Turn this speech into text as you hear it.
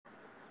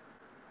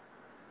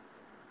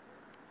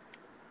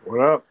What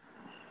up?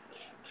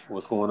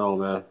 What's going on,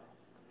 man?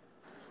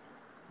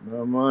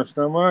 Not much,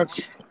 not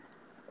much.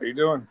 How you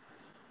doing?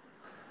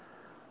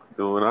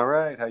 Doing all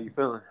right. How you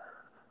feeling?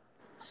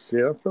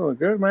 Shit, I'm feeling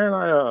good, man.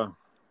 I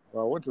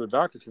went to the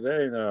doctor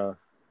today and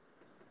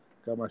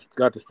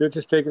got the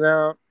stitches taken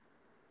out.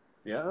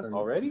 Yeah, And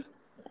already?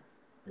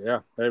 yeah,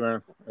 hey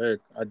man, hey,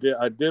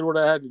 I did what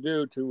I had to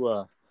do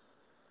to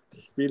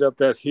speed up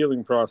that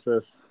healing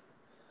process.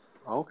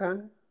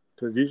 Okay.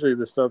 Because usually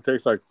this stuff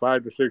takes like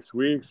 5 to 6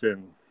 weeks,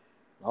 and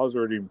I'm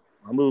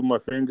moving my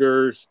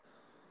fingers.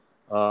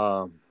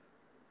 Um,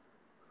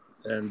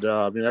 I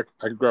mean, I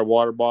could grab a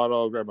water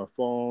bottle, grab my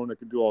phone, I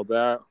could do all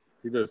that.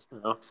 He just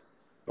Yeah.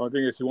 The only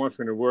thing is, he wants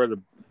me to wear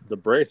the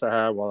brace I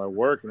have while I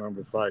work, and I'm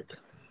just like,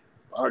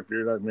 fuck,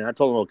 dude. I mean, I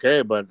told him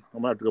okay, but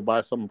I'm gonna have to go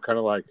buy some kind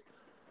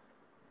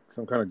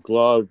of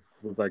glove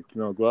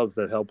with gloves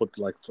that help with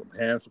like some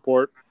hand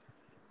support.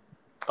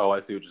 Oh, I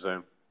see what you're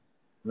saying.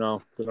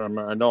 Because I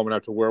know I'm gonna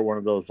have to wear one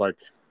of those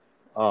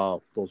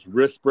those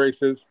wrist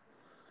braces.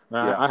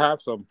 Yeah. I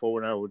have some for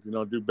when I would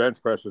do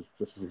bench presses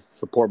just to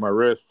support my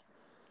wrist.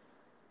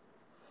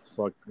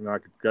 So I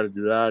got to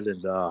do that,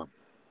 and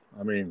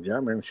I mean, yeah,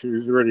 man,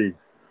 he's already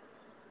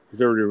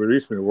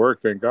released me to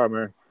work. Thank God,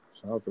 man.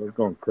 So I was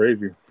going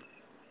crazy.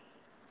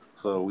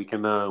 So we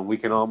can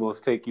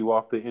almost take you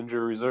off the injury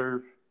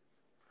reserve.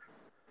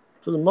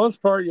 For the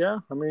most part, yeah.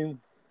 I mean,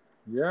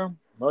 yeah.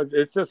 No,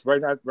 it's just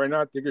right now. Right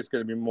now, I think it's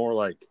going to be more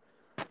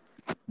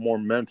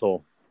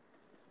mental.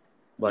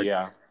 Like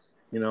Yeah.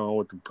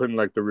 with putting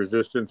like the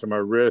resistance in my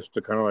wrist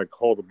to kind of like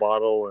hold the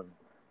bottle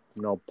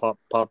and pop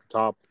the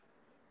top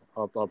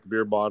off the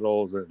beer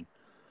bottles and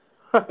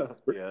Yeah,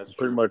 that's pretty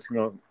true. much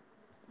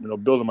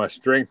building my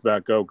strength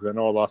back up because I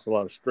know I lost a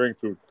lot of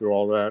strength through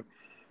all that.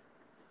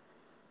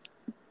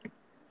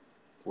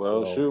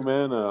 Well, So shoot,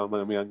 man. I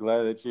mean, I'm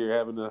glad that you're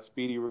having a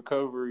speedy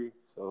recovery.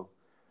 So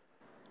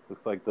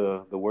looks like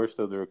the worst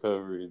of the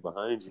recovery is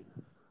behind you.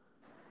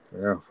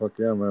 yeah, fuck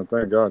yeah, man.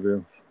 Thank God,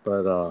 dude.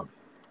 But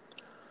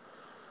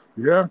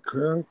yeah,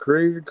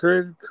 crazy,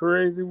 crazy,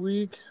 crazy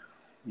week.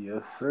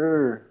 Yes,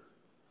 sir.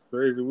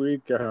 Crazy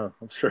week. I'm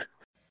sure.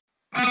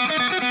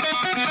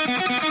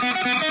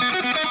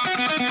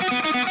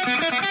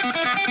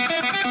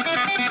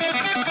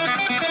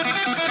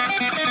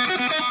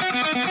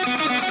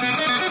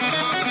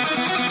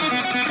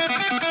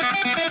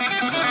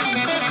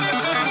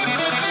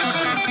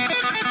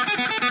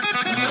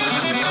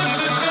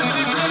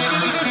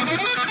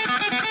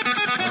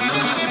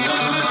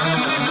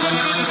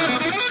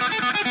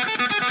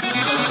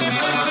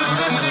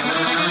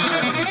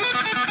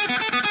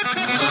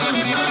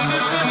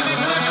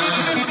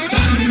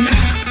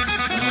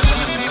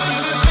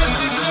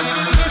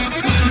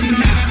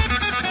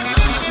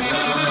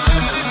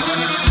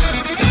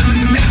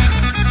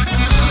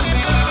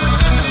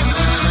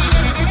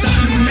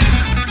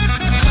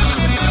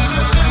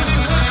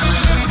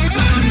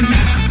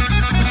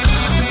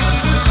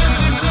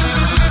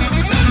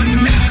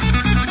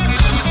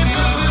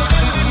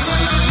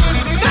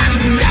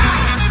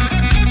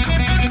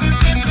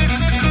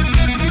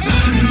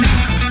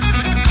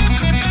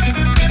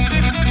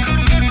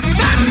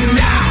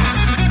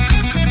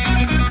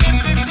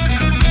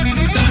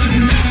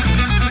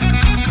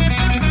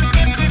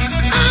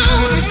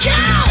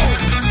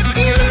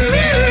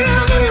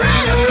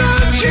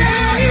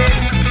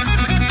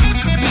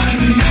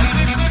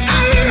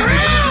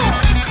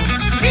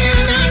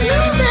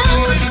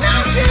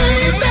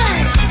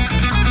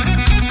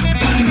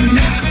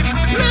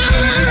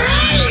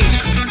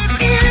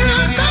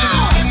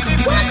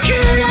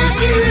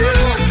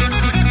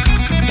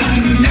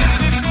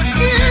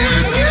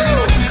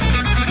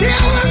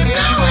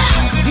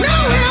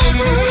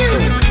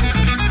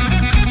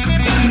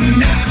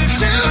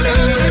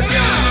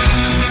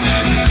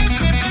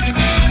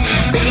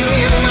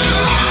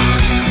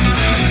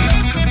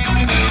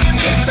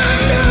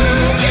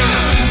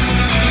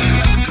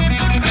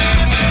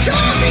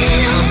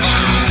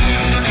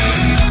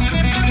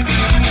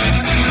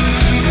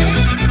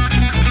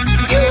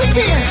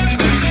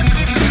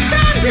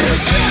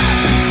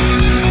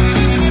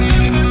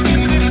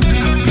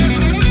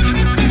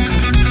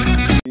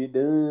 You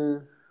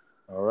done?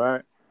 All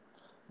right.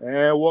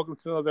 And welcome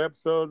to another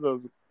episode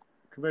of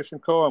Commission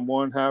Co. I'm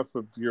one half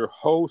of your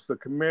host, the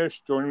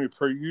Commish. Joining me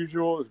per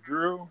usual is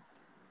Drew.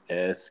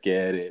 Let's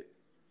get it.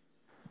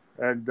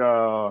 And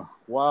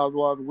wild,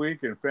 wild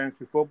week in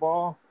fantasy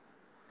football.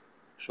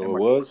 Sure And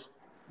was.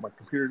 my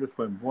computer just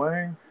went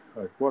blank.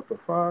 Like, what the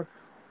fuck?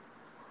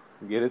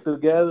 Get it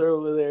together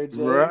over there,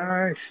 Jay.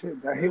 Right? Shit.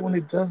 I hate when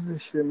he does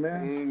this shit,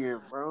 man. Dang it,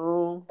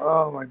 bro.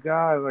 Oh, my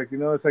God. Like,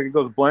 it's like it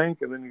goes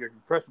blank, and then you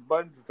press the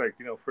buttons. It's like,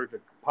 for it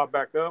to pop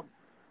back up.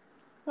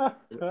 You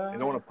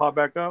don't want to pop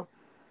back up.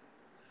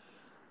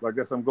 But I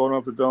guess I'm going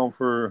off the dome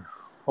for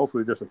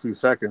hopefully just a few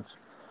seconds.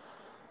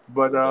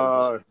 But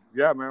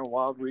yeah, man,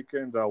 wild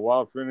weekend,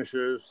 wild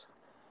finishes,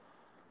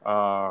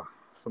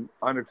 some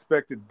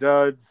unexpected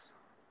duds.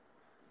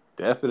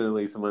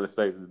 Definitely some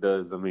unexpected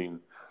duds. I mean,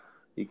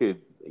 he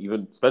could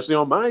even, especially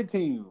on my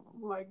team.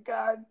 I'm like,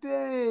 God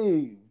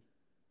dang.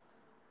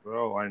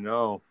 Bro, I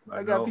know.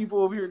 I got people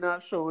over here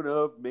not showing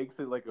up, makes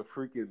it like a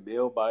freaking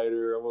nail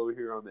biter. I'm over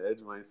here on the edge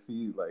of my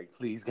seat, like,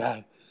 please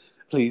God,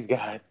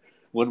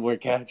 one more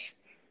catch,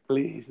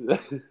 please.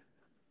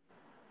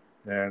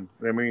 And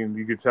I mean,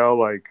 you could tell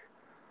like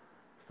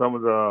some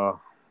of the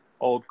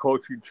old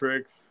coaching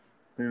tricks,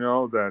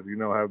 that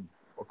have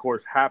of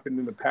course happened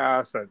in the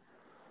past that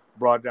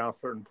brought down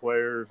certain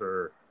players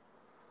or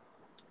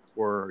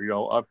were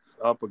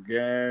up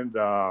again.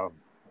 I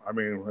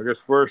mean, I guess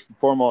first and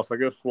foremost, I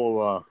guess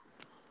we're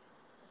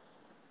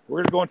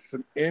gonna go into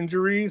some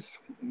injuries,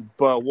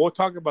 but we'll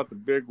talk about the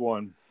big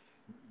one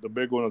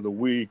of the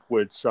week,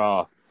 which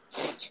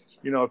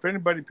if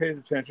anybody pays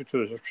attention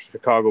to the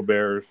Chicago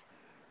Bears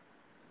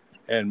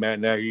and Matt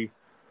Nagy,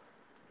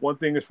 one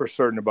thing is for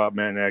certain about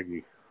Matt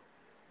Nagy.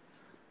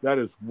 That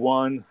is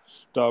one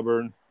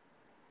stubborn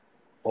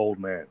old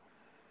man.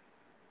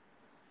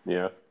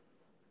 Yeah.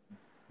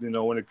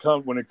 When it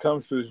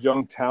comes to his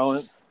young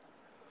talent,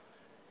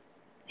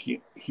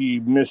 he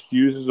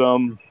misuses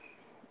them,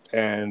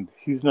 and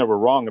he's never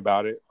wrong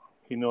about it.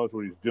 He knows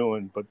what he's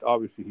doing, but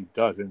obviously he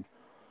doesn't.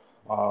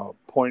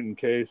 Point in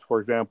case, for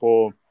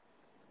example,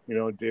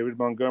 David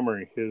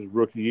Montgomery, his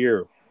rookie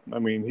year. I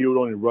mean, he would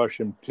only rush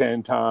him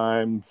 10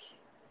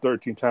 times,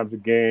 13 times a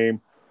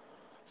game,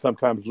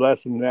 sometimes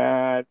less than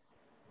that.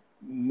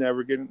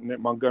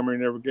 Montgomery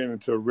never getting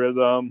into a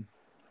rhythm.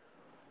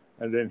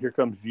 And then here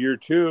comes year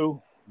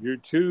two. Year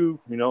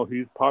two,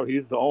 he's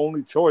the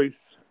only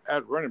choice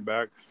at running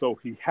back, so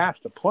he has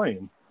to play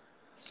him.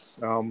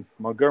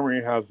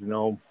 Montgomery has,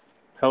 hell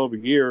of a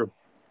year.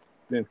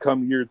 Then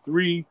come year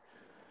three,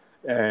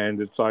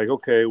 and it's like,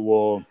 okay,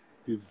 well,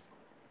 he's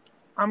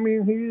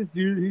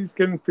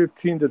getting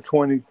 15 to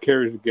 20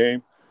 carries a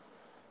game,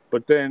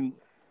 but then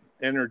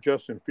enter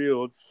Justin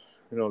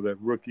Fields, that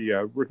rookie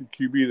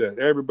QB that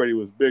everybody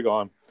was big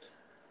on.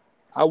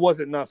 I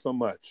wasn't, not so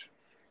much.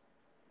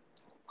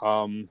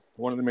 One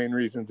of the main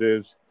reasons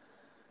is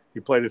he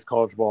played his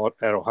college ball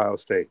at Ohio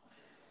State.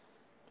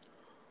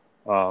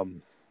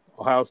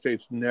 Ohio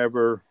State's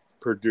never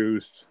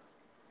produced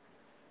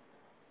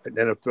an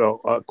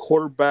NFL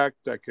quarterback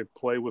that could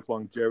play with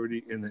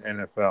longevity in the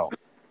NFL.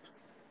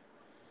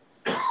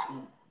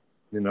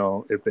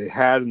 If they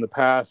had in the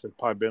past, it'd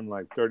probably been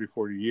like 30,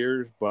 40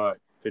 years, but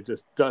it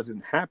just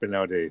doesn't happen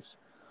nowadays.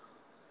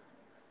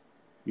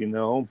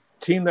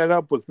 Team that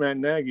up with Matt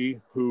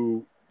Nagy,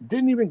 who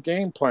didn't even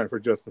game plan for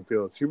Justin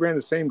Fields. He ran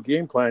the same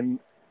game plan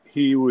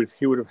he would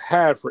have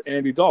had for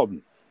Andy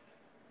Dalton.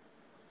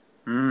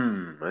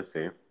 I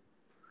see.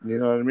 You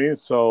know what I mean?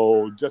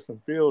 So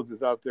Justin Fields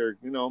is out there,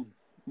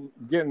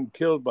 getting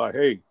killed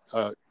by,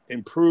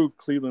 improved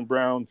Cleveland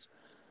Browns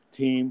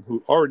team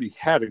who already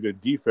had a good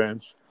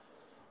defense,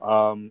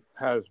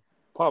 has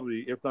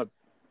probably, if not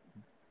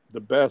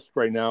the best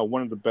right now,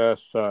 one of the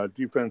best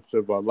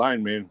defensive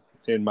linemen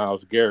in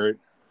Myles Garrett,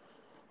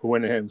 who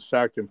went ahead and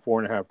sacked him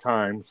 4.5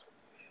 times.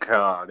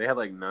 God, they had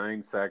like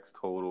 9 sacks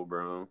total,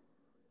 bro.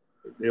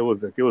 It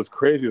was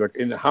crazy. Like,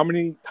 in how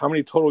many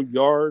total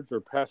yards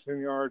or passing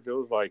yards? It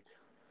was like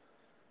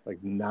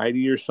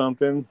 90 or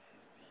something.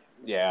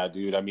 Yeah,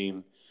 dude. I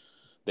mean,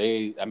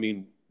 the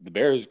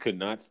Bears could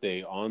not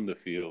stay on the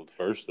field.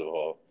 First of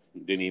all,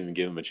 didn't even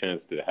give them a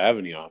chance to have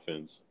any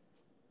offense.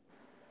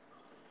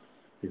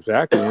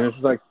 Exactly, and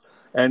it's like,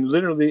 and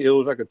literally, it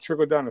was like a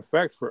trickle down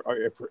effect for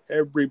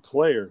every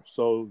player.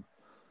 So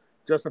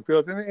Justin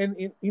Fields, and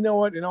you know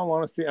what? In all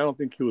honesty, I don't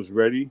think he was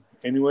ready,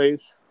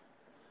 anyways,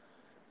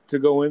 to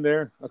go in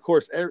there. Of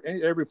course,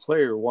 every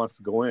player wants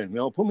to go in.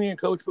 Put me in,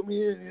 coach. Put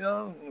me in.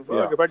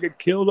 If I get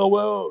killed, oh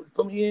well,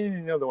 put me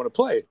in. They want to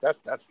play.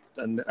 That's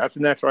a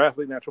natural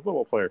athlete, natural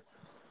football player.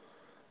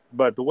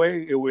 But the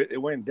way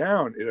it went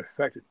down, it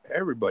affected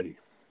everybody.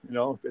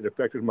 It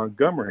affected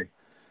Montgomery.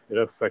 It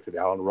affected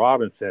Allen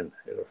Robinson.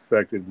 It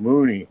affected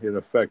Mooney. It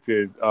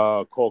affected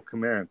Cole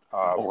Kmet.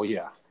 Oh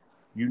yeah,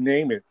 you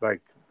name it.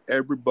 Like,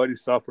 everybody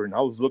suffered. And I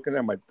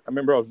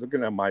remember I was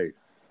looking at my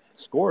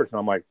scores, and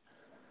I'm like,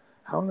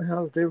 how in the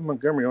hell does David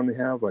Montgomery only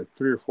have like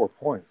 3 or 4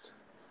 points?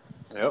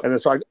 Yep. And then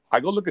so I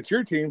go look at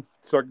your team,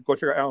 so I can go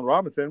check out Allen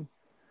Robinson.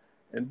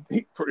 And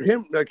he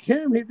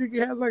think he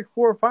had like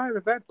 4 or 5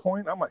 at that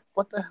point. I'm like,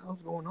 what the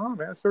hell's going on,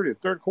 man? It's already the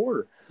third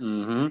quarter.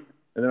 Mm-hmm.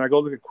 And then I go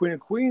look at Queen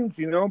of Queens,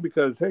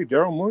 because, hey,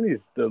 Darryl Mooney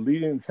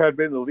had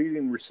been the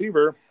leading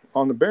receiver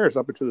on the Bears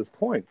up until this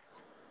point.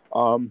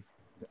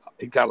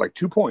 He got like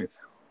 2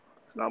 points.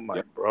 And I'm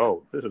like,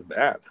 bro, this is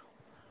bad.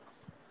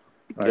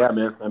 Yeah,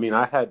 man. I mean,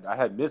 I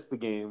had missed the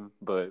game,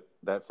 but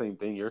that same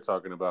thing you're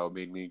talking about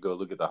made me go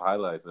look at the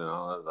highlights, and I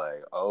was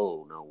like,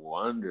 oh, no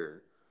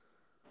wonder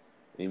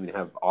they didn't even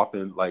have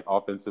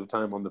offensive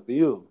time on the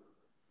field.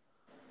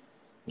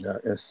 Yeah,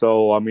 and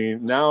so, I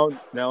mean, now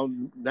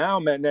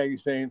Matt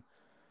Nagy's saying,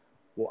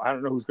 well, I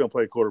don't know who's going to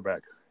play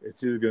quarterback.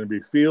 It's either going to be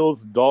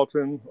Fields,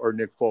 Dalton, or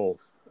Nick Foles.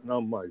 And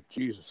I'm like,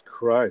 Jesus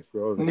Christ,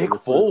 bro. Nick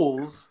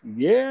Foles?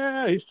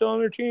 Yeah, he's still on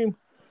their team.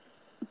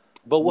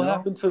 But what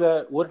happened to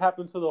that? What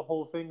happened to the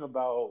whole thing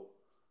about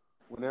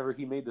whenever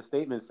he made the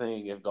statement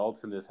saying if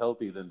Dalton is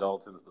healthy, then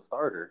Dalton's the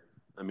starter?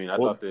 I mean, I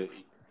thought that.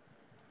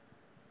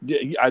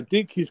 Yeah, I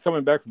think he's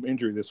coming back from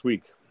injury this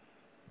week.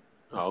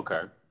 Oh,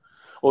 okay.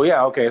 Well,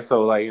 yeah, okay.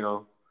 So like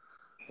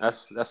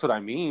that's what I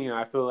mean.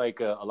 I feel like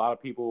a lot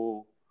of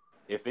people,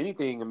 if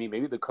anything, I mean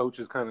maybe the coach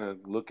is kind of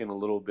looking a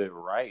little bit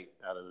right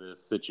out of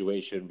this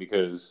situation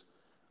because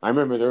I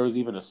remember there was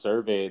even a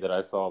survey that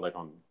I saw like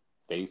on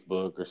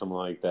Facebook or something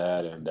like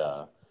that, and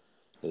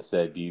it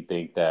said, "Do you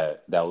think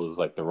that was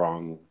like the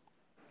wrong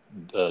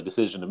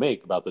decision to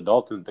make about the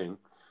Dalton thing?"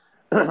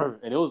 And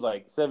it was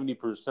like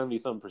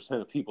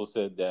 70-some% of people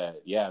said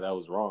that, yeah, that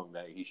was wrong,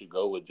 that he should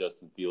go with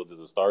Justin Fields as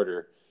a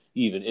starter,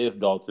 even if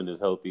Dalton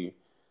is healthy.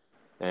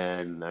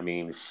 And I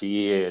mean,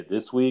 shit,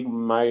 this week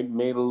might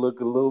made it look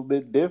a little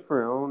bit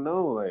different. I don't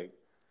know. Like,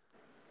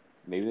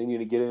 maybe they need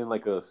to get in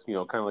like a,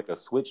 kind of like a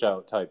switch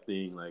out type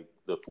thing, like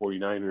the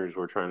 49ers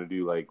were trying to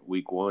do like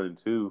week 1 and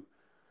 2.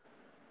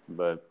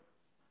 But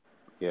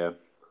yeah.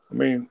 I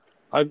mean,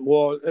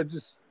 it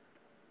just,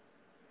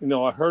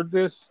 I heard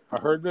this,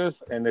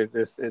 and it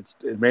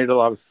made a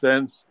lot of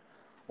sense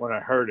when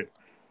I heard it,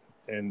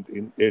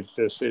 and it's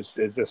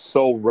just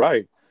so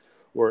right.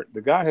 Where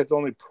the guy has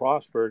only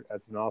prospered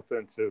as an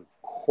offensive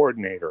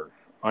coordinator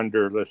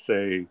under, let's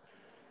say,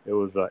 it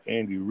was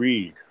Andy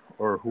Reid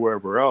or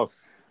whoever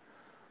else.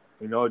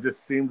 It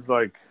just seems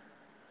like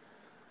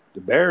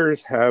the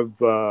Bears have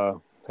the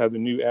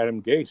new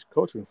Adam Gase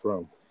coaching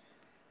from.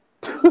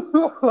 Damn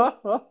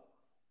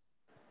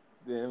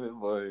it,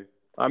 boy.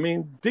 I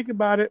mean, think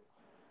about it.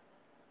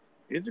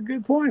 It's a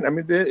good point. I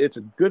mean, it's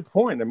a good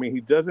point. I mean, he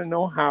doesn't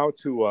know how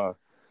to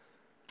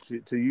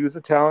use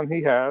the talent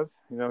he has.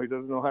 He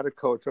doesn't know how to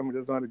coach them. He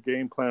doesn't know how to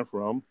game plan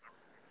for them.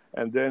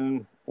 And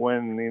then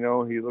when,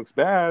 he looks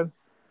bad,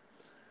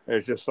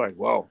 it's just like,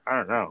 well, I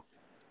don't know.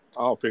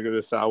 I'll figure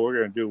this out. We're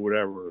going to do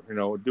whatever,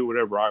 do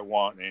whatever I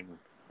want. And,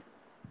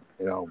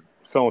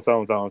 so.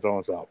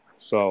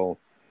 So,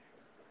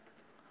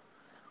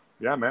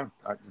 yeah, man,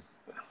 I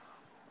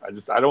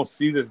don't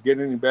see this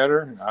getting any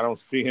better. I don't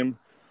see him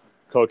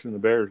coaching the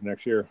Bears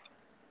next year.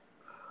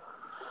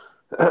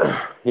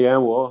 Yeah,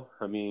 well,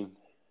 I mean,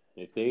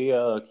 if they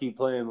keep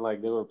playing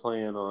like they were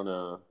playing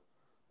on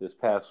this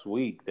past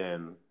week,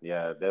 then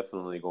yeah,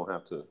 definitely gonna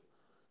have to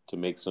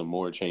make some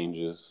more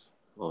changes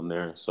on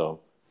there. So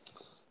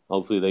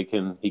hopefully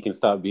he can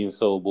stop being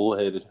so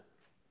bullheaded.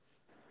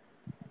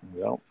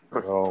 Yep.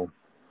 So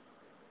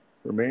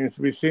remains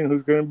to be seen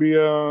who's going to be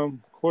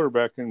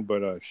quarterbacking.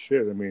 But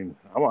shit, I mean,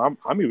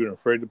 I'm even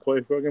afraid to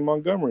play fucking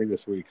Montgomery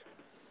this week.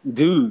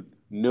 Dude,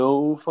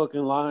 no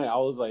fucking lie. I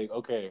was like,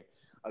 okay,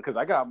 because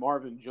I got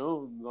Marvin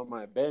Jones on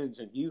my bench,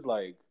 and he's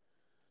like,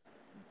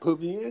 put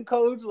me in,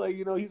 coach. Like,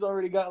 he's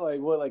already got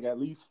like at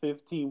least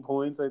 15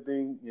 points, I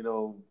think,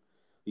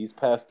 these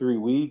past 3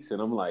 weeks.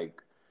 And I'm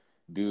like,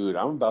 dude,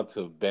 I'm about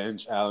to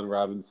bench Allen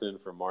Robinson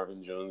for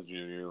Marvin Jones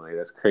Jr. Like,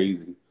 that's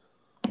crazy.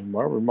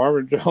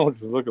 Marvin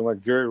Jones is looking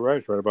like Jerry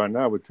Rice right about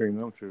now between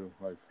them two.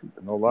 Like,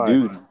 no lie.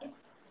 Dude,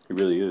 he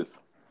really is.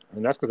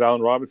 And that's because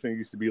Allen Robinson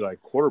used to be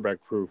like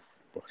quarterback proof.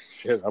 But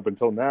shit, up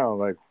until now,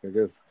 like, I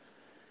guess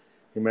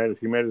he met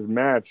his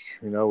match,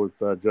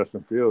 with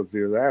Justin Fields,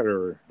 either that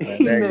or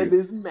he met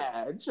his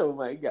match. Oh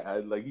my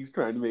god! Like he's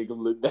trying to make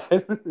him look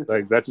bad.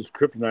 Like that's his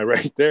kryptonite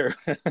right there.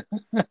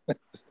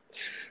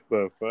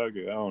 But fuck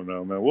it, I don't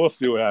know, man. We'll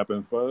see what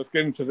happens. But let's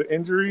get into the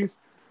injuries.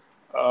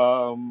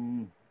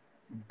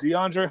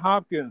 DeAndre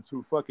Hopkins,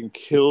 who fucking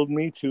killed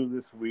me too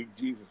this week.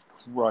 Jesus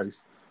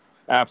Christ!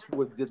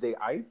 Absolutely. Did they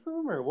ice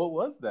him or what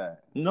was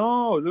that?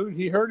 No, dude,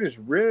 he hurt his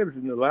ribs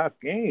in the last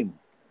game.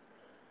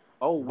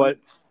 Oh, but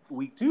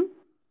week 2.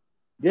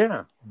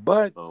 Yeah,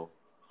 but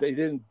they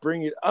didn't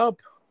bring it up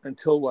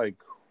until like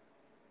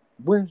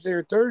Wednesday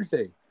or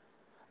Thursday.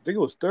 I think it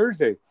was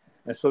Thursday.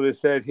 And so they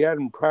said he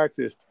hadn't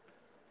practiced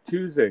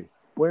Tuesday,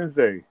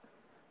 Wednesday,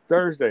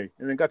 Thursday,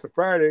 and then got to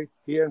Friday.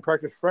 He hadn't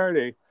practiced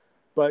Friday,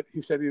 but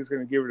he said he was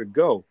going to give it a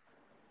go.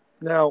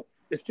 Now,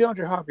 it's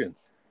DeAndre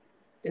Hopkins.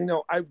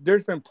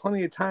 There's been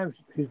plenty of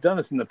times he's done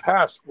this in the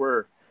past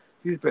where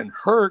he's been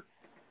hurt,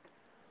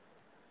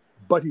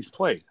 but he's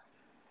played.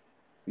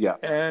 Yeah.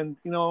 And,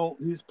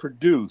 he's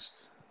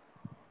produced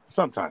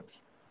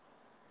sometimes.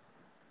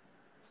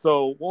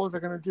 So what was I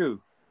going to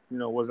do?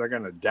 Was I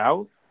going to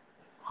doubt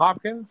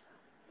Hopkins?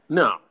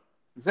 No.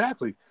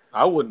 Exactly.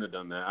 I wouldn't have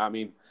done that. I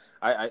mean,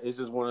 it's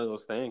just one of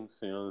those things,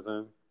 you know what I'm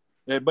saying?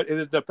 Yeah, but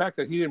the fact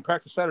that he didn't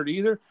practice Saturday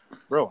either,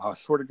 bro, I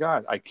swear to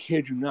God, I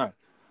kid you not.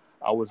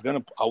 I was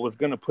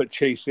gonna put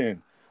Chase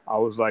in. I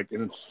was like,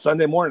 and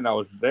Sunday morning I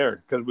was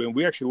there because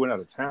we actually went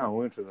out of town. We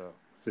went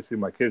to see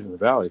my kids in the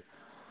valley.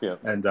 Yeah.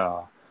 And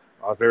I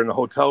was there in the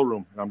hotel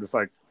room, and I'm just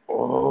like,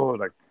 oh,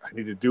 like I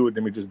need to do it.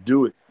 Let me just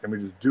do it. And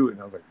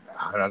I was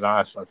like,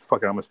 nah,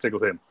 fucking, I'm gonna stick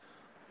with him.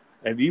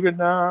 And even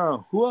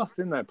who else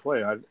didn't I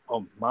play?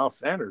 Miles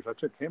Sanders. I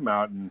took him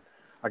out, and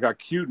I got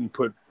cute and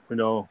put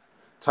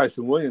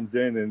Tyson Williams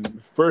in. And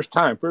it's first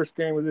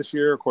game of this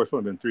year. Of course, it's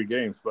only been 3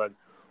 games, but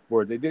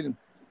where they didn't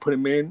put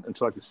him in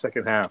until like the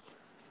second half.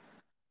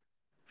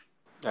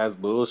 That's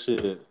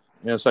bullshit.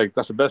 And it's like,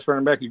 that's the best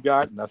running back you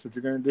got, and that's what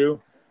you're going to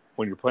do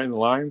when you're playing the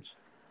Lions?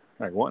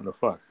 Like, what in the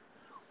fuck?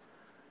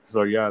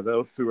 So yeah,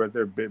 those two right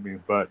there bit me.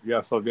 But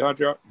yeah, so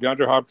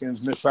DeAndre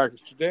Hopkins missed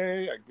practice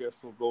today. I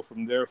guess we'll go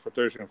from there for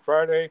Thursday and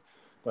Friday.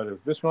 But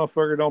if this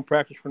motherfucker don't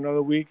practice for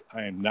another week,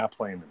 I am not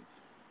playing him.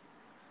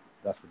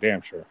 That's for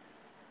damn sure.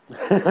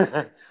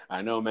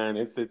 I know, man.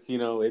 It's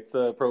it's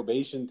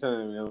probation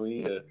time. We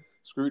need to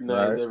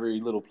scrutinize every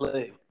little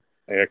play.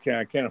 Hey,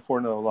 I can't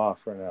afford another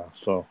loss right now.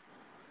 So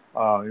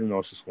even though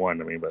it's just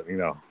one, I mean, but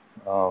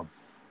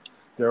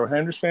Darrell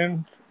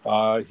Henderson,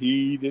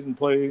 he didn't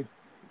play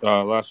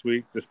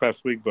this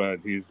past week, but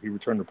he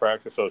returned to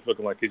practice, so it's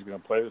looking like he's going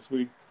to play this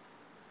week.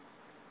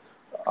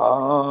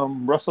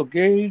 Russell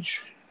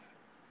Gage,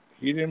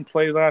 he didn't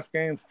play last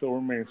game, still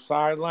remains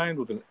sidelined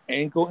with an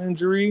ankle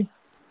injury.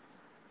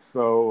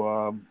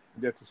 So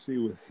get to see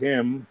with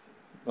him.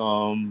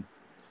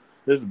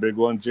 There's a big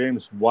one.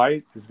 James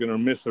White is going to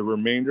miss the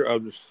remainder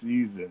of the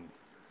season.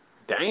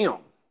 Damn.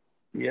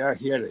 Yeah,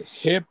 he had a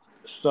hip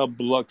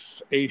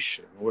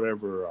subluxation,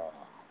 whatever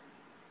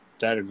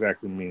that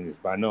exactly means.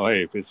 But I know,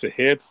 hey, if it's the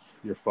hips,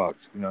 you're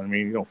fucked. You know what I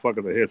mean? You don't fuck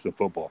with the hips in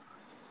football.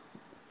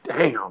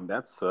 Damn,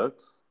 that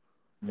sucks.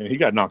 Yeah, he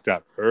got knocked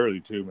out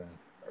early too, man.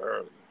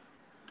 Early.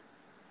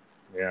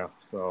 Yeah,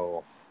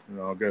 so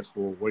I guess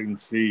we'll wait and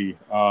see.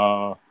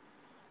 I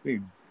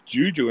think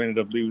Juju ended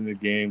up leaving the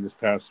game this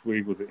past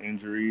week with an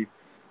injury.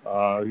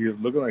 He was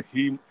looking like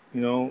he's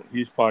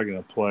probably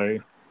going to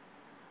play.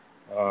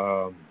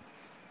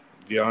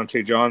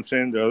 Deontay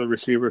Johnson, the other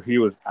receiver, he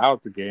was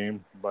out the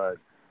game, but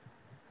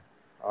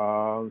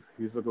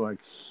he's looking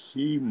like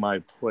he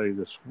might play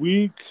this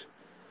week.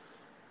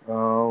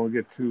 We'll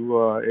get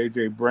to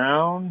A.J.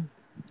 Brown,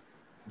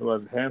 who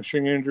has a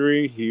hamstring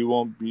injury. He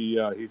won't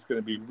be he's going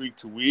to be week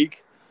to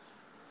week.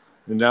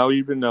 And now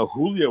even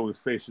Julio was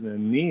facing a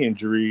knee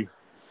injury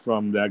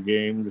from that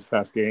game, this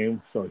past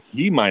game, so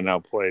he might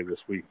not play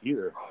this week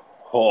either.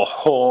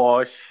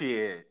 Oh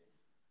shit.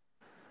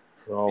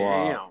 So,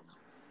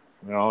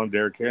 damn.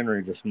 Derrick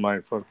Henry just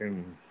might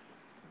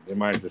they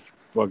might just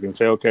fucking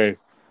say, okay,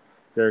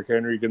 Derrick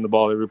Henry getting the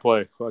ball every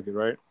play. Fuck it,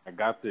 right? I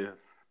got this.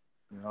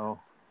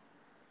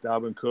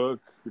 Dalvin Cook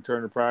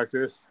returned to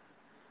practice.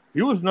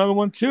 He was another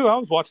one too. I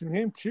was watching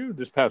him too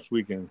this past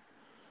weekend.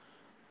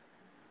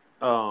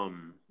 But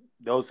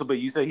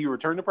you said he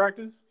returned to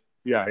practice?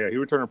 Yeah, he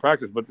returned to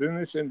practice. But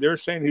then they're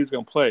saying he's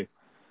going to play.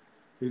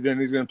 Then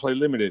he's going to play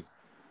limited.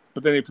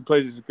 But then if he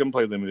plays, he's going to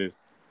play limited.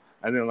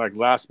 And then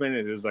last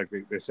minute, it was like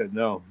they said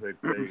no. They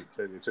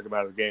said they took him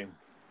out of the game.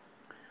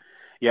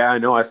 Yeah, I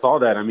know. I saw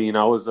that. I mean,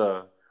 I was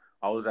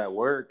at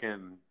work,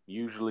 and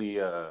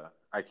usually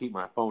I keep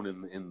my phone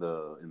in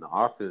the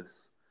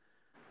office.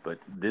 But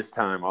this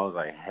time, I was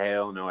like,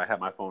 hell no! I had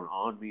my phone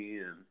on me,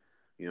 and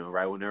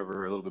right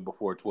whenever a little bit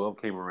before 12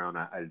 came around,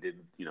 I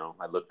did.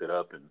 I looked it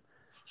up, and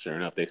sure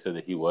enough, they said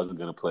that he wasn't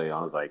going to play.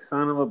 I was like,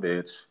 son of a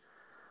bitch.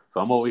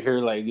 So I'm over here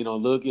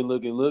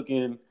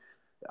looking.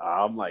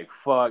 I'm like,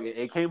 fuck.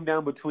 It came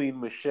down between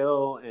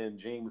Michelle and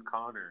James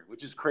Conner,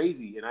 which is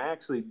crazy. And I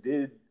actually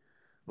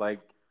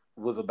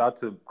was about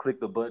to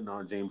click the button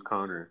on James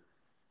Conner,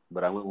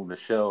 but I went with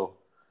Michelle.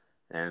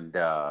 And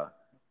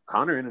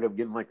Conner ended up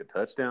getting a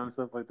touchdown and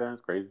stuff like that.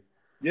 It's crazy.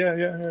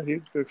 Yeah.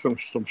 He did some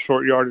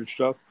short yardage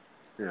stuff.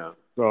 Yeah.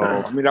 So,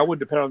 I mean, I would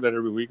depend on that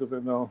every week with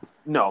him, though.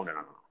 No.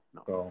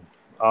 So,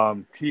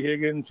 T.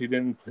 Higgins, he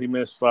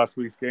missed last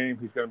week's game.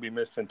 He's going to be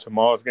missing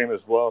tomorrow's game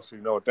as well. So,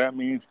 you know what that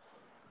means.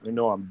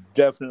 I'm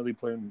definitely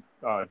playing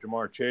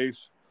Jamar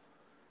Chase.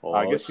 Oh,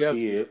 I guess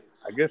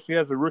he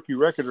has a rookie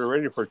record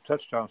already for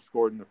touchdowns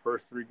scored in the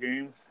first 3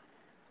 games.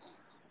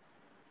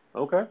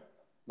 Okay.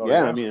 So,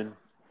 yeah, I mean,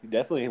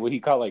 he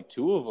caught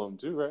 2 of them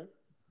too, right?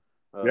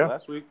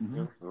 Last week. Mm-hmm.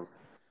 Yeah, so.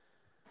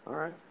 All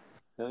right.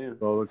 Hell yeah.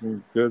 So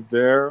looking good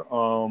there.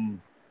 Rob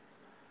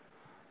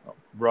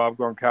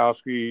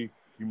Gronkowski,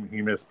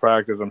 he missed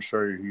practice. I'm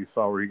sure you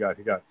saw where he got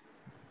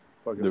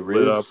fucking the lit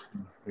ribs. up.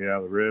 Yeah,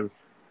 the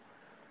ribs.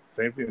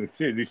 Same thing.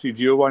 Did you see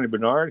Giovanni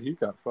Bernard? He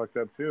got fucked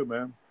up too,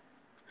 man.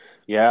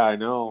 Yeah, I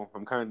know.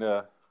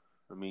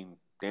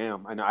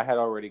 Damn. I know I had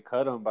already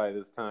cut him by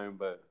this time,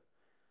 but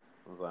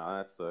I was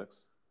like, that sucks.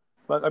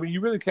 But, I mean, you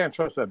really can't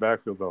trust that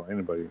backfield, though,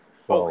 anybody.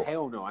 So. Oh,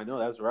 hell no. I know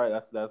that's right.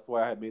 That's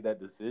why I had made that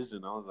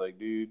decision. I was like,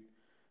 dude,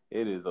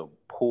 it is a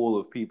pool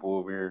of people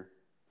over here.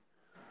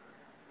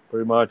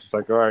 Pretty much. It's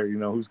like, all right,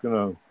 who's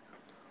gonna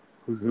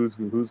be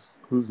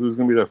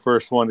the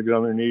first one to get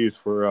on their knees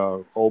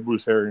for old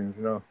Bruce Arians,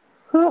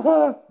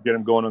 get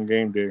him going on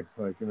game day.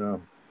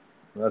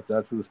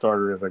 That's who the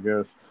starter is, I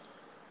guess.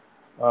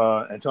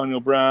 Antonio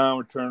Brown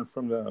returned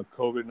from the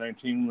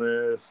COVID-19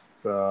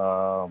 list.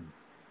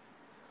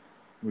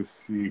 We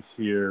see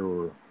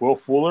here Will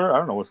Fuller. I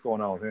don't know what's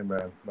going on with him,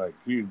 man.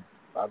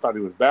 I thought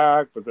he was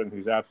back, but then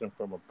he's absent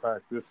from a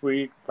practice.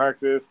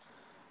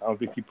 I don't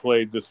think he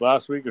played this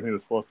last week, and he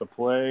was supposed to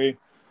play.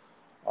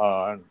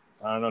 I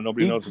don't know.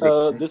 Nobody knows.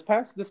 This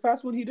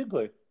past one, he did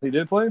play. He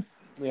did play?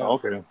 Yeah. Oh,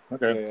 okay.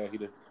 Yeah, he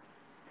did.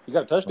 He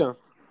got a touchdown.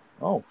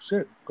 Oh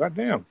shit!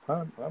 Goddamn!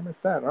 I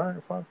missed that. All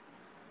right, fine.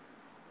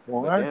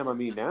 Well, damn. I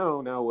mean,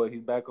 now what?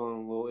 He's back on a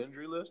little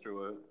injury list or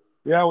what?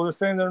 Yeah, well, they're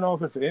saying they don't know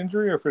if it's an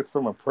injury or if it's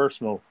from a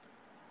personal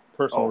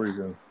personal Oh,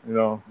 reason, you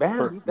know, man,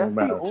 personal that's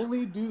the matters,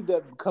 only dude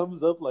that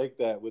comes up like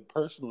that with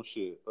personal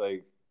shit.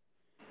 Like,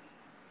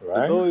 it's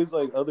right? always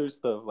like other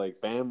stuff, like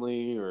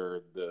family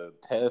or the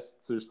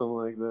tests or something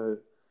like that.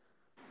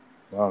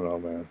 I don't know,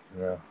 man.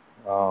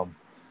 Yeah.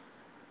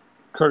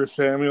 Curtis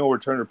Samuel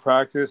returned to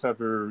practice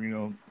after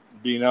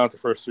being out the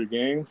first 3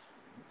 games.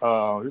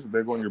 Here's a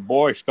big one. Your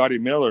boy Scotty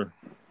Miller.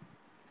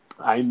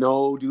 I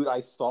know, dude. I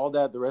saw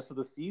that the rest of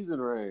the season,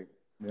 right?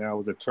 Yeah,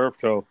 with the turf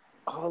toe.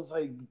 I was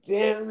like,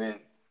 damn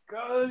it,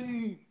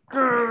 Scotty.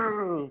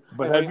 Grr.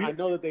 But I have mean, you?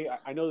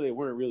 I know they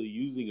weren't really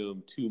using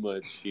him too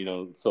much,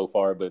 so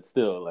far, but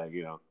still, like,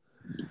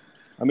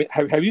 I mean,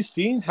 have you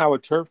seen how a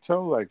turf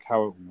toe, like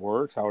how it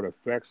works, how it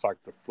affects like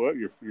the foot,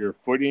 your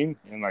footing,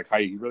 and like how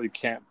you really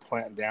can't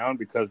plant down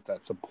because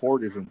that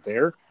support isn't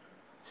there?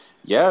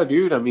 Yeah,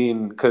 dude. I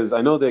mean, because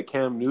I know that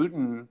Cam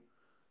Newton,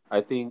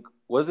 I think,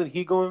 wasn't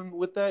he going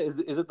with that?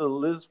 Is it the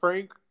Liz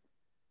Frank?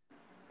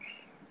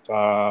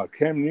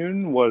 Cam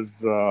Newton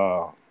was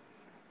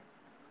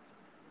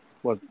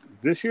what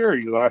this year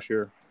or last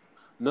year?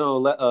 No,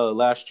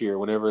 last year,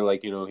 whenever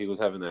like he was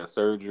having that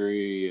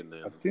surgery, and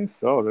then I think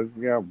so.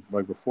 Yeah,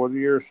 like before the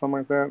year or something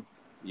like that.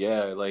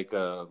 yeah, like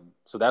so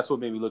that's what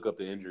made me look up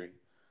the injury.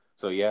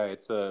 So yeah,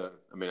 it's I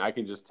mean, I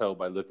can just tell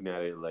by looking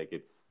at it, like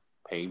it's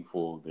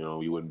painful.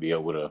 You wouldn't be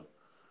able to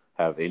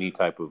have any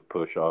type of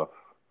push off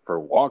for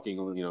walking.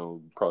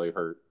 Probably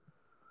hurt.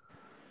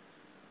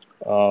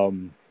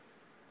 Um,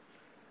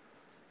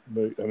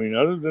 but I mean,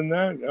 other than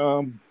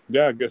that,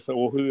 yeah, I guess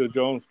Julio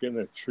Jones getting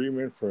a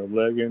treatment for a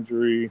leg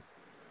injury.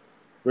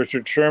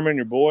 Richard Sherman,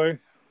 or I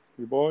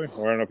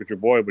don't know if it's your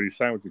boy, but he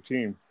signed with your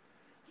team,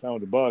 signed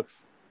with the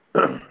Bucks.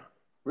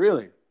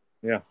 Really?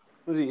 Yeah.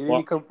 Was he? Didn't he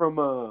Well, come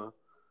from?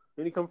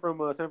 Didn't he come from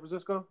San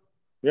Francisco?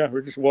 yeah,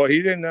 Richard. Well,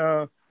 he didn't.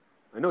 I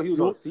know he was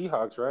on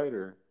Seahawks, right?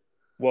 Or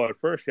Well, at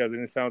first, yeah, they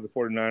didn't sign with the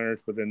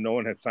 49ers, but then no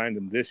one had signed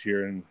him this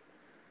year. And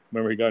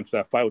remember, he got into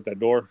that fight with that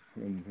door,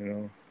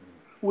 and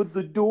with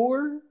the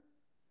door?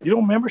 you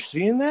don't remember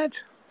seeing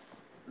that?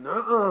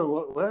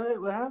 No.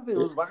 What happened? It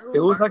was It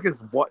viral. was like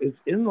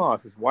his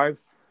in-laws, his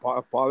wife's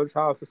father's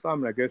house or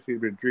something. I guess he'd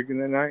been drinking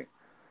that night.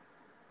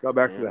 Got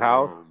back to the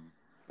house, Damn.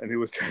 and he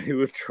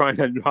was trying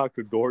to knock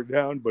the door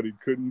down, but he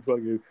couldn't.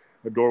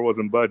 The door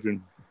wasn't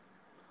budging.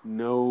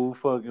 No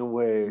fucking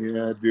way.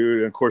 Yeah, dude.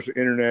 And of course, the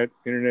internet,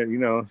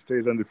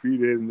 stays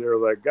undefeated. And they're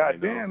like, I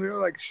God know. damn. They're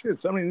like, shit,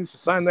 somebody needs to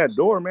sign that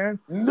door, man.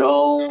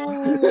 No!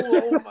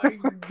 Oh my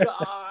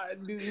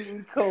god,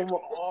 dude! Come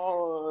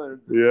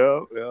on,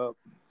 Yeah, yeah.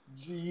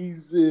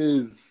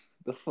 Jesus!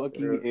 The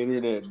fucking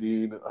internet,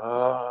 dude.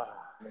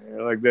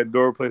 Like that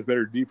door plays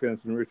better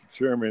defense than Richard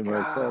Sherman.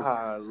 Like, fuck.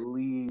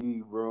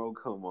 Golly, bro.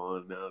 Come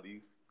on now,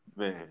 these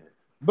man.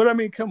 But I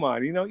mean, come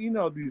on.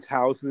 These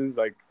houses,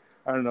 like,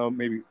 I don't know,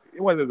 maybe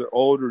whether they're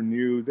old or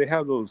new, they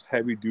have those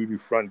heavy duty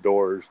front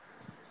doors,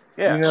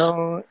 Yeah, and you don't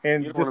want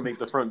to just make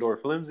the front door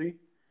flimsy.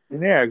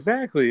 yeah,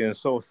 exactly. And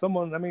so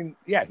someone, I mean,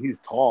 yeah, he's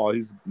tall.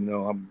 He's,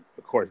 I'm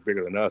of course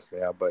bigger than us.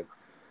 Yeah. But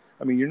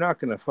I mean, you're not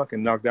going to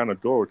fucking knock down a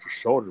door with your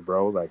shoulder,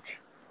 bro. Like,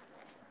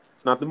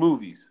 It's not the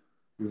movies.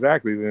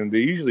 exactly. And they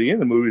usually, in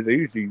the movies, they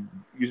usually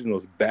using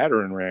those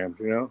battering rams.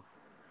 Hell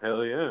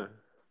yeah.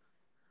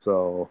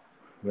 So,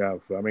 yeah.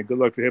 So, I mean, good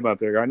luck to him out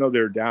there. I know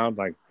they're down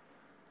like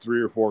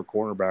 3 or 4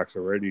 cornerbacks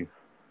already.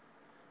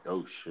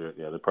 Oh shit!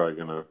 Yeah, they're probably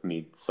gonna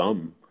need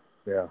some.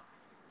 Yeah.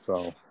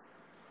 So,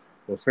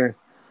 we'll see.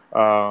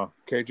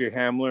 KJ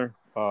Hamler,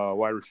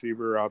 wide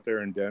receiver out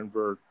there in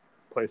Denver,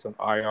 placed on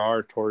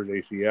IR towards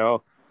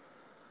ACL.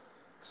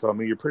 So, I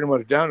mean, you're pretty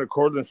much down to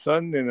Cortland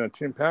Sutton and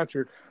Tim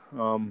Patrick.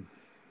 Noah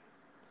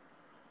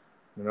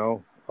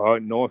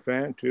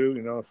Fant,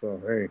 too,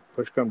 So, hey,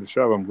 push come to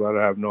shove. I'm glad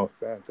I have Noah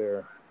Fant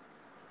there.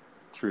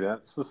 True that.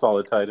 It's a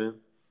solid tight end.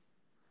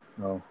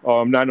 No. Oh,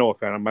 I'm not Noah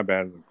Fant. My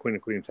bad. Queen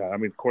of Queens hat. I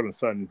mean, Cortland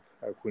Sutton.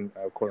 I have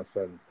Cortland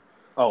Sutton.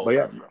 Oh, but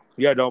okay.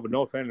 Yeah, no, but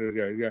Noah Fant is,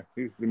 yeah.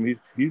 He's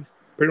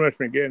pretty much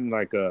been getting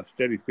like a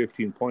steady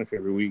 15 points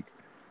every week.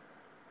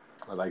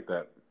 I like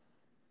that.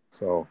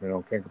 So,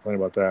 can't complain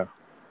about that.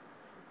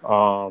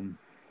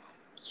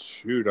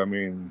 Shoot, I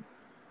mean,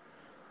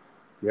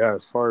 yeah,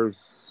 as far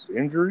as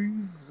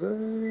injuries,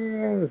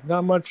 there's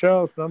not much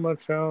else. I don't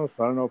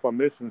know if I'm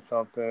missing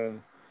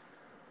something.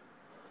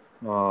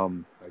 I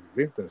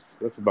think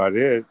that's about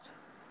it.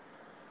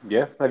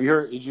 Yeah.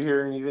 Did you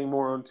hear anything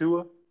more on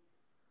Tua?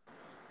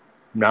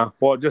 No.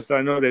 Well, just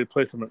I know they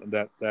placed him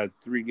that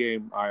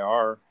 3-game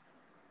IR.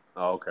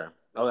 Oh, okay.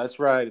 Oh, that's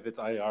right. If it's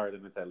IR,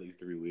 then it's at least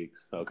 3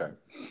 weeks. Okay.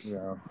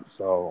 Yeah.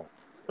 So,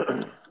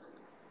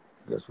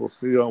 guess we'll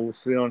see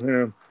on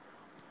him.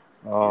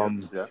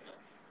 Yeah. Of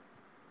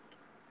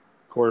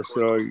course.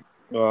 So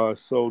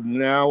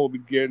now we'll be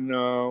getting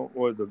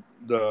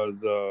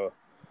the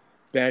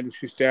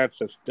fantasy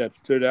stats that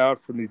stood out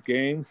from these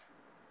games.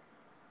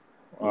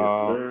 Yes,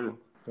 sir.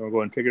 So we'll go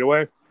and take it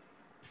away.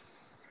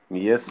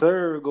 Yes,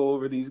 sir. Go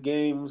over these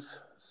games.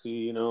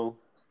 See the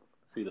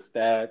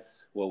stats.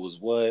 What was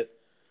what?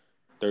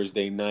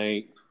 Thursday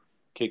night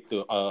kicked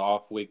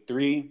off week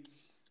 3.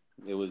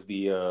 It was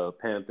the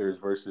Panthers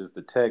versus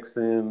the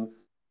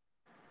Texans.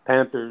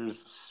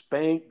 Panthers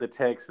spanked the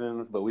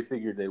Texans, but we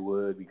figured they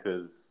would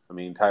because, I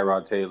mean,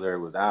 Tyrod Taylor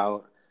was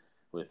out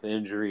with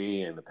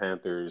injury, and the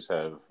Panthers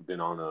have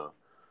been on a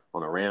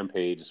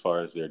rampage as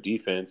far as their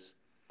defense.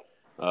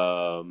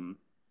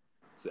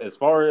 As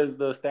far as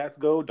the stats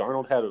go,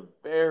 Darnold had a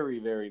very,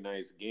 very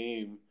nice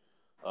game.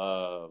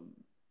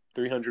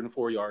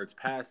 304 yards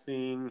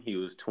passing. He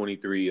was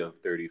 23 of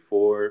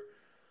 34.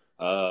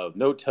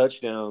 No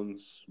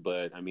touchdowns,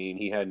 but, I mean,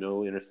 he had no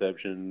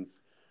interceptions.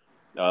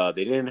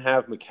 They didn't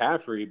have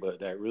McCaffrey, but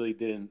that really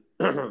didn't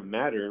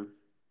matter.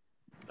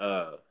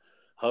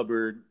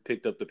 Hubbard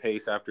picked up the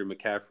pace after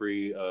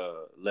McCaffrey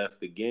left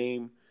the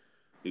game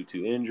due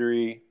to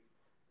injury.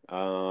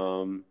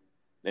 And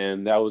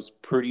that was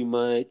pretty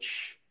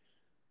much,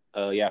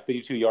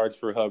 52 yards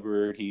for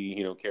Hubbard.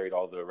 He, carried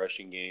all the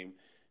rushing game.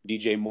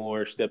 DJ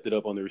Moore stepped it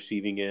up on the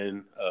receiving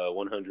end,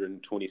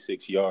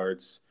 126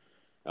 yards.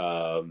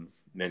 And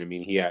I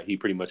mean, he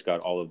pretty much got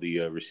all of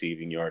the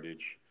receiving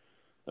yardage.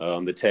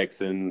 The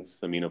Texans,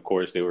 I mean, of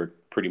course, they were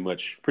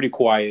pretty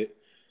quiet.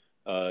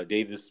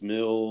 Davis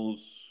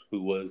Mills,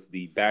 who was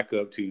the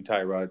backup to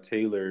Tyrod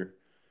Taylor,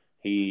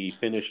 he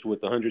finished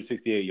with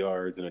 168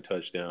 yards and a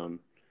touchdown,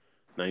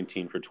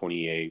 19 for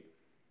 28.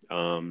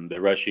 The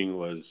rushing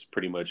was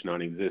pretty much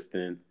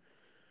non-existent.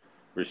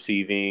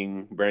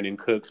 Receiving, Brandon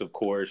Cooks, of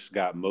course,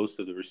 got most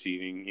of the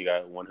receiving. He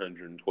got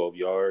 112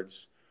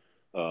 yards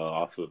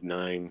off of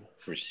 9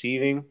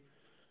 receiving.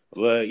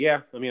 But,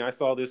 yeah, I mean, I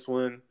saw this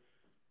one.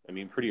 I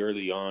mean, pretty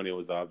early on, it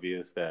was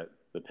obvious that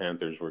the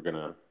Panthers were going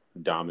to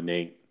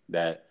dominate,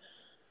 that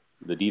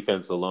the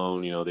defense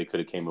alone, they could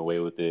have came away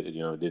with it. It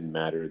didn't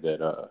matter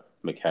that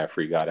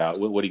McCaffrey got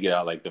out. What did he get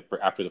out, like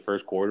after the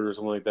first quarter or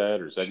something like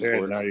that, or second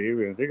quarter? Not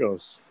even. I think it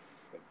was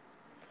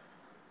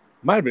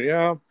might have been,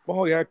 yeah.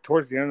 Oh, yeah,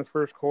 towards the end of the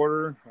first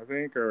quarter, I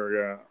think,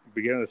 or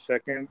beginning of the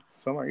second,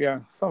 something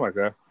like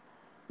that.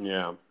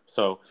 Yeah.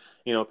 So,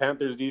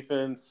 Panthers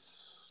defense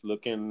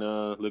looking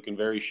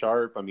very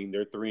sharp. I mean,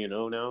 they're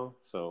 3-0 now,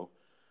 so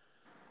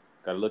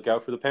got to look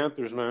out for the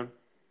Panthers, man.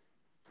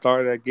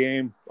 Started that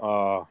game,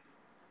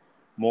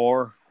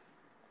 Moore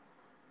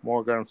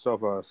got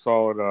himself a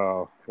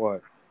solid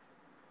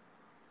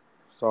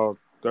solid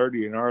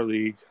 30 in our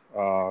league.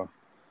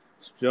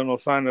 Still no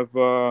sign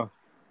of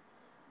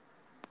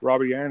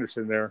Robbie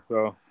Anderson there,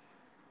 so.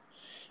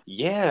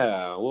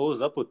 Yeah, what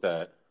was up with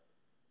that?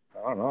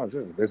 I don't know.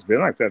 It's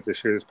been like that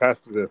this year. This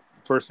past the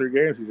first 3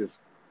 games,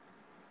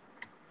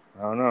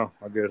 I don't know.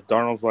 I guess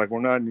Darnold's like, we're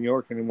not in New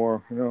York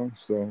anymore,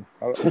 So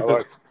I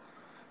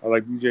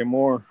like DJ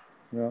Moore.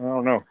 I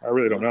don't know. I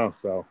really don't know.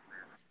 So.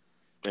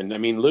 And I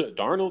mean, look,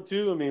 Darnold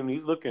too. I mean,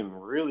 he's looking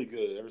really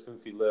good ever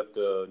since he left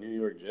New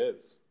York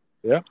Jets.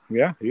 Yeah,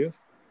 he is.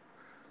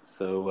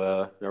 So,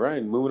 all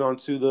right, moving on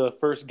to the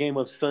first game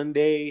of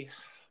Sunday.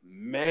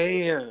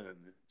 Man,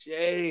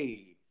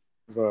 Jay.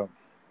 What's up?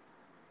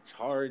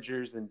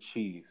 Chargers and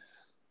Chiefs.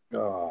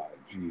 Oh,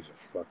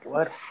 Jesus fucking.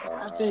 What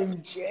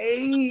happened,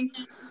 Jay?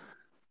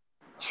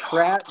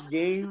 Trap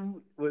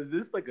game? Was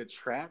this like a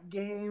trap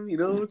game?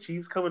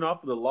 Chiefs coming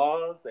off of the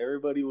loss.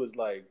 Everybody was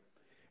like,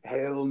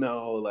 hell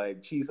no.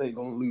 Like, Chiefs ain't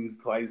going to lose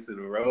twice in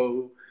a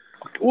row.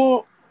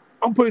 Well,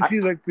 I'm putting it to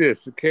you like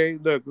this, okay?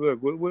 Look.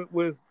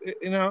 With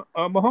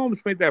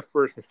Mahomes made that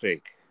first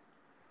mistake.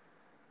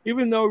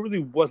 Even though it really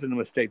wasn't a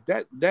mistake,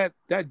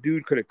 that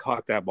dude could have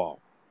caught that ball.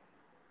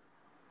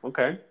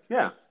 Okay,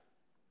 yeah.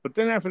 But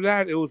then after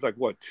that, it was like,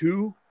 what,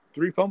 2,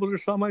 3 fumbles or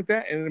something like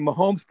that? And then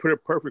Mahomes put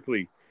it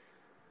perfectly.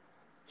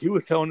 He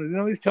was telling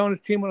his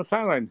team on the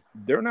sideline,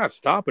 they're not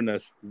stopping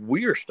us.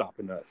 We're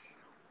stopping us.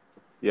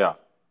 Yeah.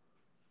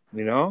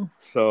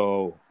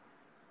 So.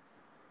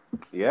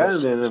 Yeah,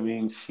 and then, I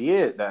mean,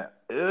 shit,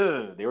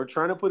 they were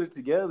trying to put it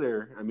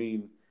together. I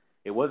mean,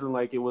 it wasn't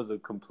like it was a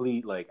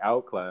complete, like,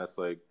 outclass.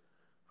 Like,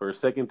 for a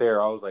second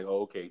there, I was like,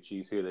 oh, okay,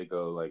 Chiefs, here they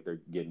go. Like, they're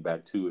getting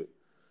back to it.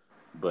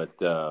 But,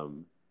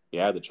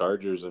 the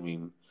Chargers, I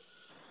mean,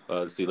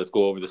 let's see, let's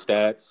go over the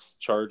stats.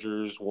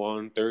 Chargers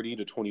won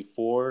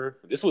 30-24.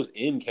 This was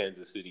in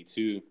Kansas City,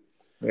 too.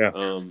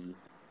 Yeah.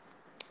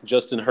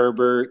 Justin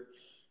Herbert,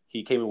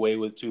 he came away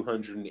with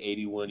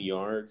 281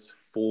 yards,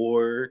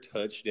 4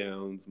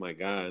 touchdowns. My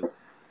God,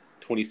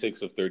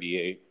 26 of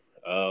 38.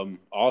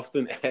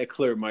 Austin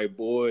Eckler, my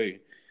boy,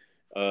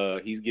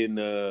 he's getting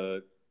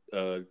a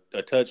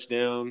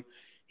touchdown.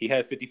 He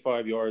had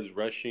 55 yards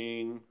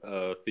rushing,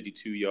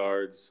 52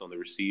 yards on the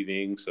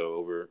receiving, so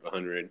over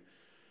 100.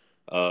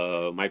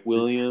 Mike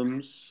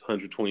Williams,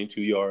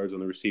 122 yards on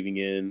the receiving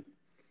end.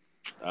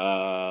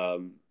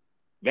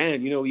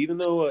 Man, even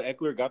though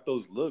Eckler got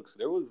those looks,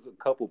 there was a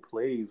couple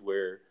plays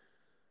where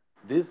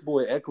this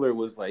boy Eckler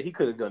was like, he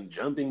could have done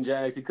jumping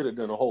jacks. He could have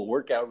done a whole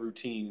workout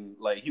routine.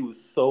 Like, he was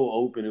so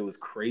open. It was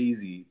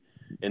crazy.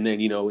 And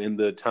then, in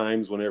the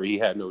times whenever he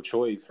had no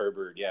choice,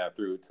 Herbert,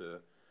 threw it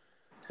to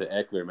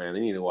Eckler, man. They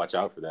need to watch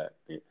out for that.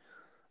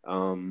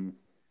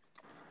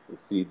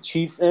 Let's see.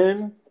 Chiefs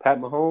end.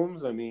 Pat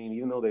Mahomes. I mean,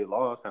 even though they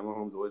lost, Pat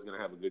Mahomes is always going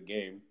to have a good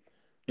game.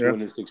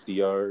 260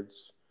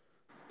 yards,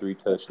 3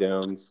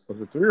 touchdowns.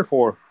 Was it 3 or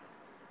 4?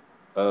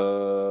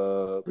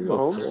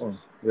 Mahomes? 4.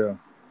 Yeah.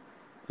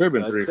 Could have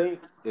been three.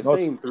 It's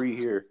saying 3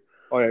 here.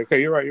 Oh yeah,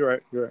 okay, you're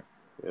right.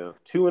 Yeah,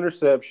 2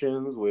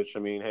 interceptions, which, I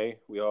mean, hey,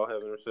 we all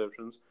have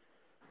interceptions.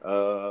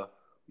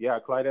 Yeah,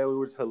 Clyde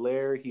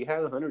Edwards-Helaire, he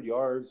had 100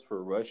 yards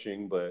for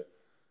rushing, but,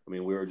 I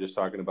mean, we were just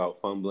talking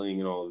about fumbling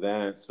and all of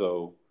that,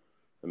 so,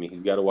 I mean,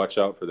 he's got to watch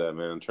out for that,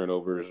 man.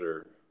 Turnovers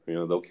are,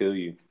 they'll kill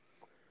you.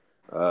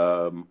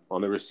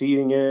 On the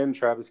receiving end,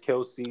 Travis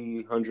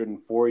Kelce,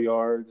 104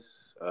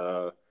 yards.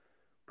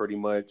 Pretty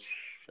much,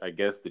 I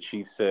guess the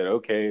Chiefs said,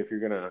 okay, if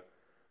you're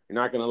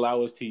not gonna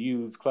allow us to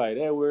use Clyde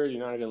Edwards,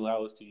 you're not gonna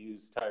allow us to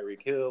use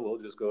Tyreek Hill, we'll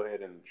just go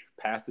ahead and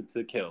pass it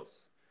to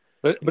Kels.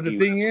 But the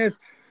thing is,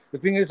 I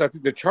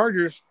think the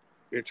Chargers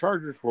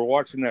were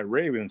watching that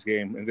Ravens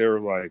game and they were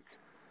like,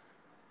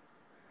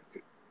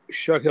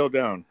 shut Hill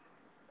down.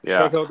 Yeah.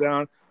 Shut Hill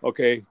down.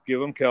 Okay,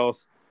 give him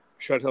Kels.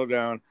 Shut Hill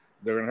down.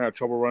 They're going to have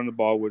trouble running the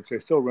ball, which they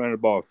still ran the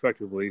ball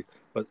effectively.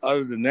 But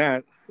other than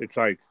that, it's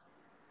like,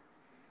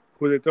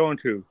 who are they throwing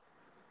to?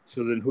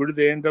 So then who did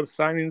they end up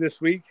signing this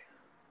week?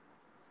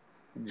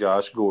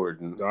 Josh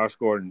Gordon. Josh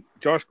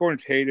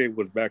Gordon's heyday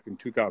was back in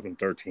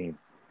 2013.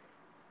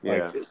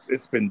 Yeah. Like,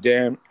 it's been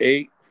damn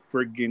 8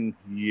 friggin'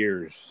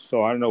 years.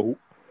 So I don't know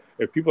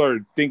if people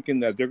are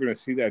thinking that they're going to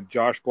see that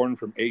Josh Gordon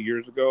from 8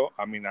 years ago.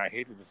 I mean, I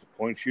hate to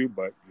disappoint you,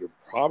 but you're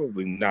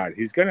probably not.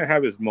 He's going to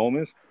have his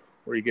moments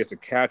where he gets a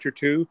catch or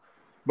two.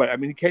 But, I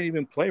mean, he can't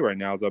even play right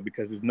now, though,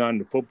 because he's not in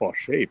the football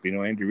shape.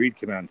 Andy Reid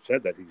came out and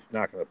said that he's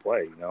not going to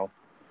play,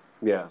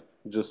 Yeah,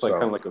 just like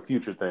kind of like a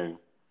future thing.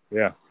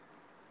 Yeah.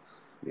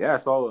 Yeah, I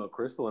saw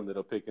Crystal ended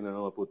up picking it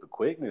up with the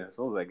quickness.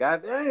 I was like,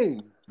 God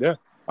dang. Yeah.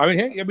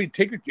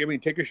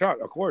 Take a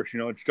shot, of course.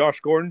 It's Josh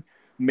Gordon.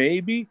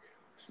 Maybe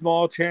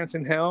small chance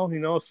in hell,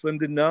 slim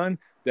to none,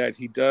 that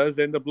he does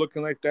end up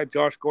looking like that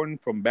Josh Gordon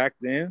from back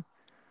then.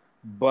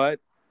 But,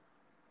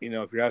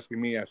 if you're asking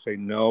me, I say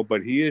no.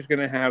 But he is going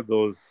to have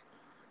those,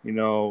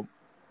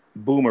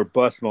 boom or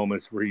bust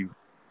moments where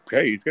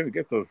he's going to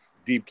get those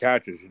deep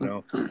catches,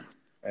 And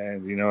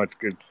it's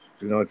good.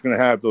 It's going to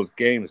have those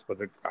games, but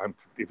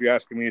if you're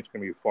asking me, it's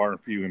going to be far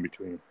and few in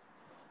between.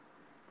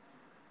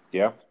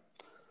 Yeah.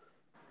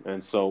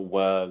 And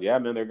so, yeah,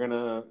 man, they're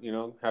gonna,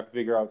 have to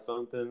figure out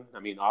something. I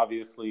mean,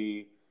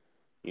 obviously,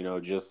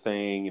 just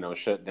saying,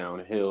 shut down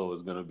Hill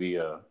is gonna be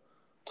a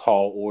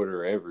tall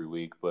order every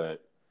week.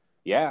 But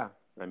yeah,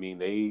 I mean,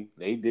 they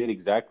did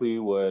exactly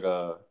what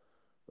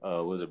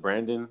was it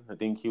Brandon? I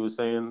think he was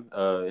saying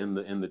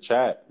in the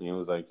chat. He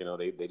was like,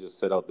 they just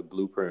set out the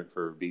blueprint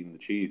for beating the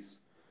Chiefs.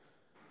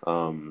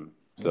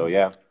 So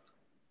yeah,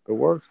 it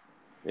works.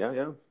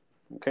 Yeah.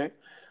 Okay,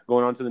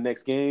 going on to the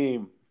next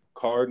game.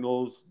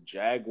 Cardinals,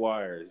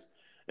 Jaguars.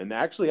 And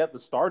actually at the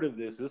start of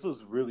this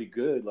was really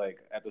good. Like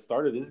at the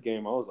start of this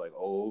game, I was like,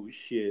 oh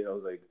shit. I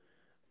was like,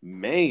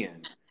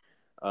 man.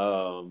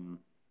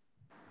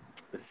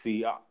 Let's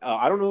see.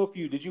 I don't know if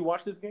did you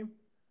watch this game?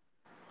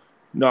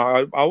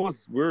 No,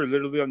 we were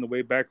literally on the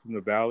way back from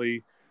the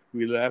Valley.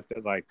 We left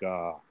at like,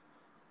 I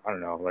don't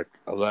know, like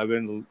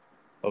 11,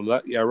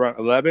 around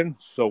 11.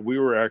 So we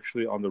were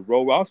actually on the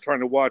road. I was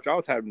trying to watch. I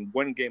was having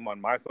one game on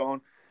my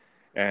phone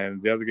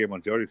and the other game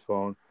on Jody's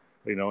phone.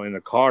 In the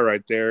car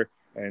right there.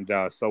 And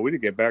so we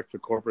didn't get back to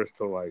Corpus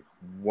till like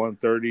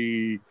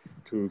 1:30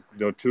 to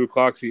 2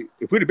 o'clock. See,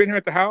 if we'd have been here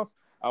at the house,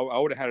 I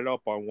would have had it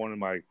up on one of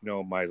my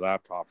my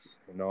laptops,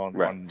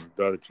 on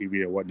the other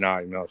TV and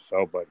whatnot,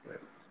 So, but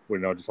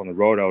just on the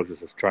road, I was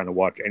just trying to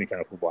watch any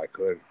kind of football I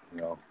could,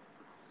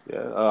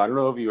 Yeah, I don't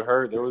know if you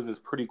heard, there was this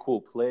pretty cool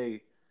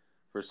play.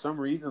 For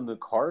some reason, the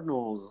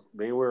Cardinals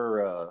they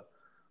were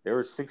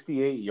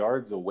 68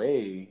 yards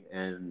away,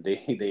 and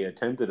they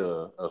attempted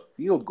a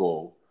field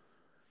goal.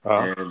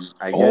 And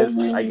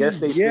I guess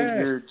they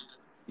figured.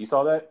 You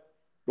saw that?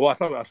 Well, I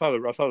saw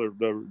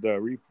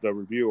the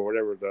review or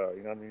whatever,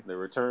 you know what I mean? The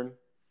return.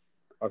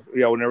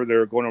 Yeah, whenever they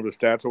were going over the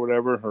stats or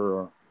whatever,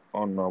 or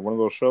on one of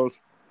those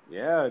shows.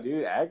 Yeah,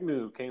 dude,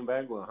 Agnew came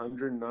back with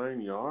 109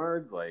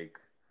 yards,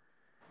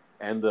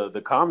 and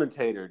the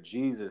commentator,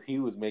 Jesus, he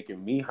was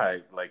making me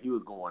hype, like he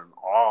was going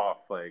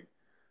off, like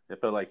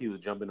it felt like he was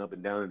jumping up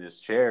and down in his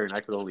chair, and I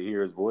could only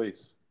hear his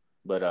voice.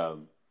 But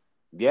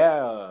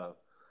yeah.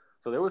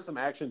 So there was some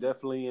action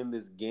definitely in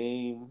this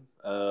game.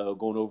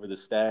 Going over the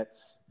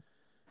stats.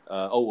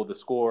 The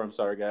score, I'm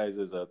sorry, guys,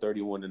 is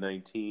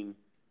 31-19.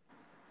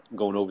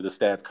 Going over the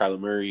stats, Kyler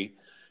Murray,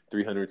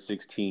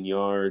 316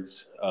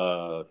 yards,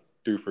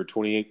 threw for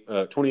 28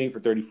 for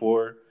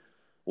 34,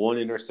 1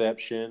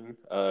 interception.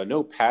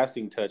 No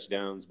passing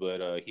touchdowns,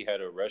 but he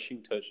had a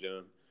rushing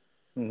touchdown.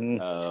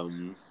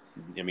 Mm-hmm.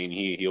 I mean,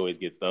 he always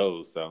gets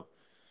those. So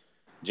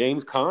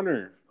James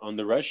Conner on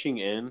the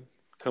rushing end,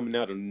 coming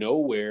out of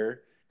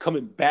nowhere.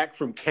 Coming back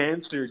from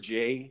cancer,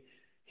 Jay.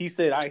 He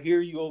said, I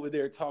hear you over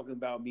there talking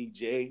about me,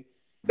 Jay.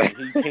 And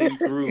he came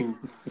through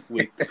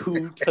with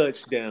 2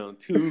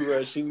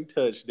 rushing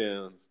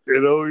touchdowns.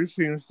 It always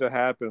seems to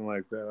happen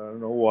like that. I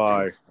don't know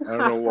why.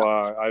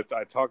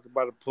 I talked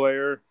about a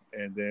player,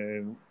 and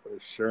then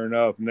sure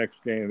enough,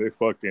 next game they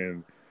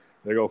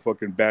go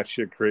fucking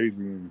batshit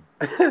crazy.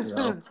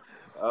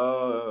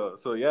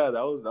 So yeah,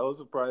 that was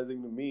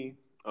surprising to me.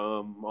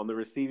 On the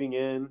receiving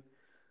end,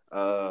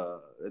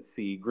 let's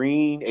see,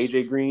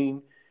 AJ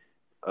Green,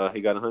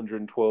 he got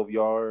 112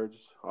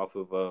 yards off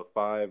of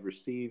 5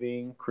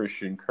 receiving.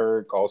 Christian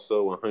Kirk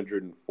also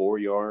 104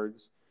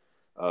 yards.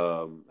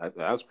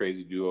 That's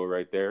crazy duo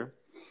right there.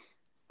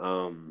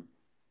 On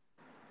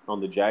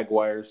the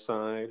Jaguars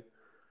side,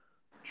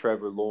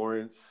 Trevor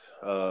Lawrence.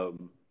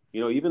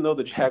 Even though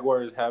the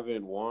Jaguars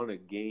haven't won a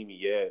game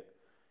yet,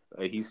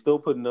 he's still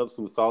putting up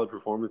some solid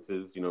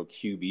performances,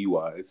 QB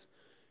wise.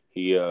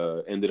 He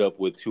ended up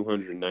with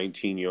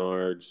 219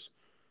 yards,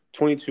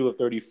 22 of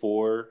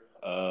 34,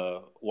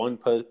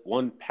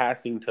 one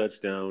passing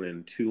touchdown,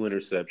 and 2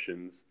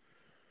 interceptions.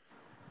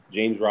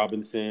 James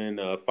Robinson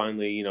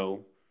finally,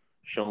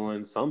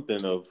 showing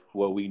something of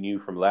what we knew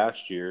from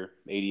last year.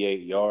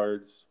 88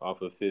 yards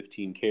off of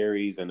 15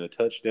 carries and a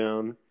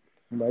touchdown.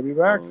 He might be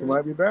back. He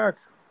might be back.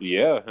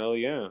 Yeah, hell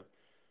yeah.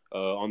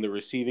 On the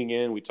receiving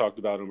end, we talked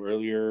about him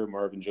earlier.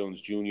 Marvin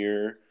Jones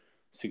Jr.,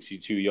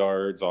 62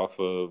 yards off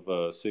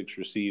of 6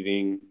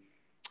 receiving.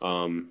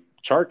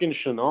 Chark and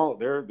Shenault,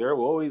 they're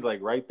always like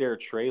right there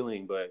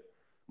trailing, but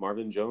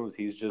Marvin Jones,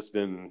 he's just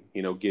been,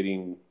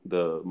 getting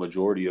the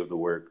majority of the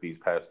work these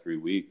past 3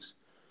 weeks.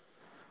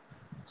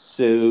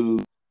 So,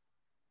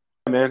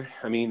 man,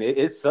 I mean,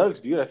 it sucks,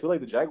 dude. I feel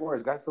like the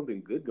Jaguars got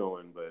something good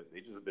going, but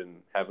they just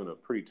been having a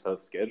pretty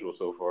tough schedule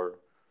so far.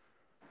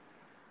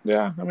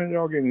 Yeah, I mean,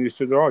 they're all getting used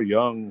to it. They're all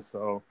young,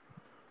 so.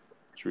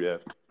 True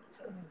that.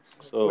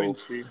 So,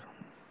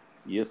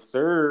 yes,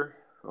 sir.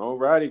 All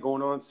righty,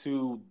 going on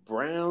to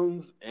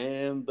Browns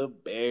and the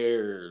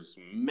Bears.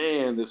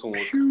 Man, this one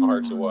was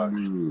hard to watch.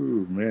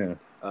 Ooh, man.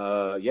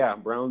 Yeah,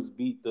 Browns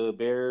beat the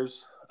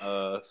Bears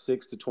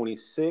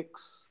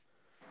 6-26.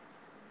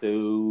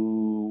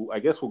 So I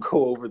guess we'll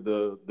go over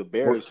the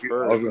Bears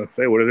first. I was going to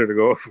say, what is there to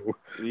go over?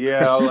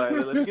 Yeah,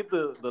 let's get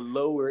the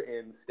lower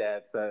end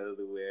stats out of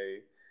the way.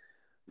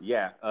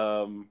 Yeah,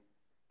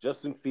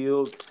 Justin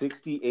Fields,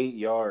 68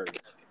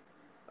 yards.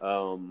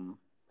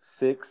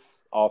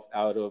 6 out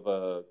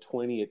of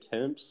 20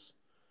 attempts.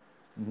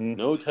 Mm-hmm.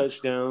 No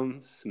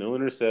touchdowns, no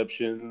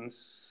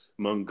interceptions.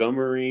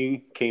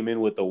 Montgomery came in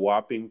with a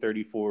whopping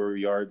 34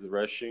 yards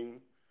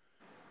rushing.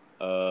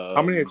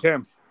 How many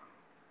attempts?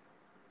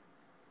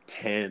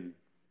 10.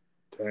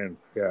 10,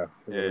 yeah.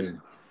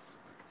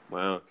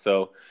 Wow.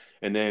 So,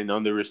 and then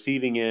on the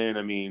receiving end,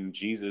 I mean,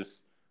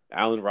 Jesus,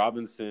 Allen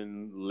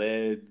Robinson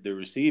led the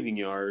receiving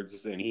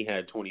yards, and he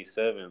had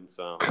 27.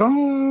 So, come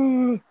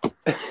on.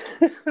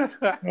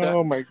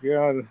 Oh my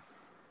God.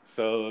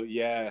 So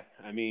yeah,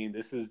 I mean,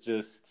 this is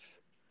just,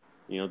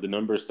 the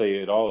numbers say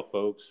it all,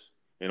 folks.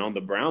 And on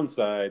the Browns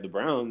side, the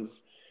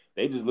Browns,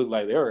 they just look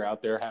like they were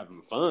out there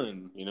having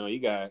fun. You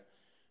got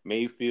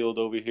Mayfield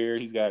over here.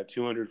 He's got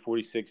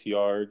 246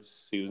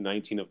 yards. He was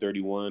 19 of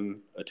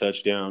 31, a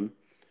touchdown.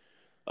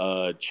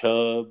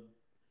 Chubb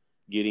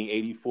getting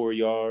 84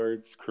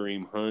 yards.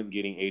 Kareem Hunt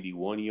getting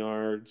 81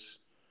 yards.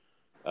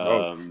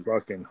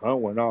 Fucking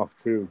Hunt went off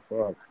too.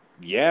 Fuck.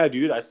 Yeah,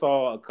 dude. I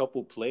saw a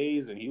couple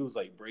plays and he was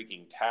like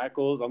breaking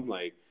tackles. I'm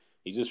like,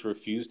 he just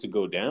refused to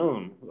go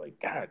down. Like,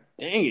 God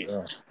dang it.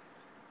 Yeah.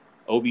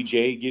 OBJ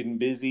getting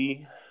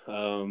busy.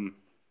 What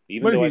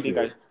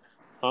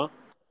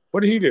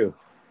did he do?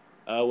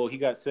 Well, he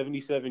got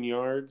 77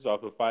 yards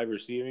off of 5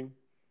 receiving.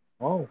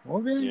 Oh,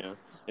 okay. Yeah,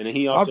 and then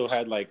he also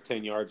had like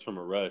 10 yards from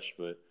a rush,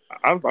 but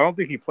I don't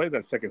think he played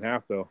that second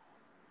half though.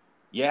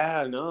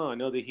 Yeah, no, I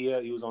know that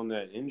he was on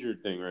that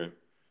injured thing, right?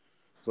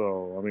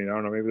 So I mean, I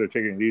don't know. Maybe they're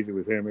taking it easy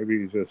with him. Maybe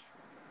he's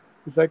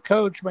like,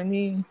 Coach, my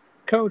knee.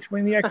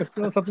 I can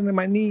feel something in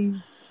my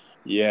knee.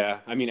 Yeah,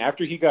 I mean,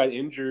 after he got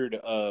injured,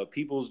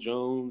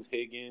 Peoples-Jones,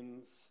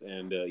 Higgins,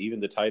 and even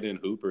the tight end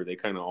Hooper, they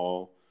kind of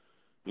all,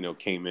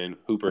 came in.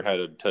 Hooper had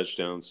a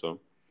touchdown,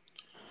 so.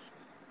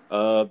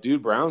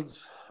 Dude,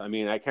 Browns, I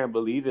mean, I can't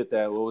believe it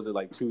that, what was it,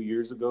 like 2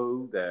 years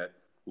ago that,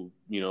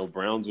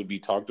 Browns would be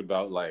talked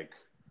about like,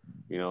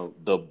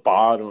 the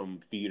bottom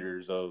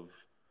feeders of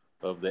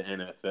the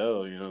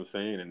NFL, you know what I'm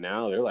saying? And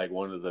now they're like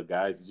one of the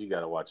guys that you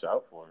got to watch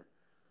out for.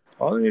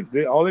 All they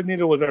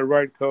needed was that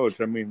right coach.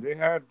 I mean, they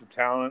had the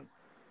talent.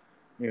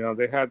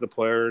 They had the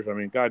players. I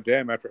mean,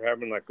 goddamn, after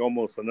having like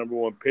almost the number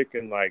 1 pick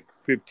in like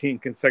 15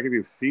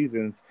 consecutive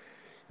seasons,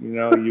 you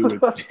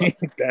would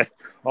think that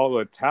all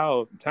the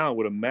talent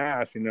would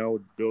amass,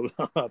 would build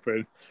up.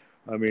 And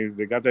I mean,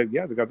 they got that.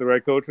 Yeah, they got the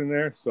right coach in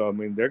there. So I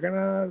mean, they're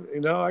gonna.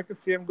 I can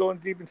see them going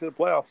deep into the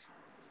playoffs.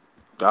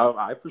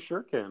 I for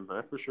sure can.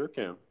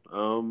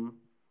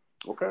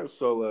 Okay,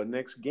 so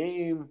next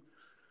game,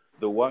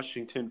 the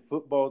Washington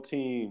football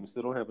team,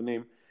 still don't have a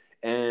name,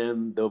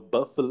 and the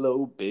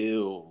Buffalo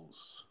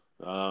Bills.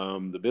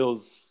 The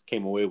Bills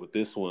came away with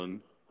this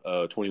one,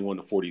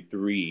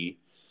 21-43.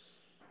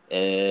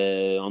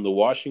 On the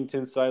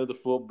Washington side of the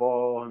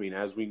football, I mean,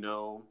 as we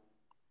know,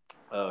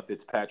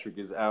 Fitzpatrick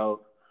is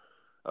out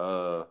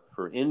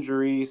for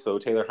injury, so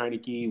Taylor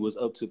Heinicke was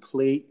up to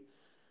plate.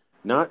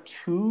 Not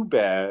too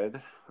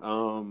bad.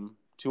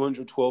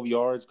 212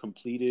 yards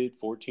completed,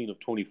 14 of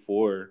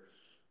 24,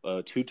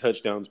 2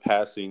 touchdowns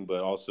passing, but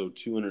also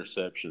 2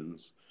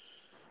 interceptions.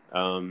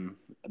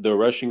 The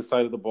rushing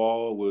side of the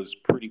ball was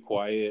pretty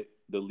quiet.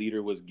 The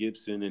leader was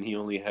Gibson, and he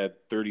only had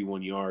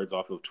 31 yards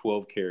off of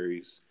 12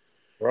 carries.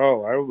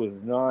 Bro, I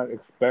was not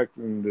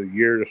expecting the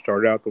year to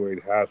start out the way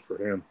it has for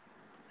him.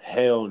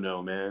 Hell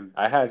no, man.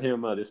 I had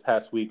him this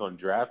past week on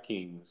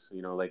DraftKings,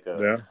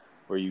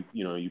 where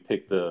you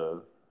pick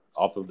the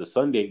off of the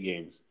Sunday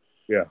games.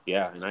 Yeah.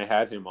 Yeah, and I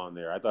had him on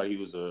there. I thought he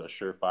was a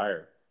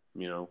surefire,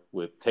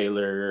 with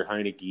Taylor,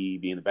 Heineke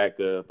being the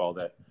backup, all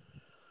that.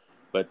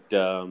 But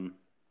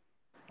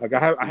like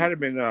I had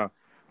him in I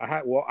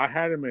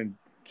had him in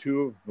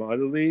 2 of my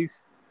other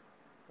leagues.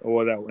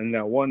 Or that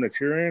one that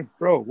you're in,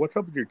 bro. What's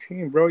up with your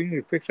team, bro? You need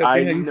to fix that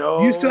thing. I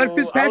know. You still have I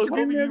was Fitzpatrick in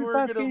hoping there you this were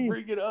last gonna game.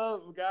 bring it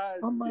up, God.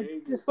 I'm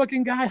like, this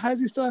fucking guy. How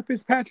does he still have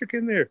Fitzpatrick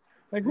in there?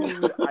 Like,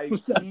 dude, I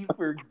keep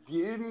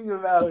forgetting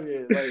about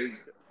it. Like,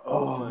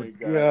 oh my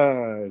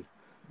god.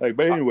 Like,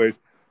 but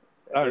anyways,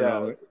 I don't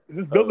know.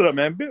 Just build it up,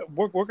 man.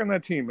 Work on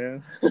that team,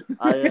 man.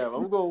 I am.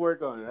 I'm gonna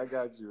work on it. I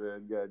got you,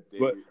 man. God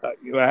damn it.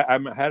 But I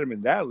had him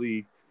in that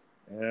league.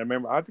 And I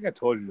remember, I think I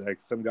told you,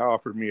 like, some guy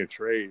offered me a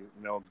trade,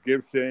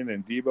 Gibson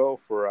and Debo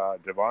for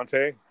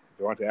Devontae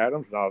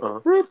Adams. And I was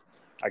like,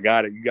 I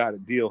got it. You got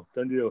it. Deal.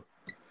 Done deal.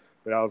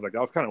 But I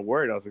was kind of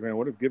worried. I was like, man,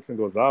 what if Gibson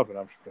goes off? And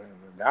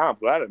now I'm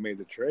glad I made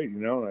the trade,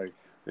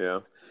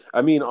 Yeah.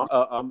 I mean,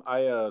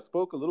 I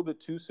spoke a little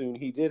bit too soon.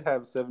 He did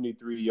have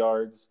 73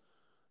 yards,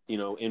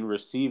 in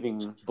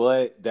receiving,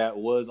 but that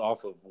was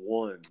off of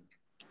one.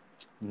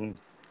 Mm-hmm.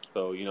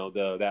 So,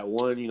 that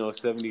one,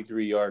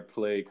 73-yard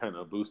play kind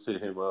of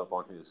boosted him up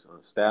on his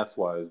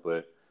stats-wise.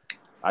 But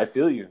I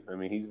feel you. I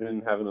mean, he's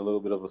been having a little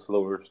bit of a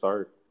slower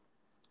start.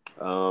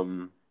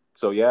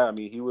 So, yeah, I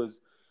mean, he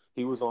was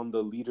on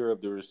the leader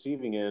of the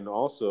receiving end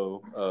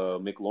also.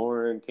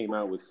 McLaurin came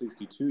out with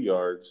 62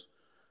 yards,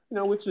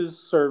 which is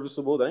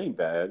serviceable. That ain't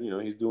bad.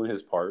 He's doing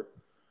his part.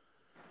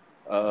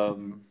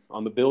 On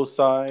the Bills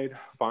side,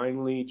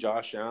 finally,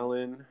 Josh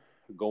Allen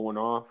going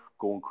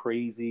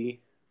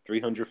crazy.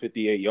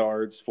 358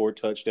 yards, 4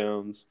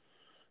 touchdowns,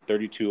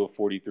 32 of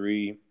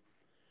 43.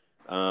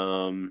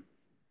 On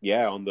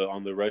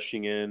the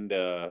rushing end,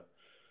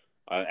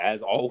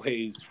 as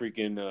always,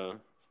 freaking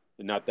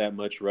not that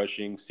much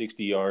rushing.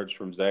 60 yards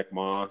from Zach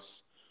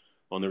Moss.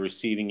 On the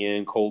receiving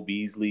end, Cole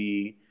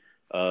Beasley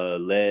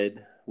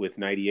led with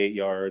 98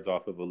 yards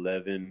off of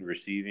 11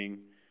 receiving.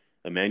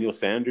 Emmanuel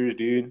Sanders,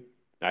 dude,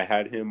 I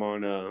had him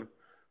on a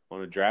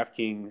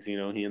DraftKings.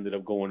 He ended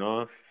up going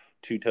off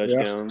 2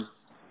 touchdowns. Yeah.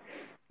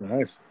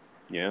 Nice.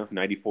 Yeah,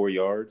 94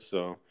 yards.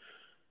 So,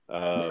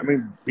 I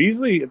mean,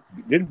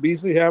 didn't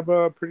Beasley have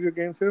a pretty good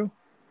game too?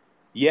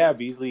 Yeah,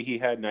 Beasley, he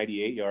had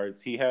 98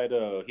 yards. He had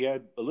a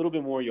little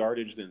bit more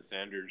yardage than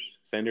Sanders.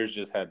 Sanders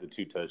just had the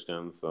 2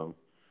 touchdowns. So,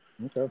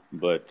 okay.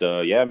 But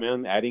yeah,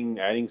 man,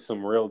 adding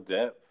some real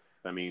depth.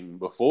 I mean,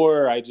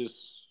 before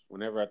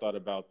whenever I thought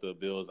about the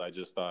Bills, I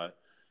just thought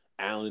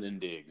Allen and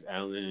Diggs,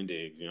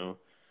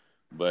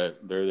 But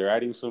they're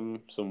adding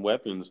some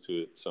weapons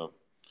to it. So.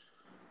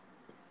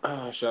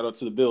 Shout out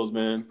to the Bills,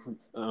 man.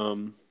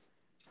 All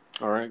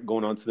right,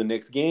 going on to the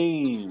next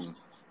game.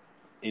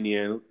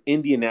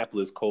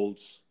 Indianapolis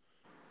Colts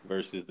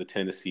versus the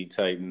Tennessee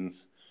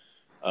Titans.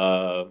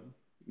 Man,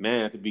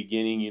 at the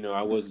beginning,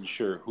 I wasn't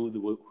sure who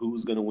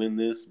was going to win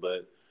this,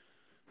 but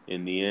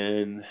in the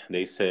end,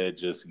 they said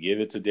just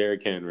give it to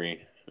Derrick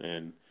Henry,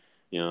 and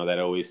that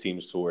always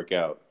seems to work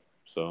out.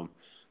 So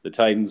the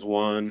Titans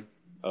won.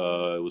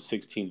 It was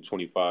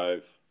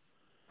 16-25.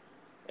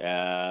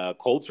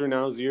 Colts are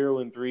now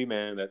 0-3,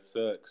 man. That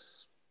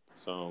sucks.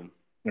 So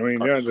I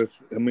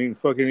mean,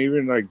 fucking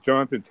even like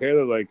Jonathan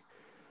Taylor, like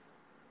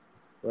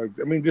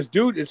I mean, this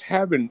dude is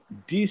having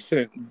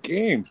decent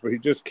games, but he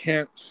just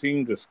can't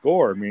seem to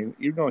score. I mean,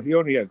 even though he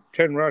only had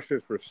 10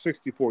 rushes for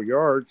 64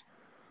 yards,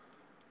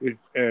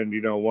 and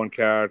 1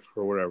 catch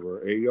for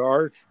whatever 8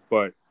 yards,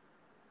 but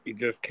he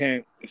just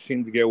can't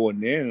seem to get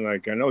one in.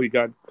 Like I know he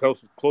got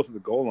close to the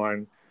goal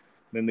line,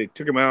 then they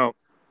took him out.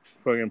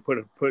 Fucking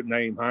put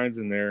Nyheim Hines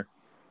in there.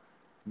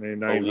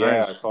 And then Hines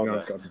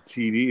got the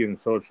TD, and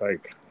so it's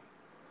like,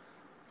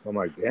 I'm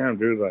like, damn,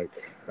 dude, like,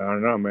 I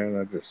don't know, man.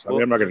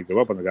 I'm not gonna give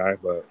up on the guy,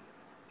 but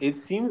it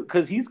seems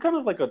because he's kind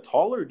of like a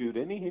taller dude,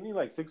 isn't he? Isn't he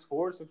like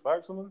 6'4",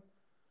 6'5", something?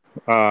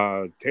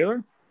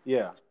 Taylor?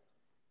 Yeah.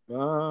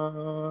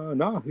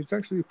 No, he's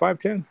actually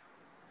 5'10".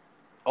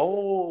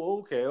 Oh,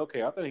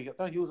 okay. I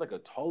thought he was like a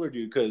taller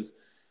dude because.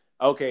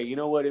 Okay, you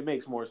know what? It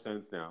makes more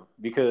sense now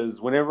because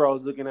whenever I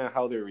was looking at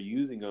how they were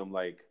using him,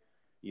 like,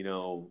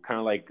 kind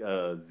of like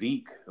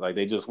Zeke, like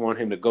they just want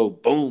him to go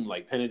boom,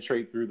 like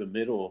penetrate through the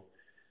middle,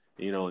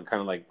 and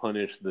kind of like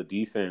punish the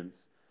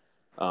defense.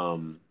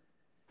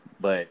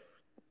 But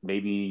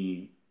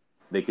maybe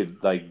they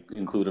could like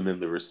include him in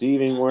the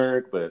receiving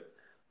work. But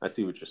I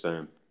see what you're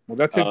saying. Well,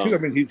 that's it too. I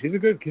mean, he's a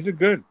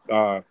good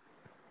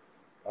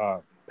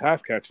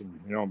pass catching,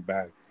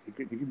 back.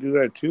 He can do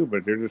that too.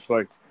 But they're just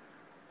like.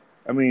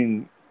 I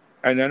mean,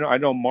 and I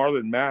know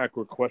Marlon Mack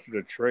requested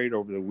a trade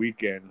over the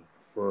weekend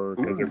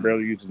because they're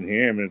barely using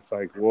him, and it's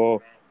like,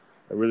 well,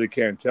 I really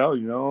can't tell,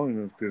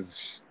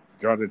 because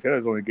Jonathan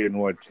Taylor's only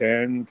getting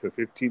 10 to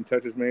 15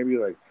 touches, maybe.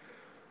 Like,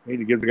 You need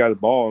to give the guy the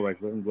ball. Like,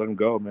 let him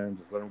go, man.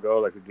 Just let him go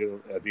like they did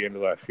at the end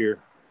of last year.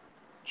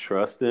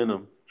 Trust in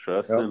him.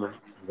 Trust in him.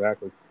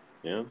 Exactly.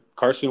 Yeah.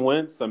 Carson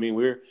Wentz, I mean,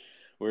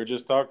 we're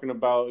just talking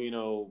about,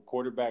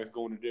 quarterbacks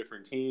going to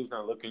different teams,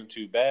 not looking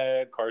too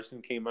bad.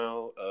 Carson came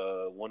out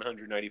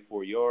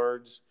 194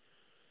 yards,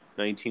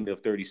 19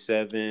 of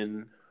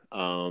 37.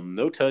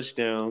 No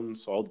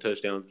touchdowns. All the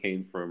touchdowns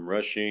came from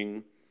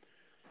rushing.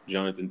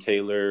 Jonathan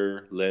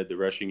Taylor led the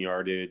rushing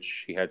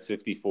yardage. He had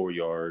 64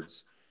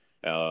 yards.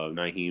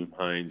 Nyheim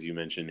Hines, you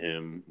mentioned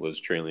him, was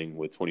trailing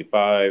with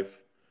 25.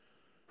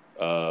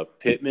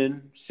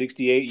 Pittman,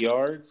 68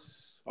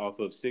 yards off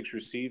of 6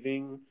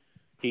 receiving.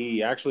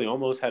 He actually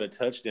almost had a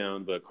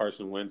touchdown, but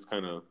Carson Wentz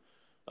kind of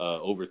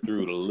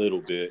overthrew it a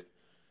little bit.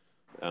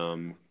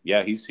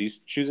 He's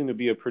choosing to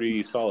be a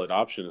pretty solid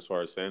option as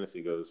far as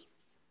fantasy goes.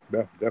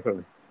 Yeah,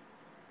 definitely.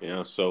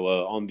 Yeah, so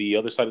on the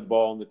other side of the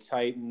ball, on the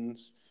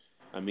Titans,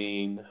 I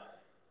mean,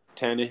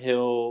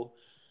 Tannehill,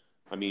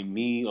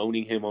 me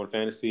owning him on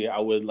fantasy, I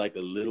would like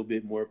a little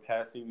bit more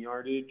passing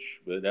yardage,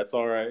 but that's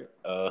all right.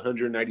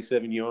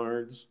 197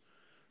 yards,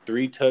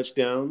 3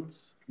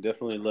 touchdowns,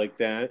 definitely like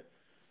that.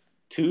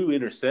 2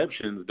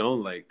 interceptions,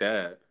 don't like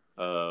that.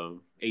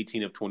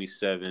 18 of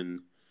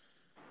 27.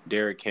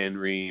 Derrick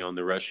Henry on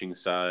the rushing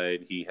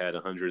side, he had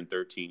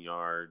 113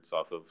 yards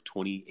off of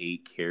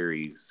 28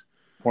 carries.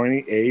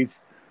 28?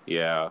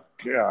 Yeah.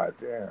 God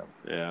damn.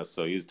 Yeah,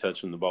 so he was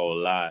touching the ball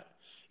a lot.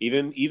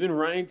 Even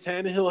Ryan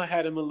Tannehill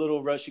had him a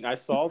little rushing. I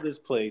saw this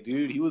play,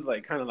 dude. He was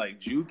like kind of like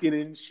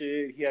juking and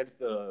shit. He had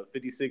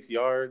 56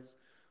 yards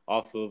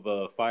off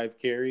of 5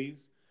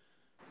 carries.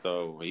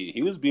 So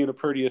he was being a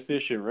pretty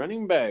efficient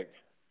running back.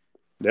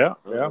 Yeah.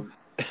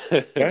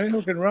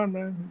 Tannehill can run,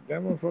 man.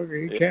 That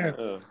motherfucker, he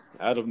can.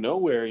 Out of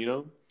nowhere,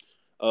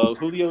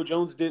 Julio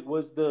Jones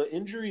was the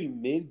injury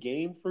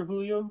mid-game for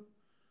Julio?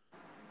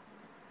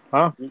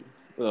 Huh?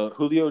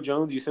 Julio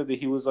Jones, you said that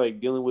he was like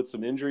dealing with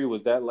some injury.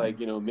 Was that like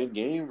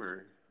mid-game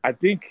or? I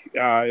think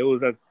it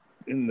was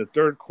in the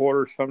third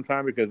quarter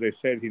sometime because they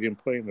said he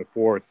didn't play in the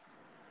fourth.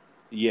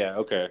 Yeah.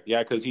 Okay.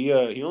 Yeah, because he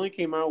only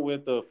came out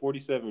with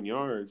 47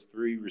 yards,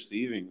 3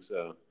 receiving.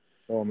 So.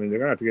 Well, they're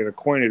gonna have to get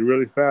acquainted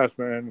really fast,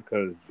 man,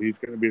 because he's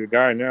gonna be the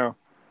guy now.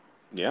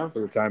 Yeah. For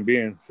the time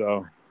being.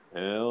 So.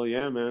 Hell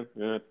yeah, man.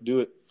 You're gonna have to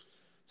do it.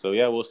 So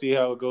yeah, we'll see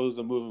how it goes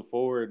moving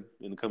forward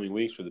in the coming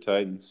weeks for the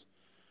Titans.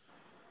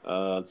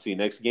 Let's see.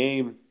 Next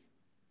game,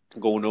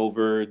 going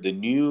over the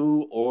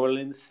New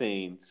Orleans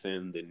Saints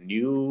and the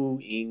New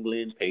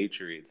England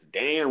Patriots.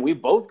 Damn, we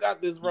both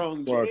got this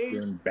wrong, Jay.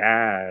 Fucking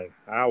bad.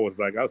 I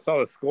saw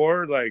the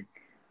score like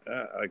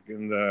at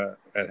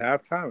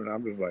halftime, and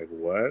I'm just like,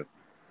 what?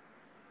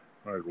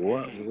 Like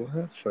what?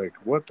 What? Like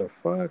what the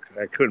fuck?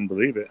 I couldn't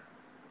believe it.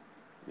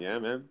 Yeah,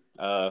 man.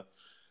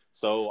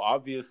 So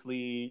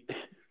obviously,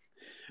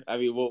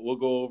 we'll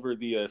go over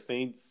the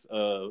Saints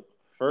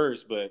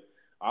first, but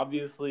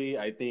obviously,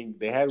 I think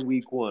they had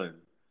week 1,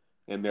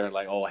 and they're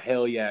like, "Oh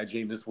hell yeah,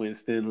 Jameis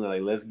Winston!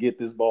 Like, let's get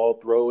this ball,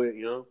 throw it."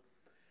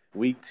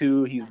 Week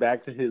 2, he's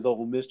back to his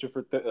old Mister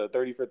for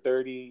 30 for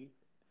 30,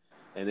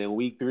 and then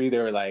week 3, they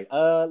were like,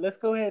 let's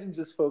go ahead and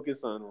just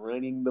focus on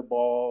running the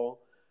ball,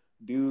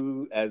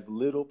 do as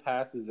little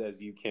passes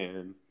as you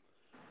can."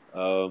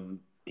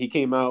 He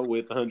came out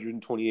with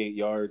 128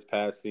 yards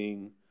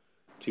passing,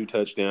 2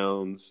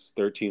 touchdowns,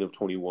 13 of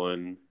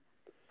 21.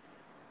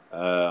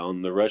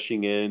 On the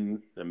rushing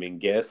end,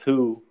 guess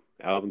who?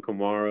 Alvin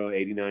Kamara,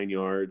 89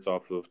 yards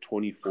off of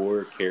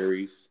 24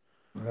 carries.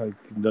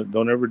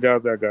 Don't ever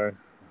doubt that guy.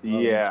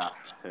 Yeah.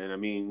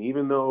 And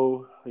even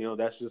though,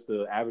 that's just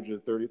the average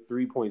of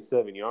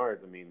 33.7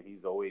 yards,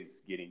 he's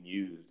always getting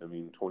used.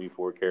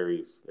 24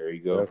 carries. There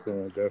you go.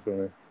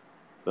 Definitely.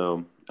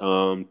 So,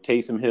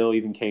 Taysom Hill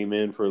even came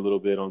in for a little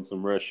bit on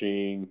some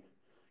rushing.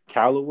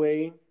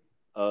 Callaway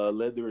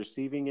led the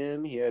receiving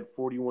end. He had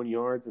 41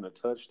 yards and a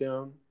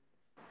touchdown.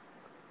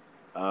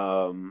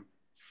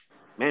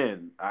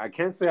 Man, I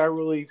can't say I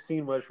really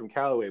seen much from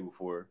Callaway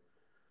before,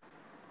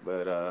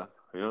 but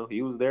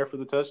he was there for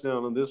the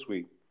touchdown on this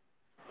week.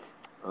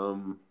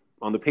 On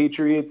the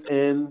Patriots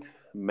end,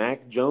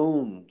 Mac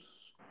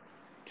Jones,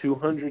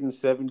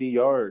 270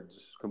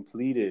 yards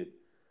completed,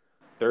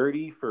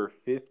 30 for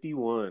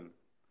 51.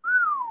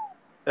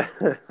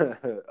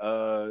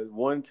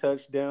 1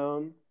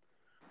 touchdown,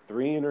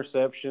 3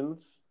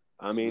 interceptions.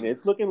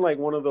 It's looking like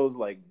one of those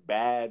like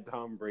bad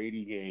Tom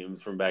Brady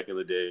games from back in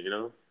the day,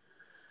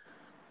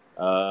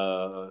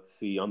 Let's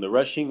see. On the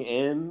rushing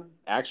end,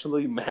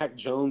 actually, Mac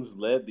Jones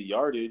led the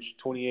yardage,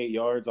 28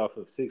 yards off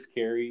of 6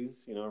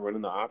 carries,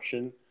 running the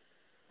option.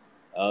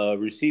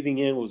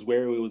 Receiving end was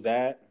where it was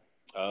at.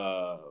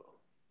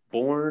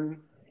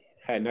 Bourne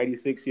had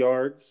 96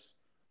 yards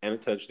and a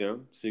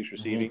touchdown, 6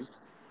 receiving.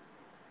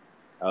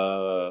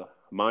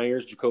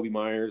 Jacoby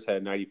Myers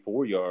had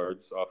 94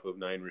 yards off of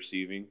 9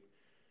 receiving.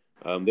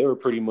 They were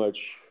pretty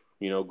much,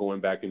 going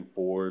back and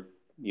forth.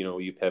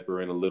 You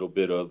pepper in a little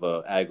bit of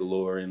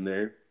Aguilar in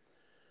there.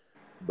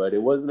 But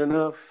it wasn't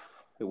enough.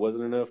 It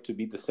wasn't enough to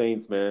beat the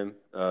Saints, man.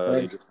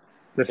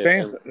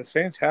 The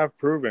Saints have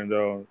proven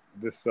though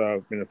this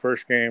in the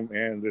first game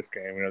and this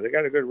game, they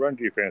got a good run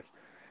defense.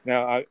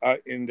 Now,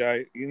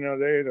 they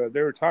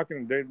were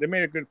talking. They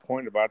made a good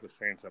point about the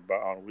Saints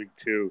about on week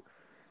 2.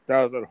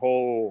 That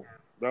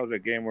was a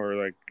game where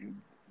like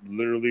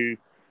literally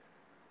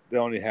they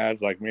only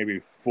had like maybe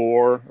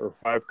 4 or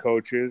 5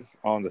 coaches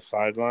on the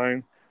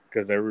sideline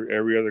because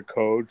every other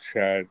coach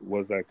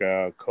was like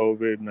a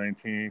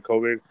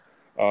COVID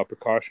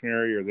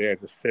precautionary, or they had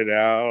to sit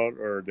out,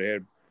 or they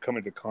had come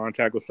into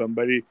contact with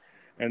somebody,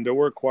 and there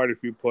were quite a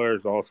few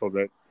players also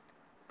that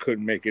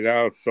couldn't make it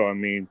out. So I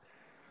mean,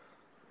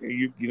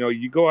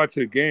 you go out to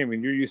the game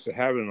and you're used to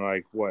having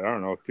like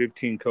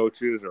 15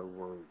 coaches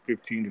or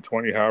 15 to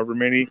 20, however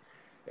many,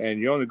 and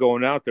you're only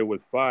going out there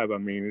with 5. I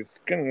mean, it's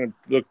gonna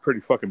look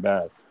pretty fucking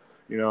bad.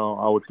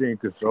 I would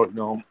think that's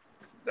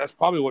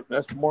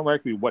that's more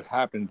likely what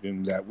happened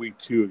in that week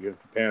 2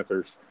 against the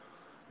Panthers.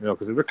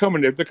 Because if they're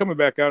coming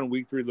back out in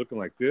week 3 looking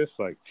like this,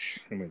 like,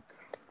 I mean,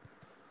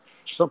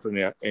 something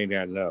that ain't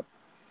adding up.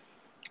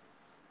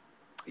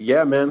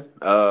 Yeah, man.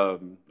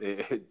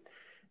 It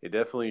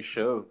definitely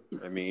showed.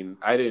 I mean,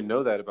 I didn't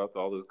know that about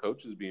all those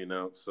coaches being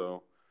out.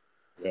 So,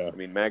 yeah. I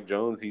mean, Mac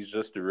Jones, he's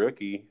just a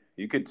rookie.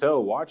 You could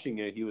tell watching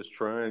it, he was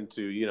trying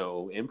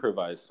to,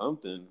 improvise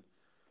something.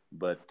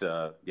 But,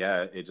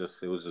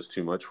 it was just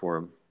too much for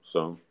him.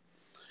 So,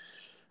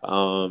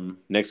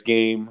 next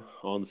game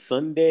on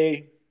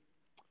Sunday,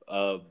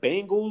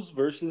 Bengals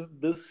versus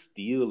the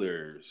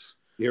Steelers.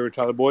 You hear what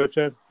Tyler Boyd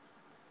said?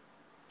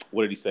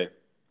 What did he say?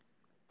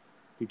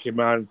 He came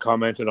out and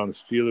commented on the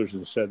Steelers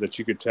and said that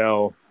you could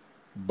tell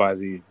by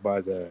the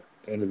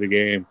end of the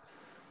game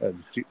that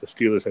the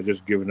Steelers had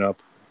just given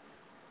up.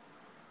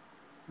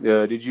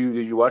 Did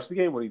you watch the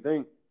game? What do you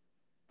think?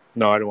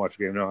 No, I didn't watch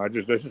the game. No,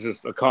 this is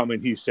just a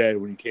comment he said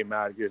when he came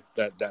out.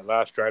 That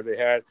last drive they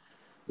had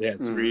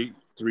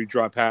three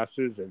drop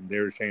passes, and they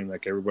were saying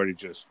like everybody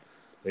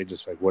they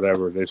just like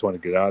whatever, they just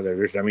want to get out of there.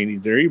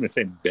 They're even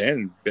saying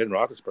Ben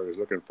Roethlisberger is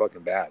looking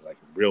fucking bad, like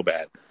real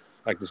bad.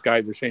 Like this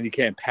guy, they're saying he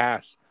can't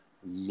pass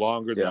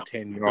longer than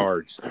 10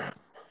 yards.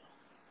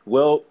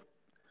 Well,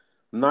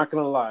 I'm not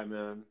gonna lie,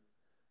 man.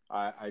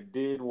 I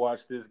did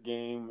watch this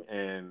game,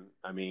 and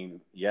I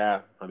mean,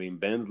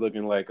 Ben's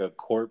looking like a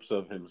corpse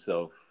of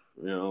himself.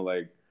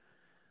 Like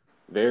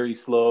very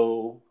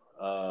slow.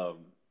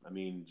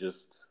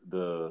 Just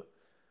the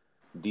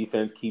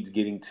defense keeps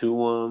getting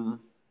to him.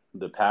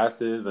 The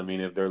passes,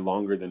 if they're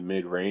longer than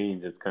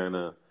mid-range, it's kind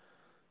of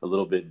a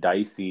little bit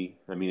dicey.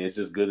 It's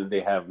just good that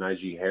they have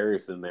Najee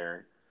Harris in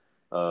there,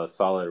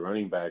 solid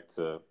running back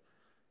to,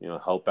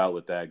 help out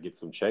with that, get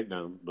some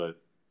checkdowns. But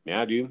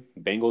yeah, dude,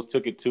 Bengals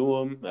took it to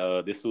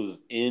them. This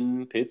was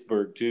in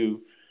Pittsburgh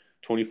too,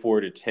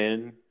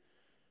 24-10.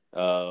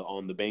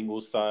 On the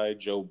Bengals side,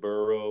 Joe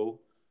Burrow,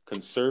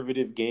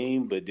 conservative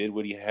game, but did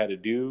what he had to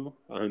do.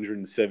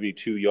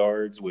 172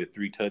 yards with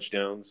 3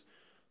 touchdowns,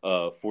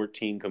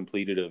 14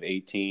 completed of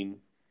 18.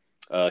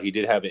 He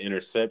did have an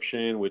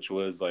interception, which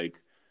was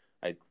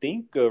I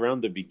think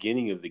around the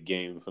beginning of the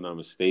game, if I'm not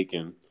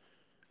mistaken.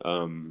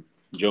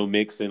 Joe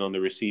Mixon on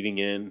the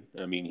receiving end.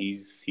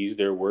 He's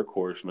their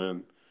workhorse,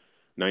 man.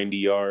 90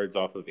 yards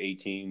off of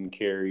 18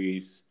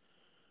 carries.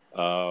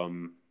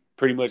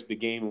 Pretty much the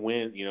game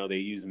went, they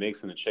used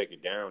Mixon to check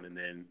it down. And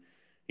then,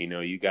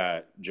 you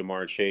got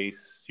Jamar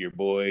Chase, your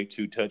boy,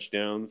 2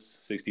 touchdowns,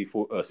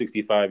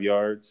 65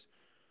 yards.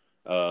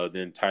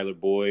 Then Tyler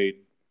Boyd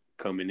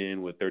coming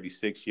in with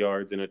 36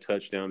 yards and a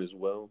touchdown as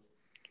well.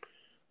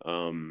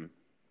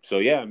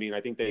 I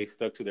think they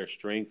stuck to their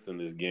strengths in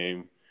this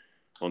game.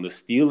 On the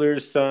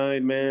Steelers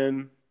side,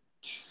 man,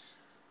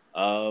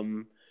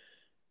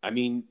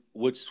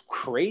 what's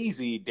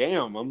crazy?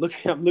 Damn, I'm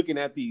looking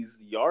at these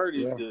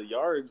the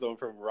yards on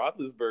from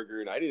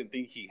Roethlisberger, and I didn't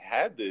think he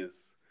had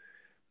this.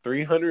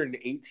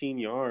 318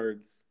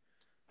 yards,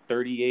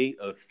 38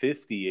 of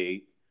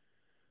 58,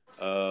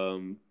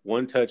 1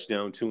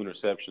 touchdown, 2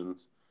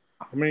 interceptions.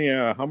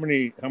 How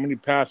many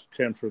pass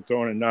attempts were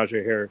thrown at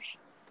Najee Harris?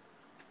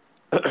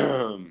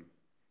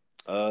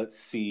 Let's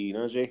see,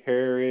 Najee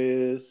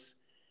Harris.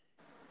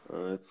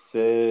 It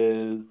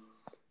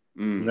says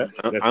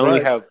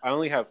I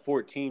only have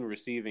 14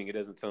 receiving. It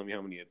doesn't tell me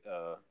how many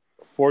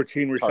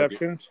 14 receptions.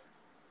 Targets.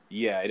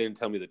 Yeah, it didn't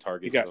tell me the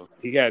targets.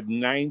 He got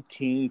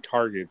 19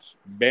 targets.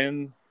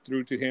 Ben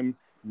threw to him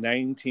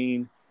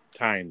 19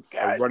 times.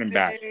 God, running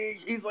back.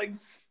 He's like,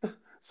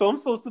 so I'm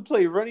supposed to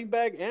play running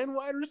back and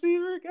wide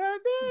receiver? God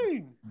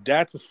dang.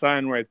 That's a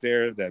sign right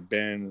there that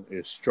Ben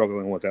is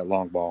struggling with that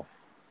long ball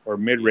or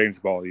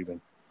mid-range ball even.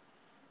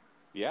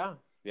 Yeah.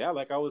 Yeah,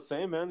 like I was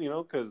saying, man,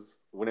 because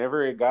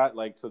whenever it got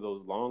to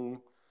those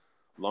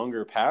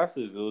longer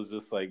passes, it was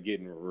just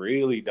getting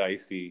really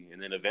dicey. And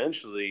then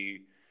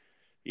eventually,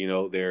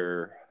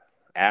 their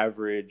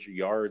average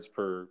yards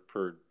per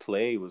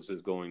play was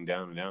just going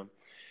down and down.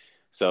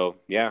 So,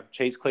 yeah,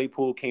 Chase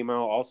Claypool came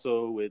out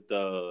also with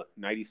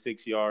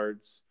 96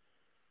 yards.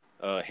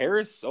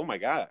 Harris, oh my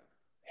God.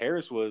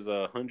 Harris was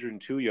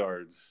 102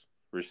 yards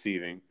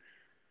receiving.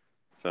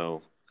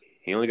 So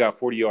he only got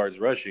 40 yards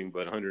rushing,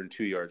 but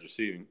 102 yards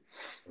receiving.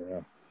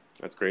 Yeah.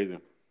 That's crazy.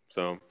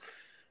 So,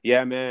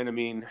 yeah, man, I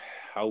mean,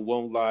 I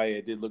won't lie.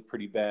 It did look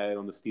pretty bad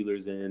on the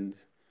Steelers' end.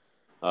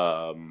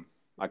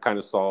 I kind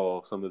of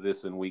saw some of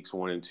this in weeks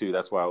 1 and 2.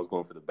 That's why I was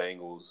going for the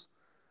Bengals.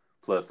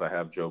 Plus, I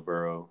have Joe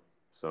Burrow.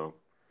 So,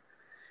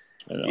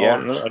 And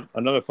yeah.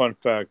 another fun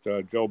fact,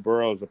 Joe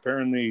Burrows,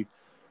 apparently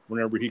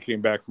whenever he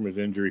came back from his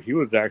injury, he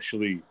was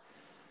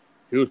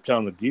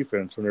telling the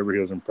defense whenever he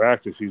was in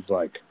practice, he's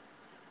like,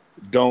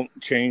 don't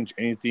change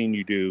anything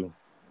you do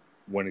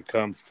when it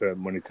comes to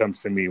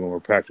me when we're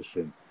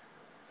practicing.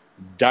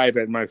 Dive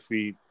at my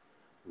feet,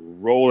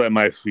 roll at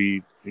my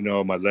feet,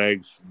 my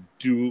legs,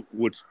 do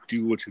what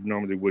you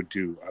normally would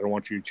do. I don't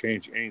want you to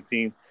change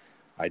anything.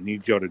 I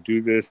need y'all to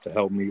do this to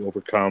help me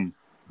overcome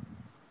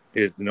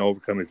his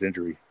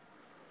injury.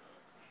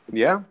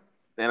 Yeah.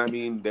 And I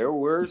mean, there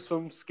were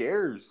some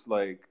scares.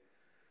 Like,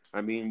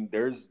 I mean,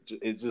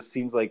 it just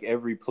seems like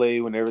every play,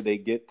 whenever they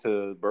get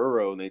to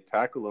Burrow and they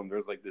tackle him,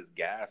 there's like this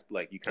gasp.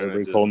 Like, you kind of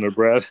Everybody's holding their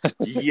breath.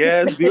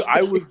 Yes, dude.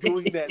 I was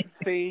doing that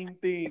same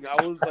thing.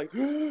 I was like,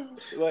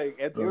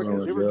 because they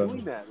were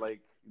doing that. Like,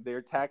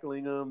 they're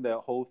tackling them, that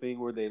whole thing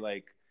where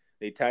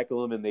they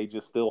tackle them and they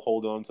just still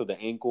hold on to the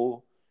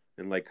ankle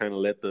and like kind of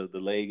let the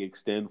leg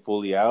extend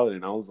fully out.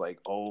 And I was like,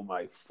 oh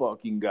my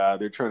fucking God,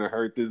 they're trying to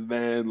hurt this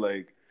man.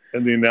 Like,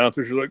 and the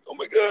announcers are like, oh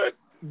my God.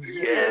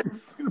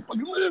 Yes. He's gonna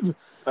fucking live.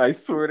 I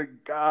swear to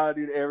God,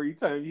 dude, every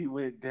time he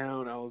went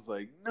down, I was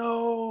like,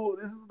 no,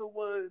 this is the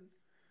one.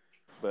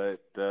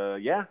 But,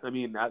 yeah, I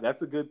mean,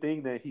 that's a good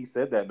thing that he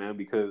said that, man,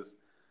 because,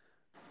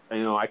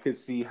 I could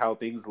see how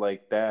things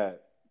like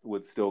that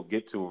would still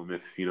get to him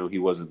if, he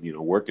wasn't,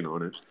 working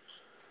on it.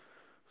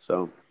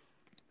 So,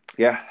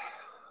 yeah.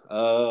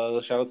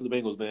 Shout out to the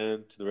Bengals,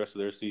 man, to the rest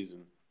of their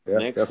season. Yeah,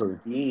 Next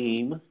definitely.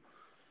 game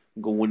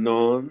going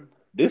on.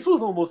 This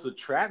was almost a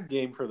trap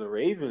game for the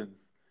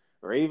Ravens.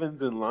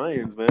 Ravens and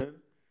Lions, man.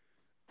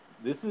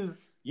 This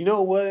is, you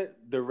know what?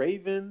 The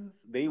Ravens,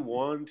 they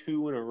won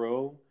 2 in a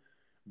row,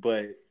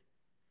 but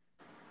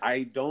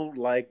I don't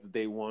like that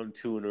they won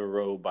 2 in a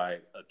row by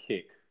a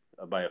kick,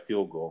 by a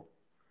field goal.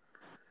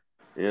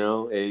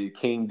 It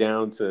came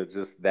down to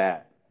just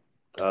that.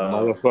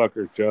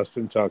 Motherfucker,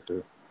 Justin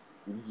Tucker.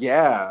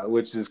 Yeah,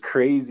 which is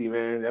crazy,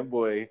 man. That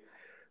boy,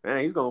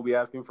 man, he's going to be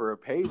asking for a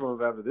pay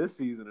bump after this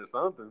season or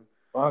something.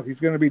 Fuck, he's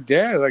going to be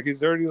dead. Like,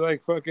 he's already,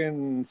 like,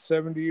 fucking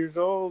 70 years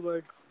old.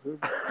 Like,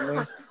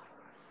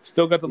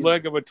 still got the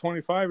leg of a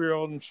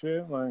 25-year-old and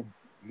shit. Like,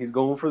 he's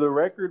going for the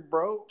record,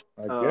 bro.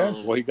 I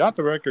guess. Well, he got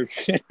the record.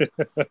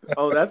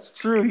 Oh, that's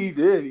true. He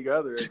did. He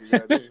got the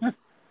record.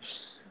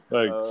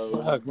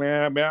 Fuck,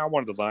 man. I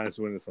wanted the Lions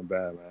to win this so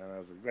bad, man. I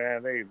was like,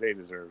 man, they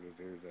deserved it,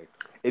 dude. Like,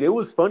 and it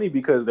was funny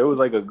because there was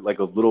like a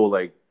little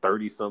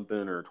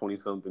 30-something or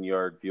 20-something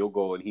yard field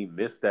goal, and he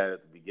missed that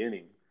at the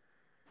beginning.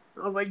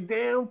 I was like,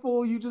 damn,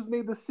 fool, you just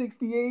made the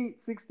 68,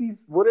 60,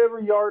 whatever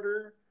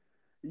yarder.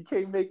 You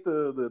can't make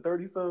the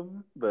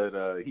 30-something.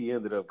 But he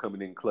ended up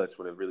coming in clutch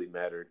when it really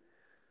mattered.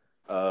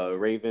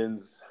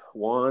 Ravens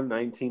won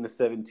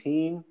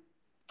 19-17.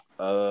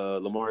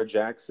 Lamar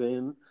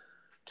Jackson,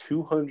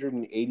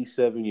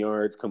 287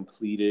 yards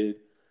completed,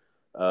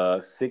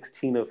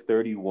 16 of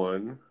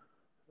 31.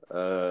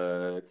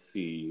 Let's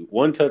see,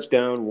 1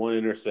 touchdown, 1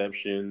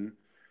 interception.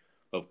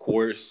 Of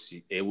course,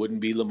 it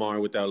wouldn't be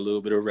Lamar without a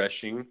little bit of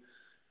rushing.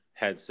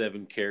 Had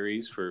 7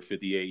 carries for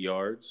 58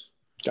 yards.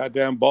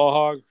 Goddamn ball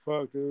hog.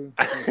 Fuck, dude.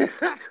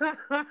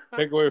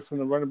 Take away from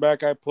the running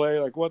back I play.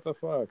 Like, what the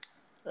fuck?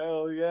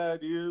 Hell yeah,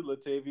 dude.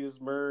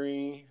 Latavius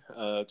Murray,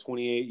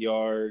 28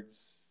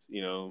 yards,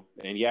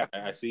 And yeah,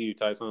 I see you,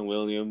 Tyson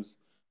Williams,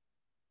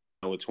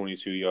 with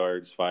 22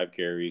 yards, 5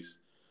 carries.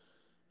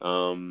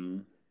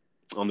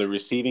 On the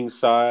receiving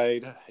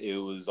side, it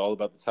was all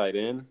about the tight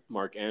end.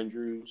 Mark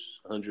Andrews,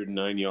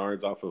 109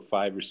 yards off of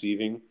 5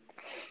 receiving.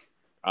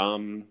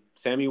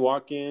 Sammy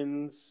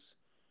Watkins,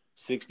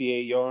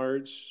 68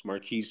 yards.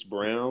 Marquise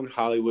Brown,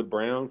 Hollywood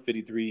Brown,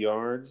 53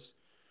 yards.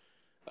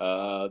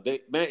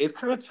 It's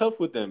kind of tough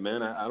with them,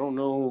 man. I don't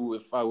know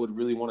if I would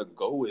really want to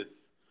go with,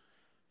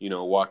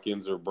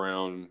 Watkins or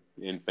Brown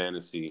in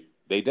fantasy.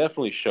 They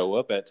definitely show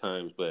up at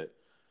times, but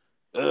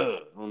I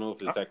don't know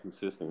if it's that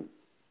consistent.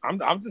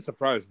 I'm just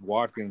surprised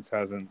Watkins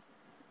hasn't,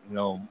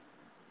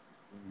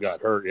 got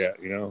hurt yet.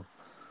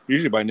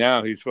 Usually by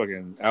now he's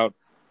fucking out,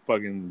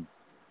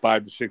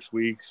 5 to 6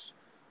 weeks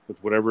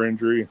with whatever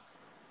injury.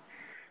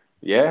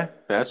 Yeah,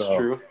 that's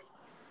true.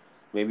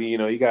 Maybe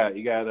you got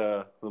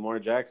Lamar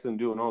Jackson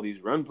doing all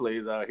these run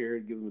plays out here.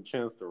 It gives him a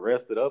chance to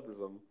rest it up or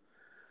something.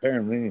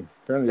 Apparently,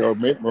 or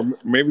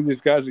maybe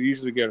these guys that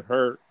usually get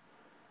hurt,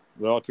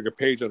 they all took a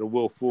page out of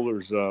Will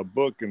Fuller's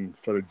book and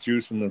started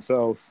juicing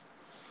themselves.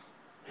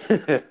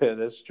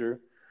 That's true.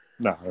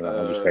 No,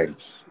 I'm just saying.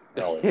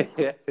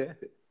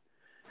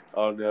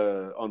 On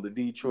the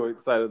Detroit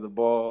side of the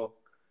ball,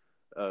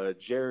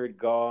 Jared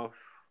Goff,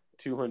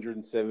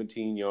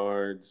 217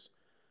 yards.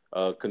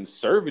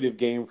 Conservative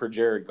game for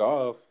Jared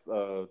Goff,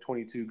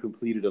 22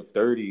 completed of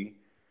 30.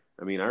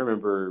 I mean, I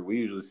remember we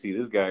usually see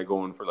this guy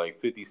going for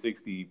 50,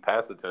 60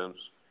 pass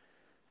attempts.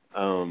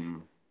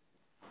 Um,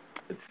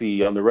 let's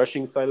see. On the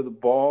rushing side of the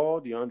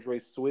ball,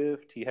 DeAndre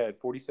Swift, he had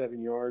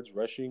 47 yards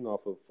rushing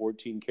off of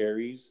 14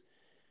 carries,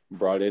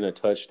 brought in a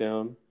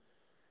touchdown.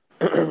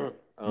 I'm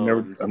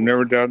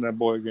never doubting that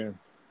boy again.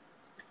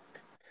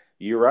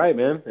 You're right,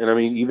 man. And I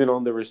mean, even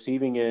on the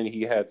receiving end,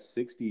 he had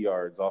 60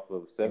 yards off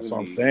of 70. That's what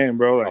I'm saying,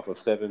 bro. Like, off of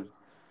 7.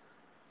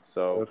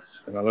 So,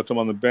 and I left him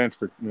on the bench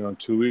for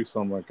 2 weeks.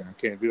 So I'm like, I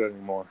can't do that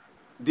anymore.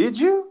 Did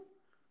you?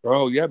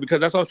 Bro, yeah, because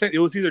that's what I'm saying. It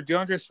was either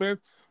DeAndre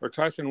Swift or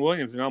Tyson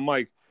Williams, and I'm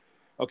like,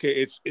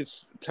 okay,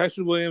 it's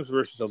Tyson Williams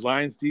versus the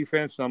Lions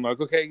defense. And I'm like,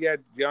 okay, yeah,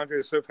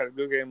 DeAndre Swift had a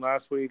good game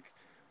last week,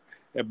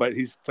 but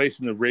he's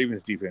facing the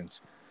Ravens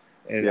defense.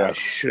 And I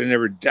should have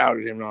never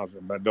doubted him. And I was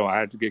like, but no, I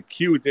had to get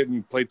cute with it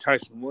and play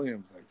Tyson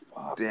Williams. Like,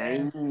 fuck,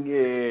 dang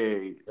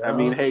it. Yeah. I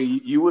mean, hey,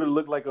 you would have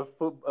looked like a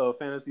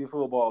fantasy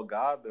football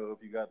god, though,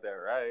 if you got that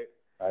right.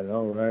 I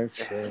know, right?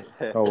 Sure.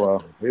 Oh,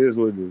 well, it is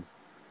what it is.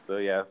 So,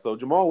 yeah. So,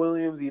 Jamal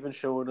Williams even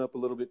showing up a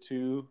little bit,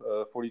 too.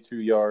 42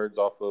 yards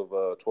off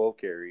of 12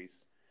 carries.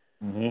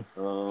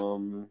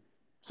 Mm-hmm.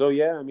 So,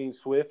 yeah, I mean,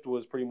 Swift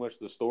was pretty much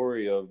the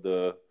story of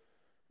the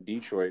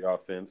Detroit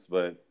offense,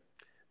 but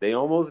they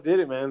almost did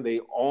it, man. They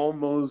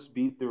almost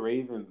beat the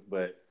Ravens,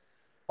 but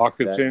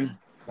Hockenson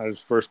had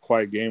his first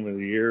quiet game of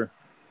the year.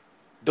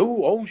 Dude,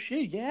 oh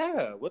shit,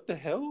 yeah. What the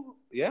hell?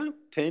 Yeah,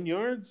 10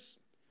 yards,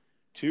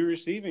 2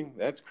 receiving.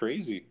 That's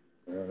crazy.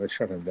 Yeah, they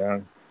shut him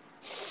down.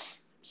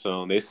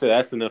 So they said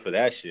that's enough of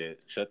that shit.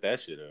 Shut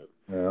that shit up.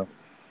 Yeah.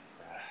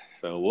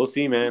 So we'll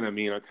see, man. I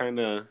mean, I kind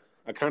of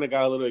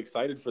got a little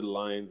excited for the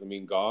Lions. I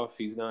mean, Goff,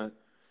 he's not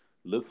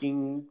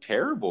looking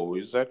terrible.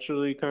 He's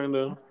actually kind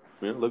of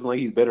looking like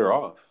he's better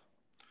off.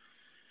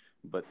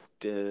 But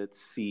let's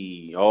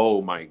see.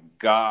 Oh my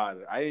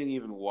God, I didn't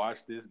even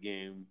watch this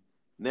game.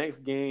 Next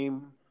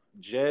game,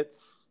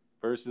 Jets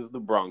versus the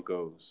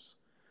Broncos.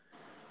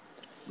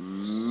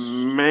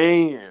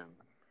 Man,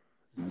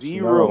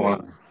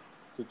 0-26.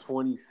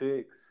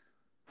 It's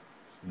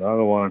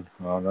another one.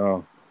 Oh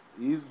no.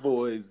 These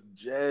boys,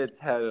 Jets,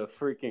 had a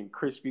freaking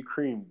Krispy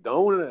Kreme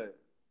donut.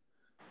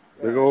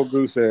 Big old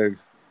goose egg.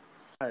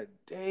 God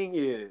dang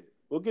it.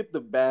 We'll get the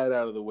bad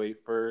out of the way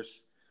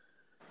first.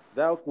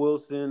 Zach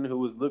Wilson, who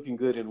was looking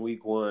good in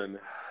week 1,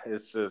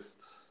 it's just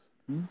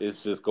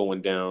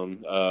going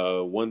down.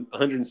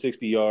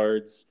 160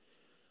 yards,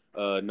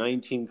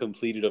 19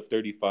 completed of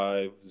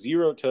 35,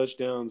 0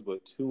 touchdowns,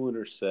 but 2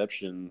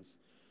 interceptions.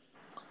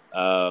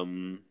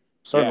 Starting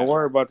to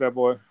worry about that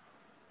boy.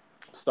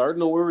 Starting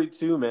to worry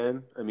too,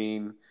 man. I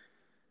mean,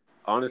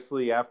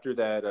 honestly, after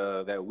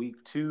that week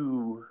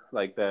 2,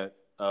 like that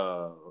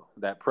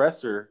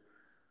presser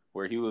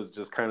where he was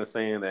just kind of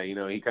saying that,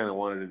 he kind of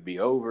wanted it to be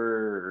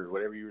over or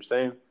whatever you were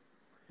saying.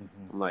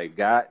 Mm-hmm. I'm like,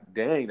 God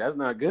dang, that's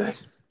not good.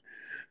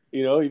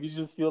 If you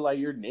just feel like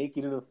you're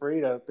naked and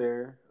afraid out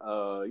there,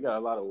 you got a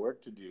lot of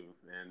work to do.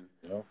 And,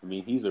 I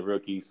mean, he's a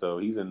rookie, so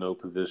he's in no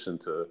position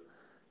to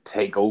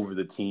take over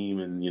the team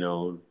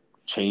and,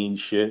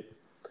 change shit.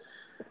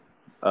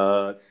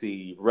 Let's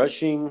see.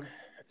 Rushing,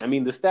 I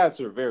mean, the stats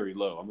are very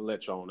low. I'm going to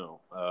let y'all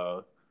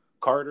know.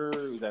 Carter,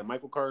 who's at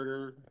Michael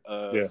Carter,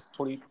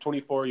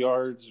 24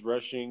 yards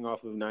rushing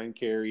off of 9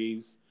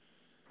 carries.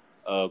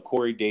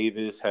 Corey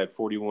Davis had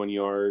 41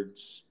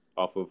 yards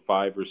off of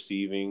 5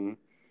 receiving.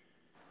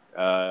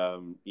 I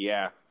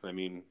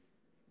mean,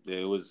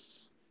 it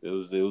was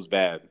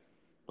bad.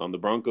 On the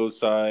Broncos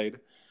side,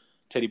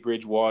 Teddy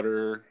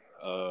Bridgewater,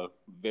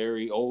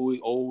 very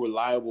old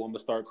reliable. I'm gonna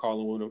start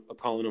calling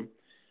him.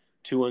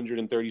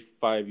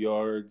 235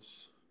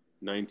 yards,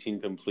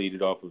 19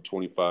 completed off of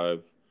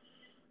 25.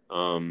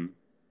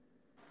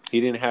 He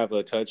didn't have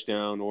a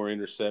touchdown or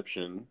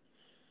interception.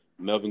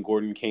 Melvin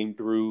Gordon came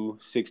through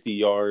 60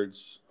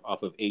 yards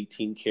off of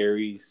 18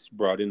 carries,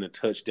 brought in a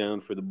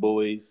touchdown for the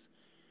boys.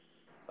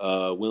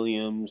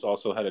 Williams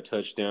also had a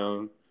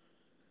touchdown.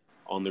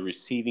 On the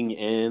receiving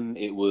end,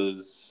 it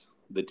was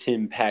the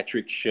Tim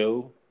Patrick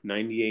show,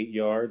 98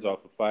 yards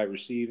off of 5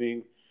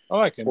 receiving. I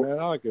like him, man.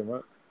 I like him.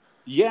 Right?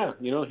 Yeah,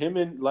 him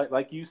and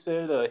like you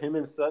said, him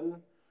and Sutton.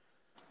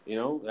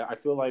 I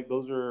feel like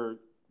those are,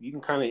 you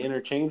can kind of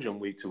interchange them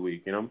week to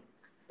week.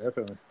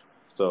 Definitely.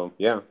 So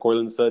yeah,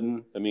 Courtland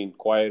Sutton. I mean,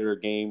 quieter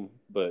game,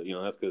 but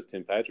that's because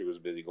Tim Patrick was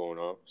busy going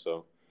off.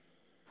 So,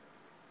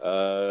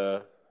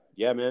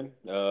 yeah, man.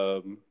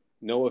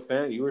 Noah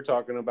Fant, you were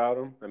talking about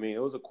him. I mean,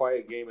 it was a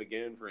quiet game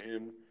again for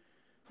him,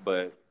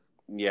 but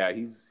yeah,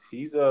 he's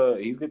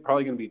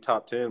probably going to be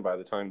top 10 by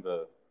the time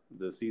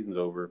the season's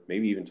over.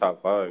 Maybe even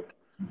top 5.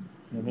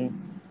 Mm-hmm.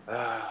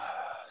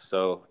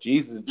 So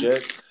Jesus,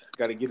 Jets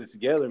got to get it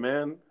together,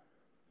 man.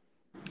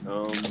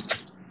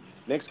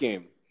 Next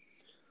game.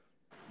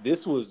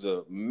 This was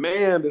a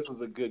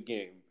good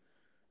game.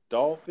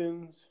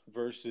 Dolphins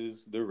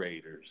versus the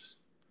Raiders.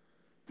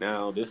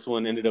 Now, this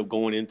one ended up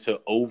going into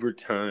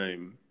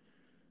overtime.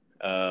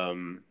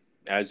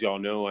 As y'all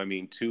know, I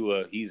mean,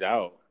 Tua, he's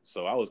out.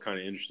 So I was kind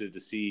of interested to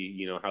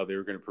see, how they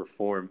were going to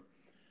perform.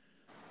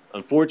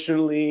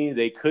 Unfortunately,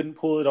 they couldn't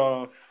pull it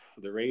off.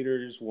 The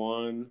Raiders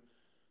won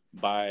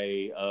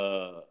by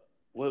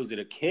what was it,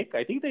 a kick?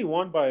 I think they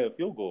won by a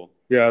field goal.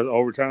 Yeah,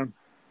 overtime.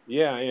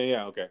 Yeah.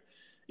 Okay.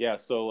 Yeah.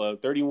 So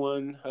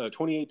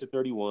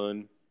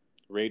 28-31,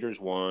 Raiders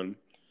won.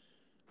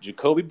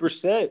 Jacoby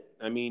Brissett.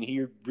 I mean,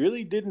 he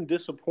really didn't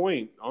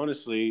disappoint.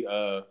 Honestly,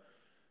 the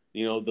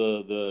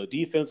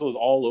defense was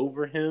all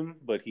over him,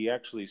 but he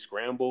actually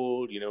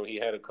scrambled. He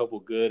had a couple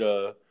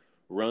good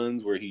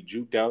runs where he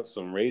juked out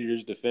some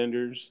Raiders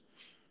defenders.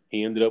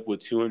 He ended up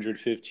with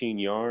 215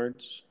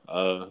 yards,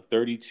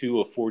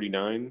 32 of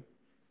 49.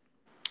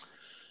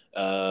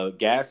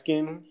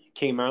 Gaskin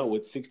came out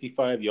with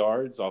 65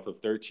 yards off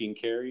of 13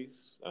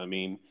 carries. I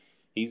mean,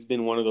 he's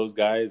been one of those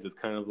guys that's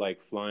kind of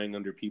like flying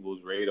under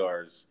people's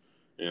radars.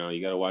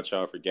 You got to watch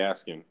out for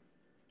Gaskin.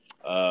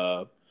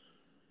 Uh,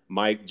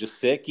 Mike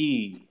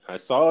Gesicki, I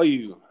saw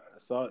you.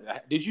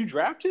 Did you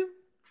draft him?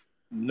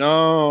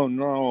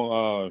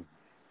 No.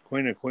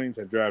 Queen of Queens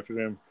had drafted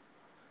him.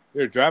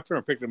 They drafted him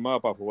and picked him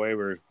up off of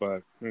waivers,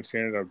 but then she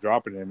ended up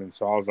dropping him, and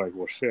so I was like,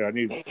 well, shit, I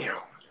need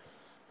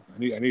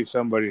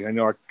somebody. I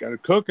know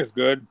Cook is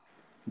good,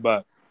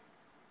 but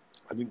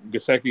I think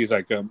Gesicki is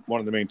like one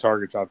of the main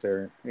targets out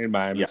there in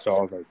Miami. Yeah. So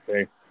I was like,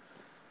 hey,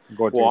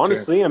 well,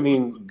 honestly, I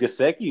mean,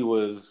 Gesicki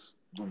was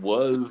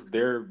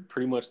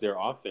pretty much their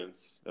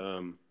offense.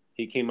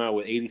 He came out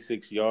with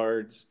 86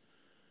 yards,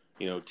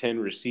 10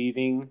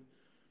 receiving.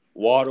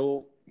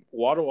 Waddle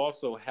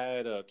also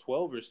had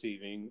 12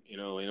 receiving,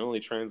 and only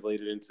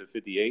translated into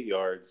 58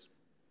 yards.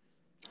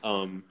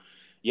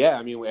 Yeah,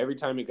 I mean, every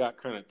time it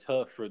got kind of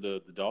tough for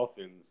the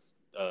Dolphins,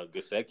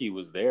 Gesicki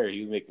was there.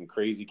 He was making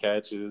crazy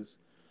catches.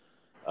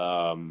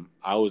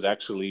 I was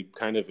actually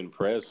kind of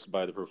impressed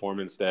by the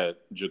performance that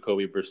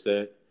Jacoby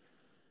Brissett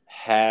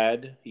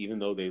had, even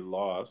though they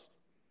lost.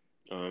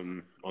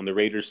 On the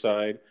Raiders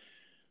side,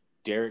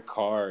 Derek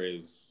Carr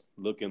is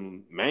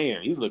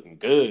he's looking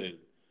good.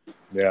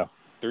 Yeah.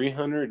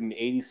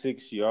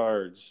 386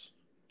 yards,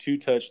 2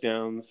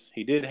 touchdowns.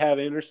 He did have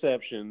an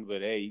interception,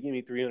 but hey, you give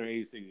me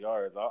 386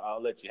 yards,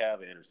 I'll let you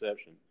have an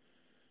interception.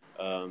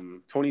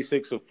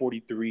 26 of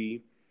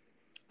 43.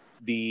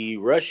 The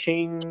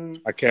rushing.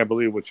 I can't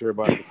believe what you're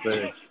about to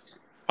say.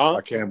 Huh?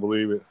 I can't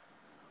believe it.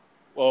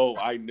 Oh,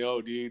 I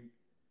know, dude.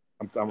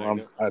 I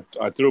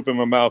threw up in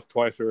my mouth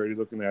twice already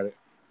looking at it.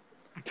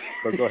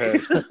 But go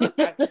ahead.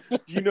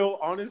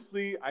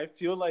 Honestly, I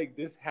feel like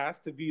this has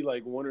to be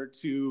like one or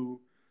two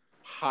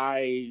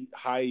high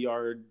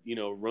yard,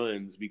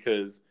 runs,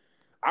 because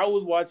I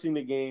was watching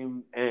the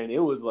game and it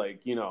was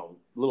like, little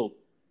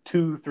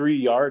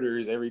 2-3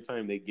 yarders every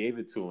time they gave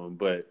it to him.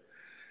 But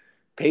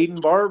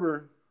Peyton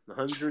Barber,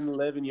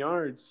 111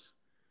 yards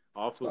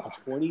off of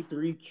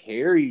 23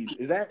 carries.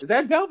 Is that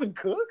Dalvin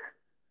Cook?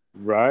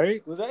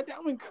 Right? Was that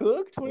Dalvin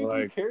Cook?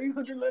 23 carries,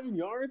 111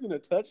 yards, and a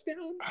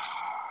touchdown?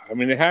 I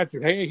mean,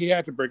 he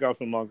had to break out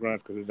some long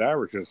runs because his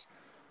average is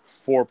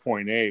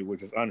 4.8,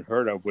 which is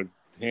unheard of with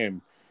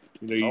him.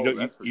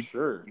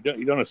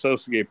 You don't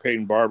associate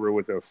Peyton Barber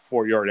with a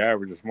 4-yard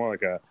average. It's more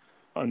like a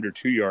under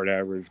 2-yard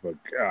average, but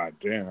god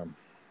damn.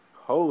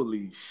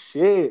 Holy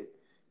shit.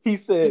 He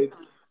said,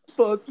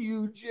 fuck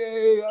you,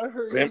 Jay. I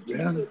heard what you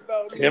said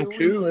about him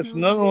too. That's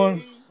another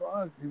one.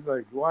 Fuck. He's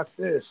like, watch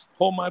this.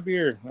 Hold my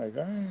beer. Like,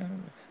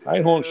 I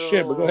ain't holding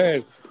shit, but go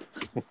ahead.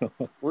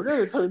 We're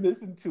gonna turn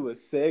this into a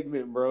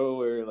segment, bro,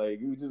 where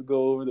like you just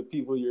go over the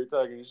people you're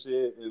talking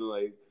shit and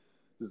like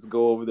just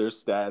go over their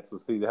stats and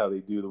see how they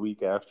do the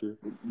week after.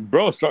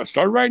 Bro, start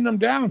writing them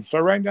down.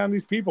 Start writing down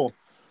these people.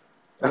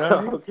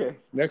 Okay.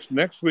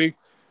 Next week,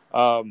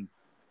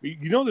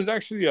 there's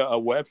actually a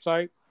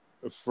website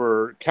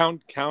for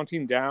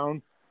counting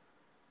down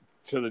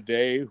to the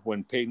day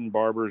when Peyton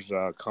Barber's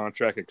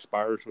contract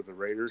expires with the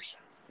Raiders.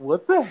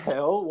 What the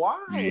hell?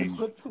 Why?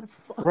 What the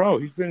fuck? Bro,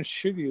 he's been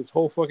shitty his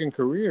whole fucking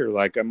career.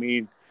 Like, I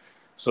mean,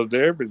 so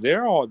they're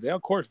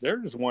of course they're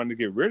just wanting to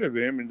get rid of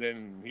him, and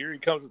then here he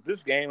comes with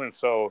this game, and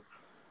so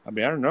I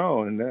mean, I don't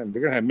know, and then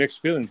they're gonna have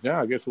mixed feelings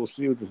now. I guess we'll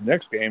see with this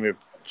next game if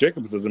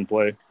Jacobs doesn't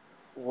play.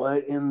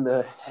 What in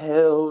the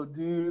hell,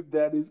 dude?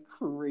 That is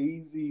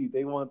crazy.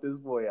 They want this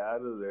boy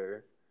out of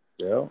there.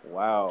 Yeah.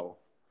 Wow.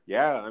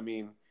 Yeah, I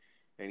mean,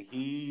 and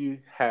he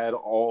had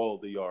all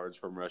the yards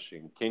from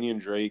rushing. Kenyon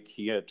Drake,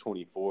 he had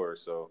 24,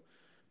 so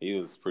he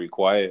was pretty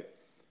quiet.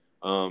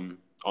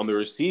 On the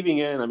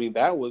receiving end, I mean,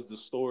 that was the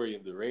story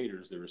of the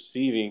Raiders, the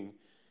receiving.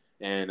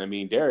 And, I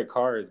mean, Derek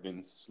Carr has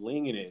been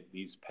slinging it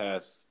these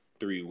past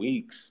 3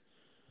 weeks.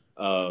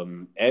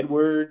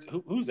 Edwards,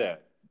 who's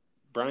that?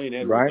 Brian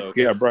Edwards.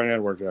 Okay. Yeah, Brian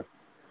Edwards,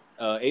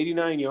 yeah.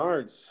 89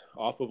 yards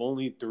off of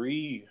only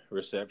 3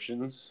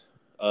 receptions.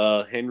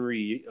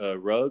 Henry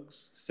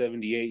Ruggs,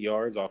 78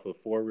 yards off of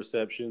 4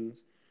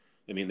 receptions.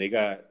 I mean, they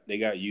got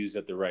used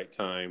at the right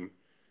time.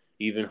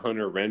 Even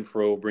Hunter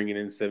Renfrow bringing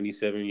in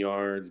 77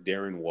 yards.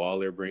 Darren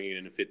Waller bringing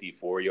in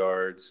 54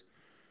 yards.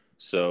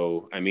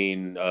 So, I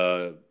mean,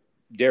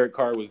 Derek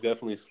Carr was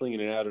definitely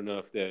slinging it out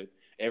enough that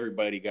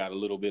everybody got a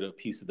little bit of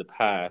piece of the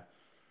pie.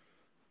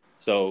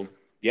 So,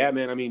 yeah,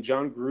 man, I mean,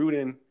 John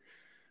Gruden,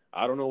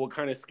 I don't know what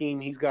kind of scheme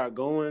he's got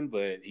going,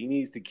 but he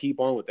needs to keep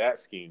on with that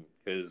scheme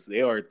because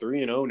they are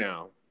 3-0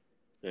 now.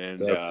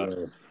 And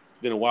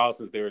been a while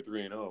since they were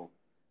 3-0.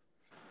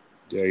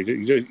 Yeah,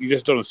 you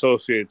just don't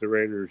associate the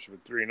Raiders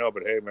with 3-0,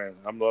 but hey, man,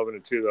 I'm loving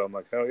it too. Though I'm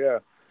like, hell yeah,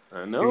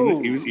 I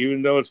know.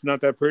 Even though it's not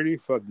that pretty,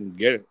 fucking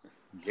get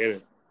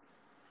it.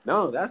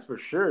 No, that's for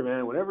sure,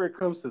 man. Whenever it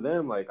comes to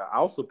them, like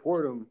I'll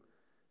support them,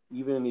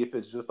 even if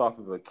it's just off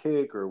of a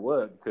kick or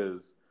what.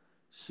 Because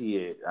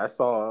shit, I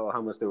saw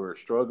how much they were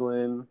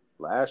struggling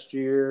last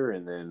year,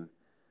 and then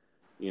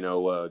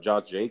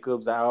Josh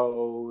Jacobs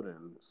out,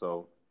 and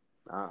so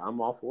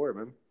I'm all for it,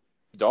 man.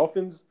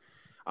 Dolphins.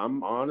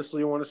 I'm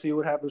honestly want to see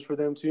what happens for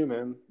them too,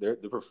 man.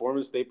 The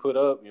performance they put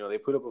up, they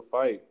put up a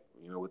fight,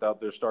 without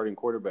their starting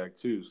quarterback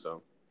too.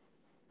 So,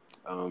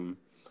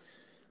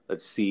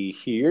 let's see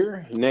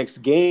here. Next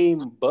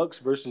game, Bucks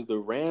versus the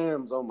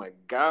Rams. Oh my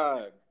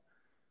God,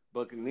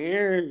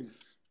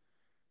 Buccaneers.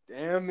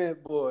 Damn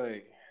it,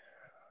 boy.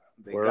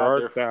 Where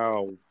art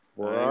thou?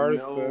 Where art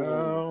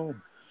thou?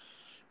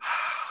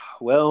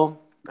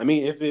 Well, I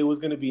mean, if it was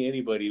going to be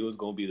anybody, it was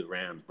going to be the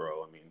Rams,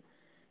 bro. I mean,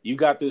 you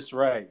got this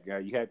right.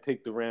 You had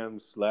picked the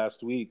Rams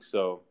last week,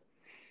 so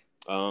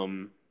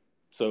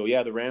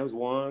yeah, the Rams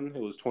won.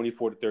 It was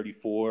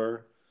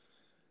 24-34.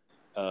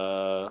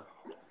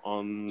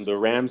 On the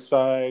Rams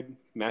side,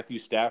 Matthew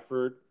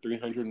Stafford,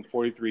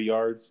 343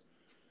 yards.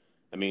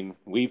 I mean,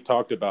 we've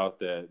talked about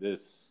that.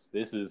 This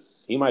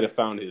is he might have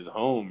found his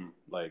home.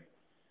 Like,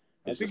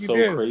 it's just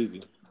so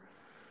crazy.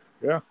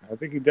 Yeah, I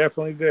think he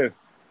definitely did.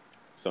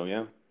 So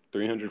yeah,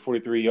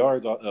 343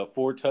 yards,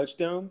 4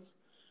 touchdowns.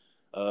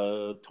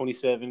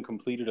 27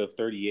 completed of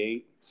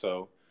 38.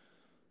 So,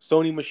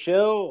 Sony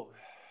Michel,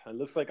 it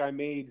looks like I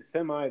made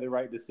semi the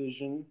right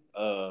decision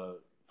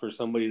for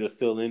somebody to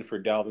fill in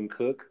for Dalvin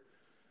Cook.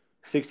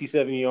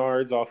 67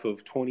 yards off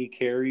of 20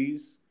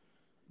 carries.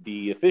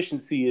 The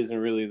efficiency isn't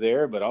really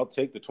there, but I'll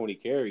take the 20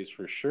 carries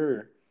for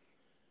sure.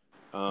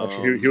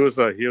 Actually, he was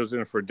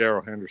in for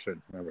Darrell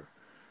Henderson, remember?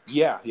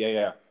 Yeah.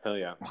 Hell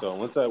yeah. So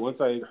once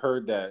I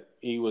heard that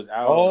he was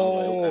out.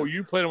 Oh,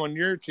 you played him on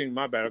your team.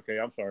 My bad. Okay,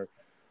 I'm sorry.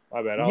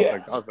 My bad.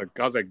 I was like,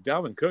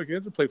 Dalvin Cook. He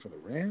doesn't play for the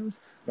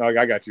Rams. No,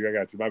 I got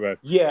you. My bad.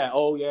 Yeah.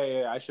 Oh,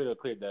 yeah. I should have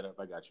cleared that up.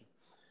 I got you.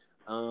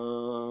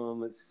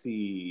 Let's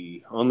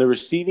see. On the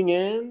receiving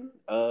end,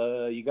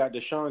 you got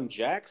Deshaun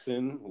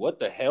Jackson. What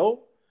the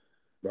hell?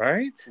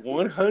 Right?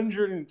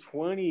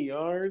 120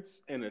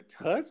 yards and a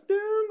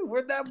touchdown?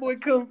 Where'd that boy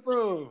come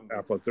from?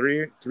 For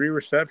three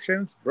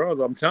receptions, bro.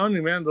 I'm telling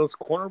you, man, those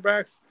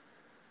cornerbacks,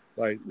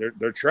 like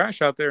they're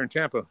trash out there in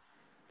Tampa.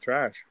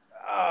 Trash.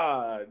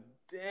 Ah,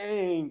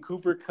 dang,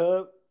 Cooper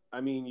Kupp.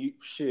 I mean,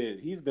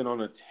 he's been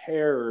on a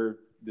tear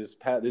this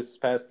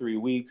past 3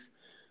 weeks.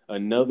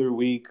 Another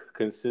week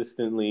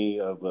consistently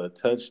of a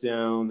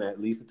touchdown,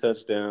 at least a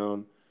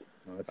touchdown.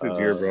 Oh, it's his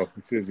year, bro.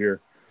 It's his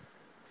year.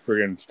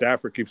 Friggin'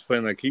 Stafford keeps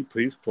playing like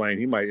he's playing.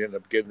 He might end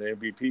up getting the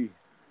MVP.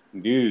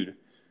 Dude.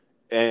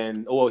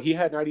 And, he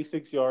had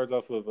 96 yards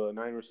off of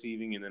 9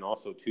 receiving and then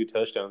also 2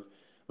 touchdowns.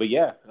 But,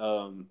 yeah,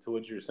 to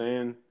what you're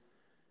saying,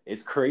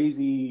 it's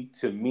crazy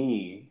to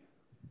me,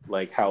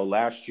 like how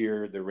last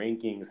year the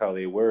rankings, how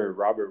they were.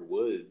 Robert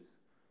Woods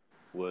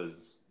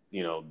was,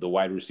 the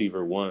wide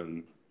receiver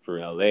 1 for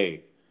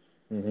L.A.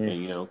 Mm-hmm.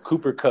 And,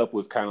 Cooper Kupp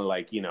was kind of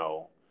like,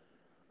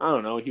 I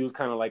don't know. He was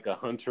kind of like a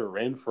Hunter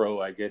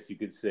Renfrow, I guess you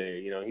could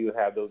say. He would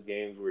have those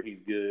games where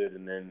he's good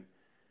and then,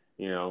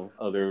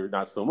 other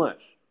not so much.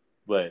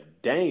 But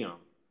damn,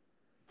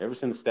 ever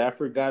since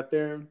Stafford got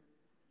there,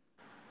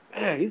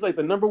 man, he's like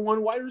the number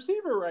 1 wide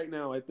receiver right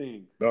now, I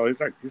think. No,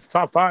 he's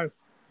top 5.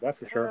 That's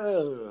for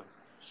sure.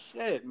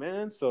 Shit,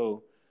 man.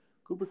 So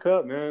Cooper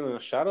Kupp, man,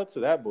 shout out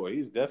to that boy.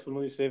 He's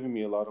definitely saving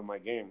me a lot of my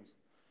games.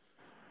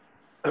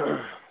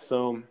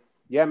 So,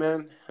 yeah,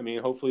 man. I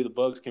mean, hopefully the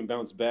Bucks can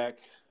bounce back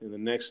in the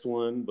next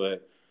one,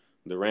 but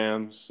the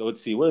Rams. So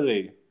let's see, what are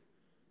they?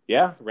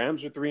 Yeah,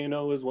 Rams are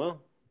 3-0 as well.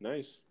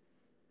 Nice.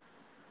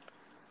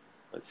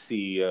 Let's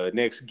see.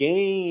 Next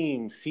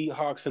game,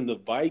 Seahawks and the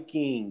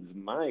Vikings.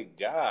 My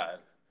God,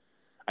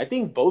 I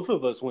think both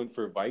of us went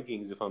for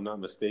Vikings, if I'm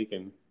not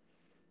mistaken.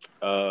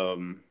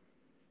 So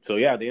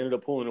yeah, they ended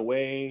up pulling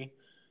away.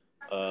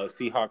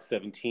 Seahawks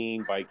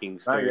 17,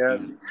 Vikings 30. Not yet.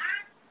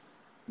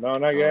 No,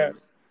 not yet.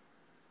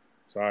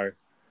 Sorry.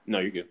 No,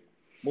 you're good.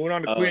 Moving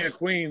on to Queen of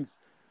Queens.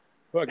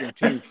 Fucking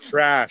team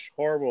trash.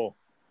 Horrible.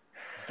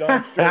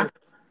 Dumpster.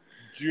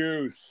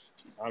 Juice.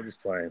 I'm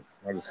just playing.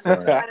 King of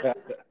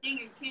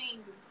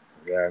Kings.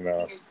 Yeah,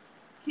 no.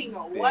 King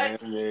of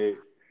what?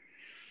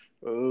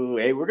 Oh,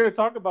 hey, we're gonna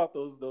talk about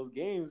those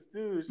games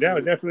too. Yeah,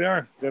 we definitely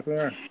are.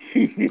 Definitely.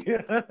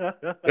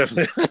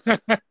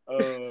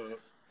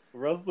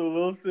 Russell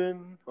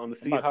Wilson on the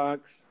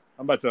Seahawks.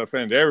 I'm about to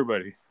offend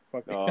everybody.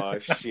 Oh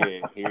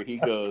shit! Here he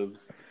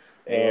goes.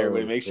 Hey,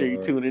 everybody, make sure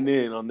you're tuning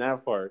in on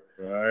that part.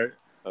 Right.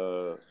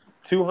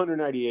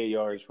 298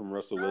 yards from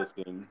Russell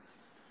Wilson.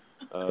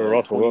 For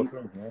Russell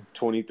Wilson,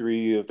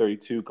 23 of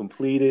 32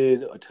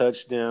 completed, a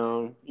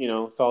touchdown.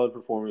 Solid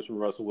performance from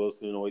Russell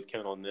Wilson. Always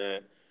count on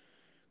that.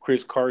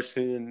 Chris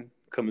Carson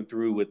coming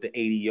through with the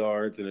 80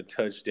 yards and a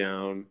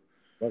touchdown.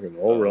 Fucking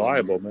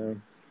reliable,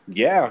 man.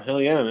 Yeah,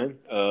 hell yeah, man.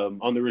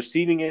 On the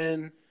receiving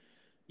end,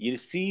 You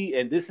see,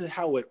 and this is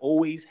how it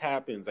always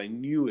happens. I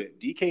knew it.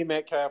 DK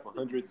Metcalf,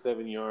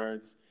 107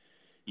 yards.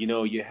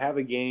 You have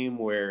a game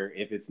where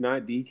if it's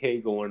not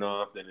DK going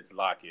off, then it's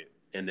Lockett,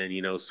 and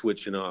then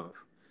switching off.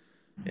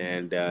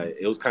 And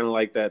it was kind of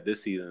like that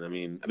this season. I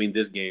mean,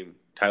 this game,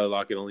 Tyler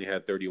Lockett only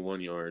had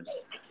 31 yards.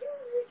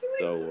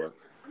 So,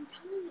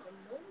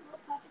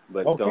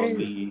 but on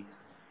the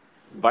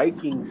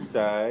Vikings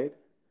side,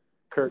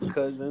 Kirk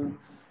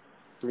Cousins,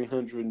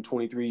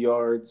 323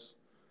 yards,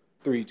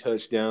 3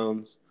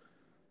 touchdowns,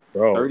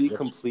 30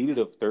 completed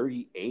of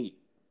 38.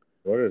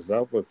 What is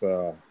up with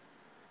your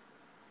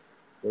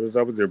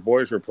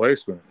boy's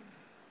replacement?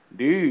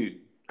 Dude,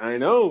 I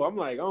know. I'm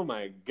like, oh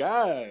my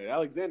God,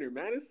 Alexander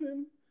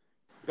Madison,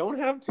 don't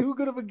have too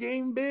good of a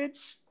game, bitch.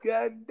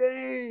 God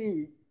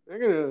dang.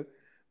 They're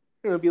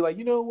gonna be like,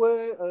 you know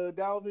what,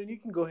 Dalvin, you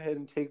can go ahead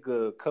and take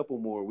a couple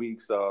more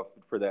weeks off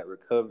for that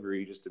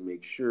recovery just to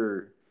make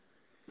sure.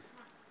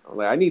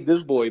 Like, I need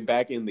this boy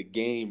back in the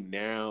game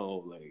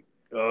now. Like,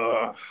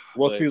 ugh.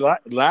 Well, see,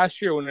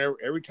 last year,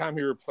 every time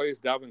he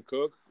replaced Dalvin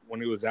Cook when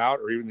he was out,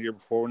 or even the year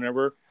before,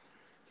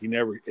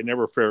 it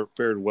never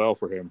fared well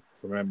for him,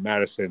 for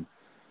Madison.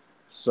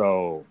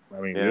 So,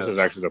 I mean, This is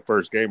actually the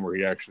first game where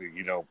he actually,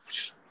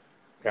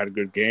 had a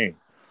good game.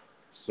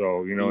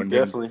 So, he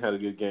definitely had a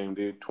good game,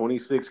 dude.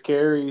 26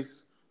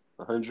 carries,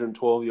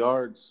 112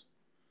 yards.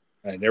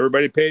 And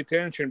everybody pay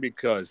attention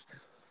because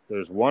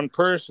there's one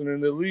person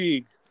in the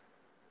league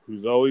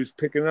who's always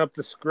picking up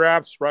the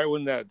scraps right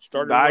when that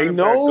starting running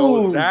back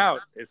goes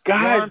out. It's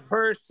one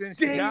person.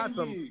 She got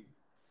them.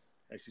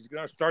 And she's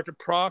going to start to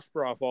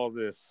prosper off all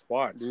this.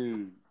 Watch.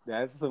 Dude,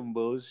 that's some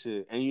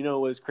bullshit. And you know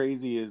what's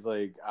crazy is,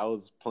 like, I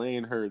was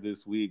playing her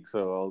this week, so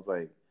I was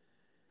like,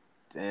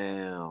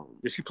 damn.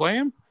 Did she play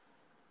him?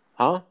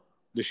 Huh?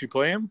 Did she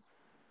play him?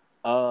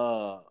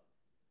 Damn.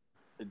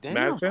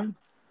 Madison?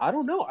 I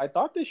don't know. I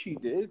thought that she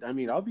did. I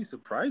mean, I'll be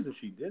surprised if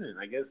she didn't.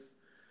 I guess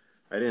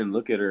I didn't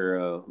look at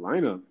her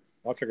lineup.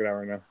 I'll check it out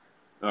right now.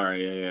 All right,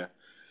 yeah.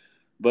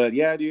 But,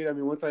 yeah, dude, I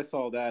mean, once I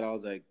saw that, I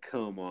was like,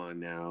 come on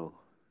now.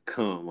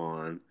 Come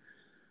on.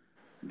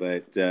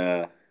 But,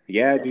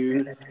 yeah,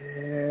 dude.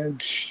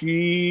 And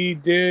she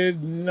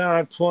did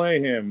not play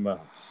him.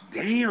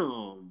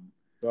 Damn.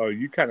 So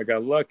you kind of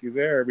got lucky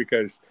there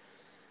because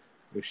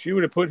if she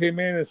would have put him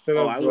in instead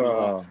of... I would have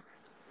lost.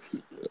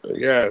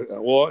 Yeah,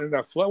 well, in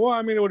that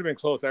I mean, it would have been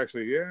close,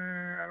 actually.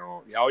 Yeah, I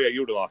don't... Oh, yeah,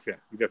 you would have lost. Yeah,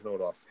 you definitely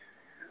would have lost.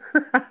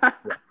 Yeah,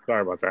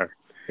 sorry about that.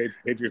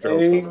 Hate your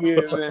jokes.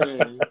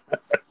 Man.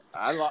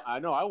 I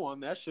know I won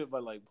that shit by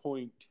like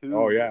 0.2.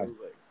 Oh, yeah. I was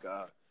like,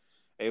 God.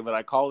 Hey, but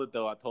I called it,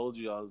 though. I told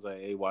you. I was like,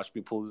 hey, watch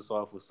me pull this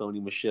off with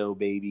Sony Michel,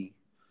 baby.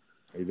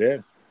 You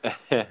did.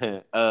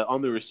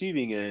 On the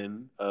receiving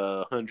end,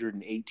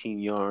 118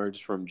 yards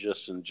from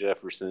Justin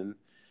Jefferson.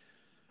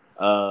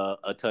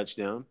 A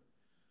touchdown.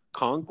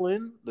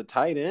 Conklin, the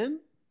tight end?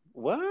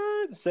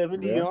 What?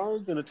 70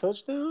 yards and a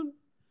touchdown?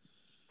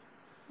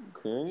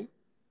 Okay.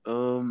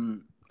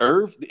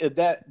 Irv,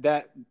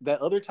 that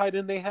other tight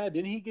end they had,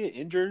 didn't he get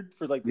injured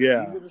for like the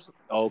season or something?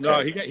 Okay.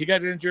 No, he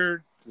got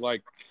injured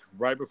like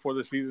right before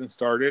the season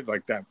started,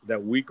 like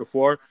that week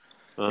before.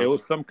 It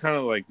was some kind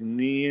of like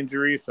knee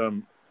injury, I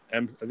think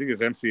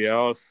it's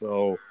MCL.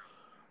 So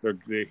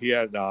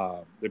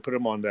they put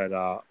him on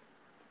that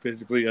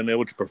physically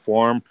unable to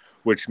perform,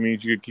 which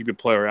means you could keep a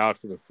player out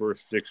for the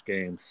first 6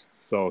 games.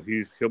 So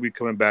he'll be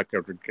coming back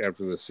after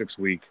the 6th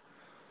week.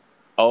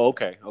 Oh,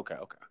 okay.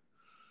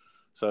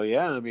 So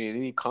yeah, I mean,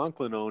 any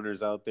Conklin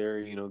owners out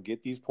there,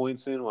 get these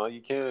points in while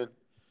you can.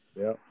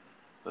 Yeah.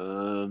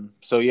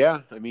 So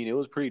yeah, I mean, it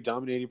was pretty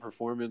dominating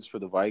performance for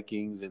the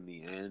Vikings in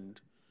the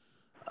end.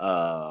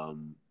 I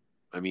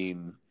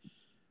mean,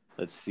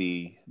 let's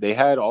see, they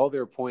had all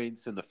their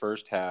points in the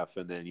first half,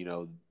 and then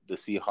the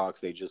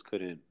Seahawks, they just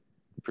couldn't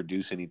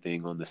produce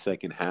anything on the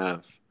second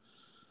half.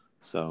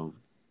 So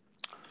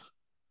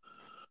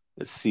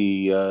let's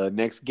see.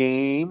 Next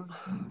game,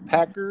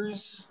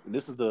 Packers.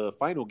 This is the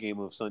final game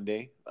of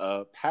Sunday.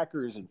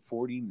 Packers and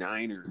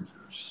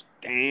 49ers.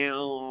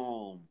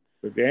 Damn.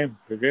 Good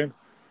game.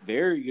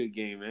 Very good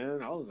game,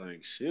 man. I was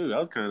like, shoot, I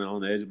was kind of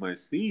on the edge of my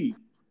seat.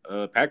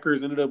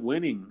 Packers ended up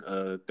winning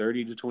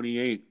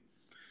 30-28.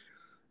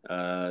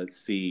 Let's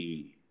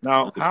see.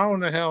 Now, how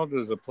in the hell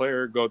does a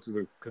player go through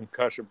the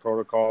concussion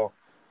protocol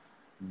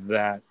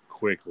that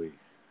quickly?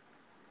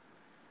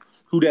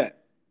 Who that?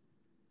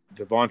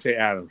 Devontae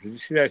Adams. Did you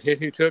see that hit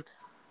he took?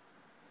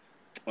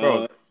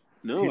 Bro,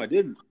 no, I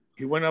didn't.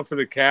 He went up for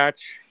the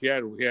catch. He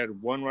had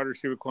one wide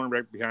receiver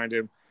cornerback behind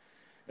him,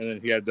 and then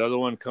he had the other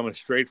one coming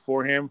straight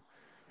for him,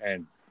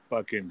 and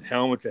fucking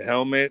helmet to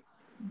helmet.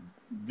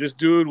 This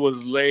dude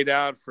was laid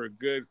out for a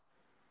good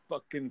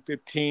fucking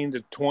 15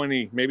 to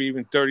 20, maybe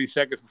even 30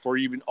 seconds before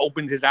he even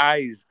opened his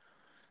eyes.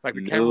 Like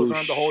the camera was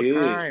on the whole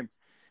time.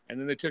 And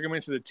then they took him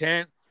into the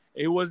tent.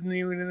 It wasn't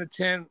even in the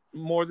tent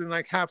more than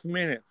like half a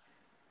minute.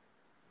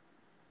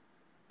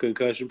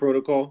 Concussion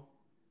protocol?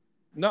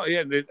 No,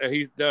 yeah, they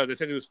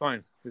said he was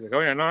fine. He's like,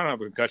 oh, yeah, no, I don't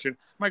have a concussion.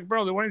 I'm like,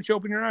 bro, then why didn't you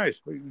open your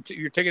eyes?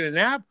 You're taking a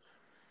nap?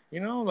 You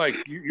know,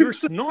 like you're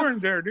snoring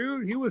there,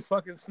 dude. He was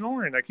fucking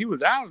snoring, like he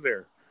was out of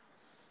there.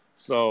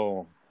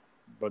 So,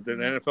 but then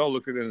NFL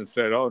looked at it and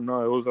said, "Oh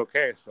no, it was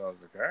okay." So I was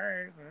like, "All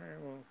right,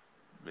 well."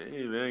 Man,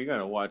 you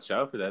gotta watch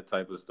out for that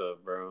type of stuff,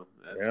 bro.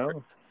 That's Yeah.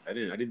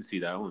 crazy. I didn't see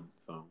that one.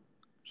 So,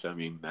 I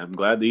mean, I'm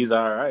glad that he's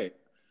all right.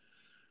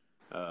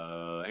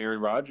 Aaron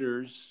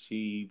Rodgers,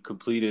 he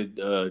completed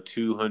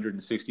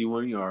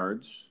 261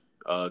 yards,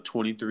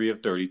 23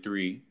 of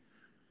 33.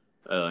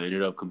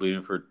 Ended up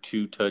completing for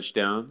 2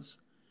 touchdowns.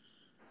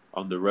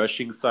 On the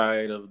rushing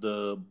side of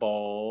the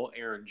ball,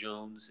 Aaron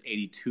Jones,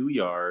 82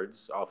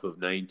 yards off of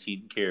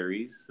 19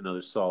 carries.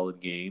 Another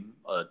solid game.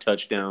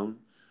 Touchdown.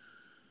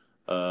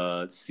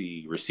 Let's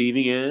see.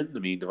 Receiving end, I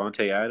mean,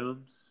 Devontae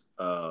Adams,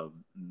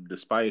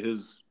 despite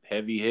his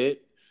heavy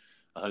hit,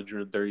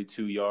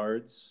 132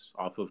 yards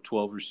off of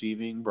 12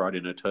 receiving, brought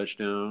in a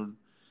touchdown.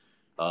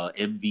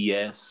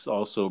 MVS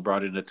also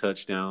brought in a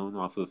touchdown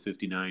off of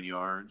 59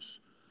 yards.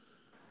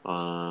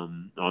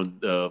 On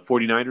the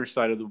 49ers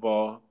side of the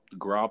ball,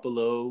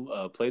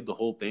 Garoppolo played the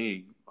whole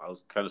thing. I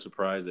was kind of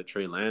surprised that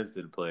Trey Lance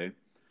didn't play.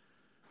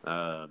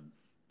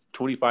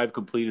 25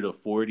 completed of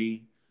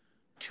 40,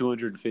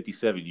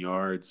 257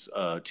 yards,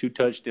 2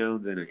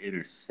 touchdowns, and an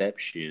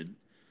interception.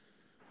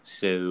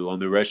 So on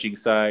the rushing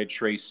side,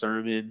 Trey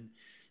Sermon,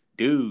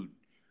 dude,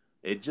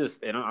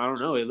 and I don't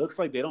know. It looks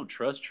like they don't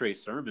trust Trey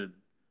Sermon.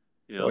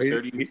 You know, Well,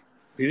 30.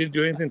 He didn't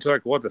do anything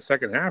until the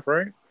second half,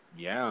 right?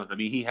 Yeah, I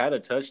mean, he had a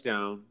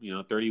touchdown,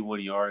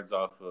 31 yards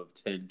off of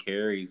 10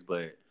 carries,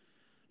 but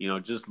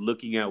just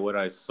looking at what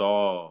I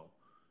saw,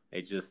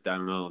 I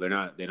don't know.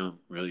 They don't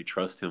really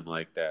trust him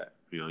like that.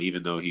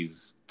 Even though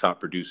he's top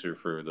producer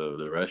for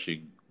the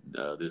rushing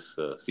this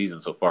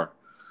season so far.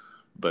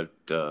 But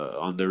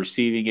on the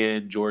receiving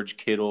end, George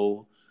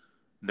Kittle,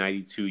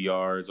 92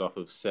 yards off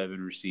of 7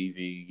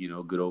 receiving.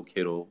 Good old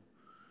Kittle.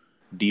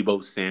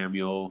 Debo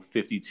Samuel,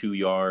 52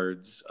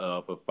 yards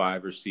for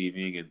 5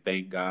 receiving, and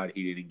thank God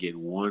he didn't get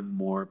one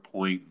more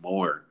point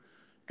more,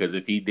 because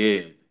if he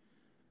did,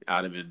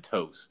 I'd have been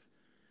toast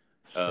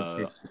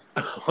on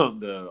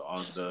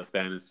the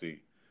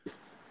fantasy.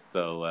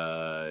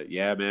 So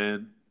yeah,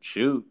 man,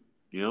 shoot,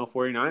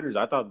 49ers.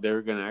 I thought they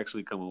were gonna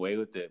actually come away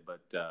with it,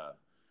 but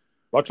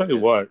I'll tell you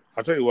what.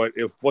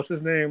 If what's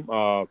his name,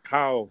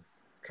 Kyle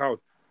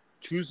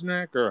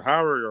Chuznak or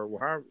however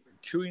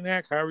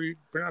Chewinak, however you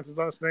pronounce his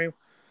last name.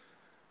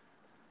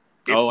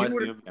 I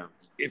see him. Yeah.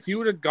 If he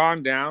would have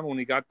gone down when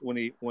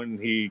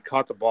he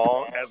caught the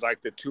ball at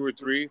like the 2 or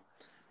 3,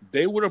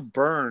 they would have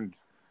burned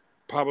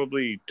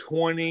probably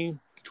 20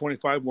 to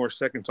 25 more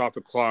seconds off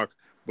the clock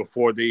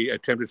before they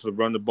attempted to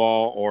run the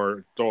ball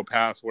or throw a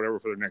pass, whatever,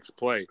 for the next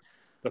play.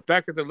 The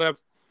fact that they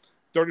left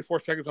 34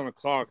 seconds on the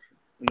clock,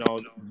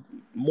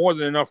 more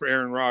than enough for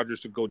Aaron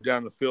Rodgers to go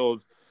down the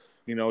field,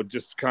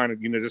 just kind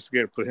of, just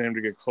to for him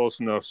to get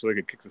close enough so they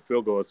could kick the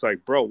field goal. It's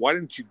like, bro, why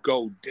didn't you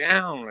go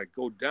down? Like,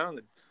 go down.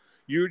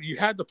 You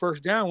had the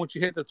first down. Once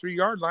you hit the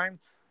 3-yard line,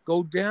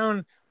 go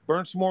down,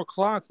 burn some more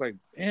clock. Like,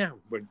 damn.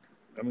 But,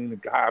 I mean, the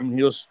guy,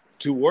 he was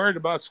too worried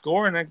about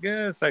scoring, I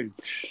guess. Like,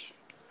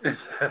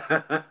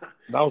 I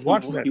was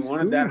watching that. He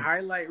wanted that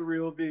highlight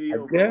reel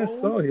video. I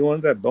guess so. He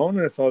wanted that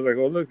bonus. I was like,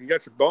 "Oh, look, you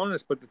got your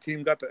bonus, but the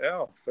team got the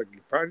L." It's like, you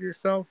proud of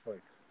yourself?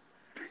 Like,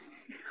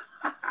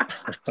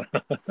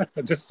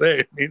 just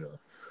say it,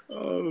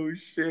 Oh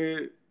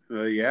shit!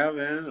 Yeah,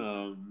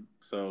 man.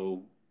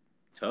 So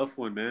tough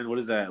one, man. What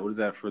is that? What is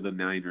that for the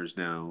Niners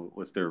now?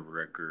 What's their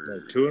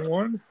record?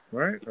 2-1,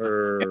 right?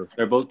 Or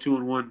they're both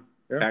 2-1.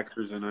 Yeah.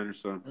 Packers and Niners.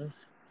 So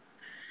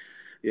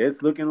yeah,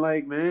 it's looking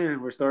like,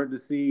 man, we're starting to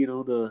see,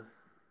 the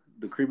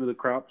cream of the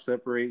crop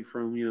separate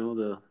from,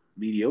 the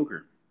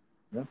mediocre.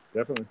 Yeah,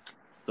 definitely.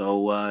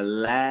 So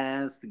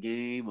last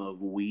game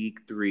of week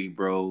 3,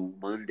 bro.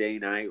 Monday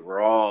Night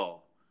Raw.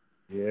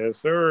 Yes,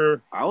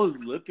 sir. I was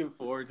looking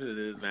forward to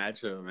this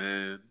matchup,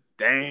 man.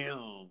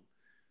 Damn.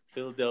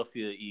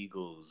 Philadelphia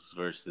Eagles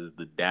versus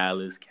the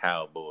Dallas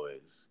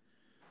Cowboys.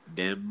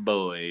 Them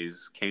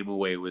boys came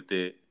away with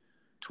it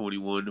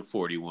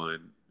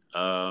 21-41.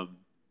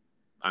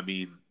 I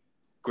mean,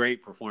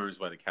 great performance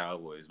by the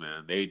Cowboys,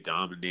 man. They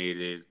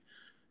dominated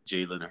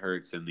Jalen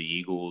Hurts and the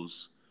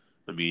Eagles.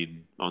 I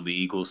mean, on the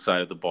Eagles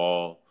side of the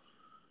ball,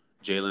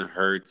 Jalen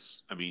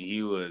Hurts, I mean,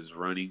 he was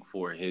running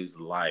for his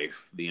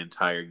life the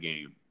entire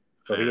game.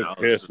 Oh, he looked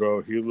pissed,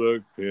 bro. He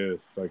looked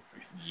pissed.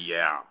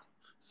 Yeah.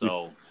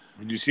 So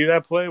did you see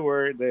that play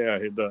where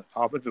the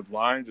offensive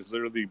line just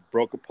literally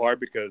broke apart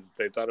because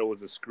they thought it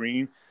was a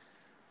screen,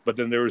 but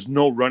then there was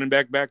no running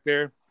back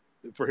there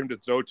for him to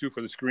throw to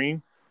for the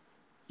screen?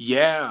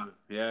 Yeah.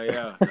 Hell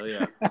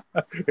yeah.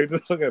 They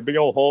just look at a big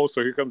old hole,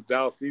 so here comes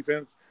Dallas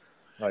defense.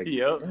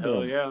 Yep,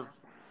 hell yeah.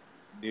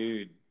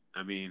 Dude,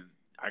 I mean,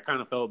 I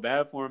kind of felt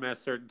bad for him at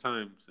certain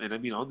times. And I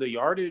mean, on the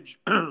yardage,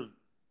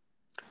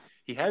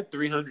 he had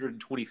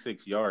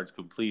 326 yards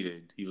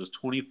completed. He was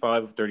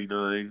 25 of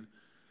 39,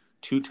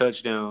 2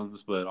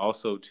 touchdowns, but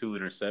also 2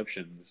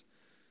 interceptions.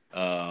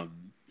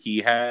 He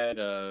had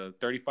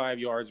 35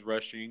 yards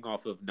rushing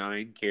off of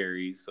 9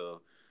 carries.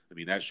 So, I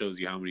mean, that shows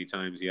you how many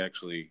times he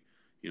actually,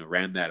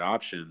 ran that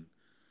option.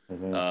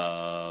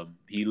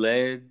 He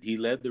led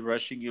the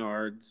rushing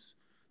yards.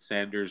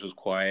 Sanders was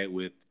quiet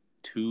with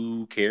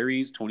 2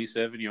 carries,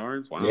 27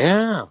 yards. Wow.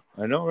 Yeah,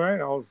 I know, right?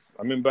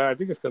 But I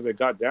think it's because they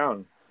got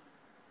down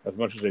as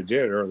much as they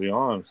did early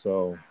on.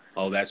 So.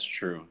 Oh, that's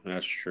true.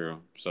 That's true.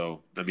 So,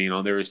 I mean,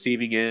 on the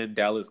receiving end,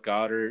 Dallas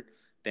Goedert,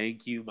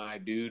 thank you, my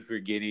dude, for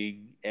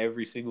getting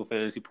every single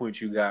fantasy point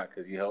you got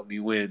because you helped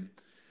me win.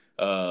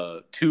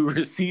 2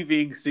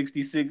 receiving,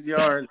 66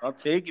 yards. I'll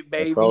take it,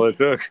 baby. That's all it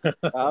took.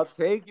 I'll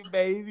take it,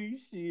 baby.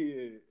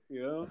 Shit,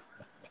 Jalen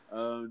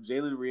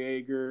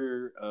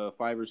Reagor,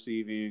 5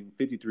 receiving,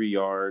 53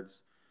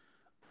 yards.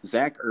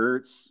 Zach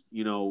Ertz,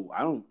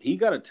 he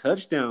got a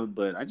touchdown,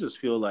 but I just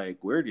feel like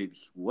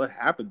what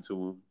happened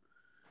to him?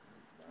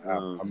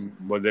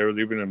 But they were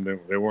leaving him.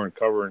 They weren't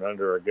covering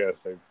under, I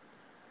guess.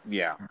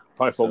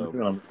 Probably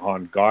focusing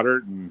on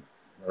Goddard, and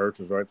Ertz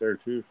is right there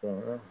too.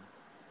 So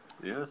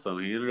so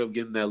he ended up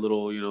getting that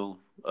little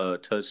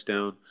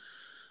touchdown.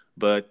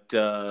 But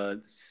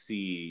let's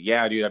see,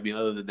 dude. I mean,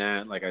 other than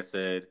that, like I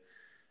said,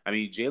 I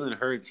mean, Jalen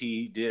Hurts,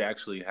 he did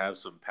actually have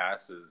some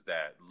passes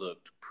that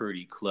looked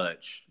pretty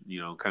clutch.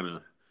 Kind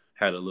of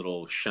had a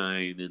little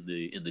shine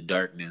in the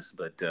darkness,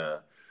 but.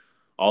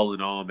 All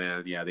in all,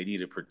 man, they need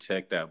to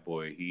protect that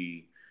boy.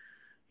 He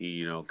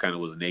kind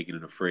of was naked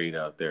and afraid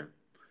out there.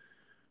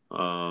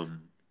 On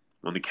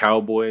the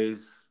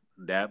Cowboys,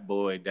 that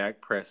boy,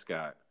 Dak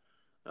Prescott,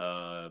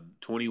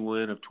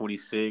 21 of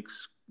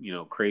 26,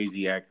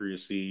 crazy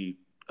accuracy,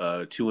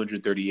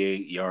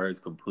 238 yards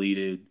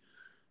completed,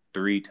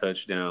 3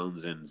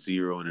 touchdowns and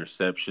 0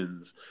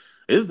 interceptions.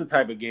 This is the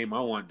type of game I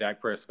want Dak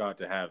Prescott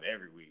to have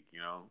every week,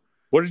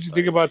 What did you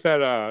think about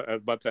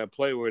that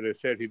play where they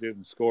said he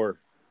didn't score?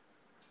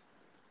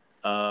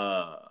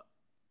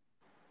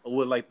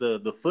 With like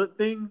the foot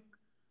thing.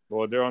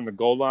 Well, they're on the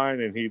goal line,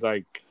 and he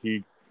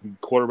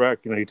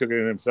quarterback. He took it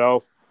in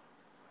himself,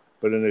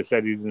 but then they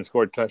said he didn't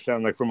score a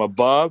touchdown. Like from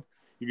above,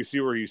 you can see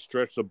where he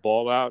stretched the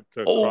ball out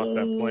to cross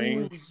that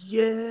plane.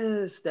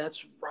 Yes,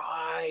 that's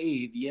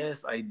right.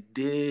 Yes, I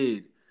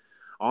did.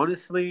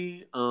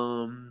 Honestly,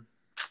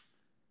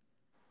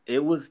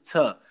 it was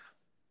tough.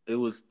 It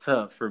was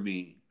tough for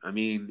me. I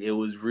mean, it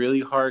was really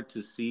hard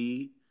to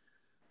see.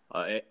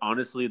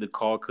 Honestly, the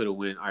call could have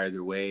went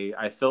either way.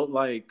 I felt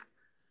like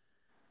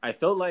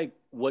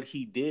what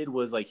he did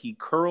was like he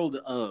curled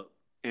up,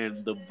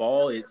 and the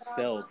ball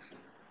itself,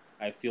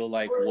 I feel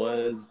like,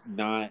 was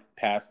not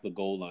past the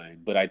goal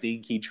line. But I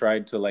think he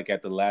tried to, like,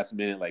 at the last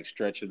minute, like,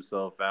 stretch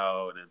himself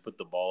out and put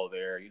the ball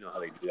there. You know how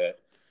they do that.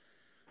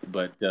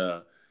 But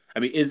I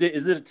mean, is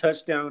it a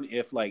touchdown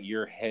if like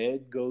your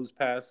head goes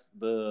past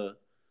the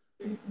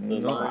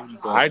line?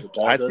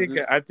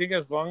 I think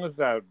as long as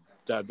that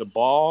the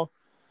ball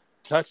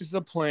touches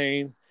the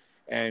plane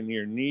and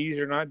your knees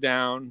are not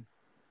down,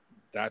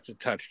 that's a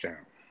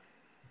touchdown.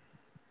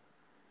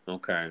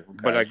 Okay.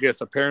 But I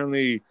guess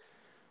apparently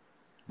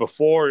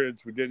before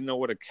we didn't know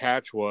what a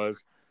catch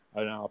was.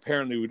 Now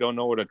apparently we don't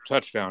know what a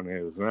touchdown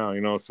is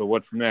now. So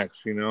what's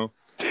next?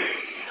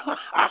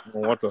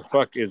 What the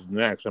fuck is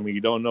next? I mean,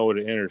 you don't know what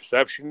an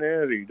interception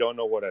is, or you don't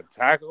know what a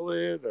tackle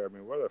is, or I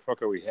mean, where the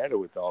fuck are we headed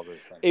with all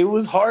this? It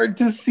was hard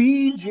to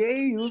see,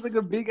 Jay. It was like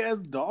a big ass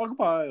dog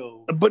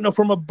pile. But no,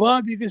 from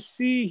above you can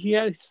see he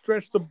had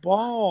stretched the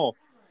ball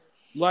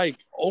like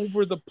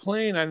over the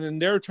plane, and then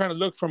they're trying to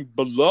look from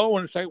below,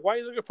 and it's like, why are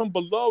you looking from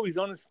below? He's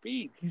on his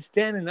feet. He's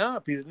standing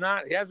up. He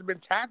hasn't been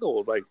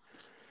tackled. Like,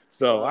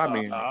 so I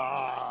mean,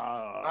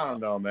 I don't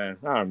know, man.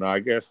 I don't know. I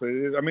guess it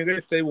is. I mean,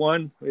 they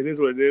won. It is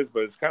what it is.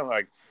 But it's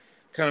kind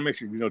of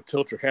makes you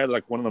tilt your head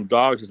like one of them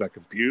dogs is like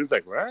confused,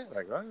 like what?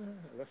 Like what?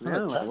 That's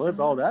not what's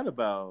all that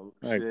about?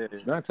 Like,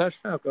 it's not a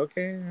touchdown.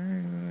 Okay,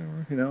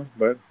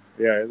 But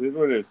yeah, it is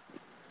what it is.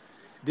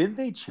 Didn't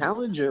they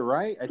challenge it,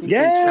 right? I think they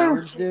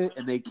challenged it,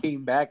 and they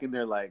came back, and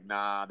they're like,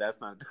 nah,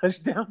 that's not a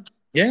touchdown.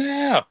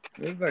 Yeah.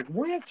 It was like,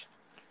 what?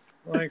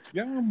 Like,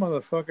 y'all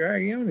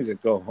motherfucker, you don't need to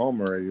go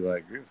home already.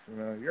 Like,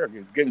 you're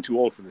getting too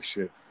old for this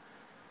shit.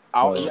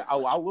 So.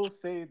 I will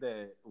say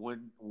that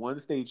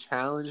once they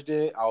challenged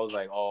it, I was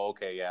like, oh,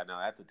 okay, yeah, no,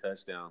 that's a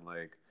touchdown.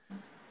 Like,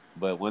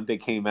 but when they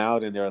came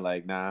out and they're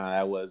like, nah,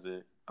 that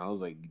wasn't. I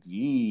was like,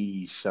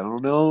 yeesh, I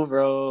don't know,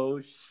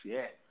 bro.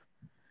 Shit.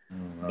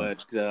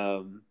 But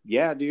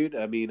yeah, dude.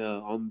 I mean,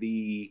 on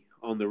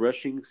the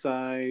rushing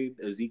side,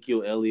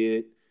 Ezekiel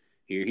Elliott,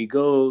 here he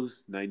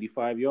goes,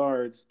 95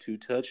 yards, 2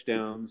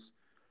 touchdowns,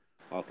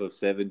 off of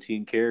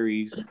 17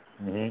 carries.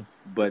 Mm-hmm.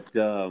 But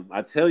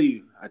I tell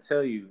you, I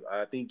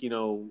think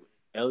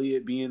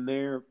Elliott being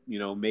there,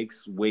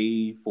 makes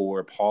way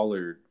for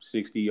Pollard,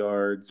 60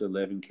 yards,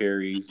 11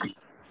 carries.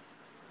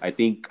 I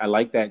think I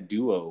like that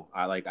duo.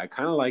 I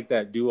kind of like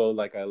that duo,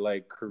 like I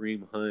like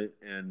Kareem Hunt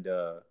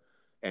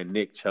and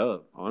Nick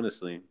Chubb,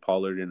 honestly,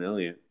 Pollard and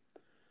Elliott.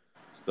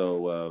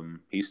 So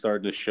he's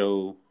starting to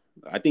show.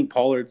 I think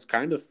Pollard's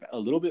kind of a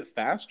little bit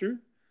faster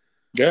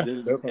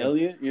than definitely.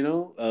 Elliott.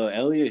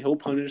 Elliott, he'll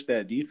punish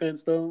that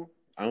defense, though.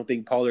 I don't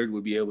think Pollard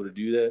would be able to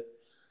do that.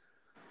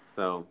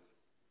 So,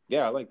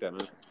 yeah, I like that,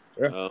 man.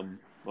 Yeah.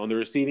 On the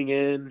receiving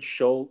end,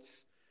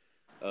 Schultz,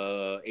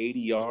 80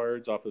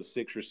 yards off of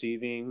 6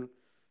 receiving.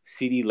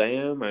 CeeDee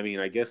Lamb, I mean,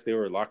 I guess they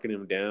were locking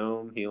him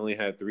down. He only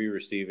had 3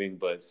 receiving,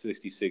 but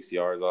 66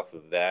 yards off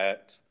of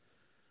that.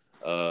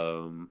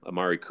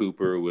 Amari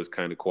Cooper was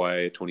kind of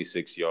quiet,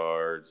 26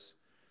 yards.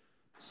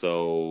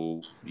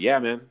 So, yeah,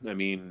 man. I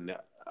mean,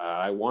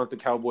 I want the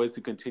Cowboys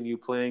to continue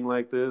playing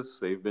like this.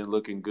 They've been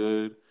looking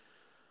good.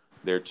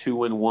 They're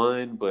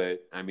 2-1,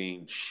 but I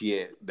mean,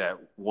 shit, that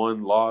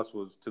one loss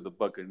was to the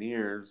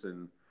Buccaneers,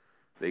 and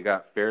they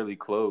got fairly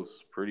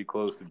close, pretty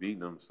close to beating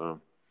them. So,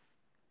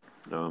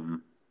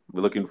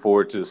 we're looking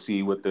forward to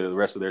see what the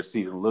rest of their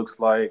season looks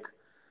like.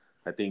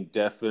 I think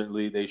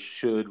definitely they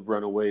should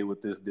run away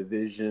with this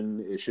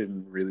division. It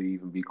shouldn't really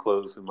even be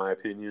close, in my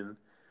opinion.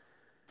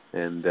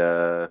 And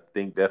I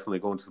think definitely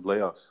going to the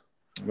playoffs.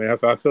 I mean,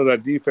 I feel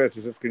that defense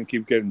is just going to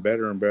keep getting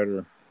better and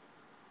better.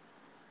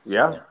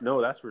 Yeah,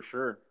 no, that's for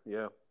sure.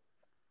 Yeah.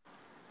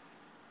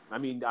 I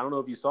mean, I don't know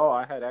if you saw,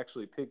 I had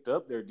actually picked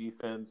up their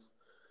defense.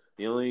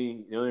 The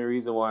only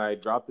reason why I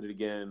dropped it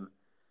again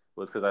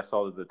was because I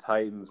saw that the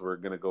Titans were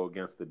going to go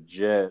against the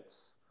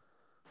Jets.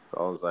 So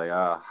I was like,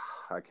 I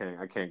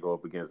can't go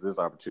up against this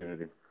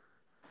opportunity.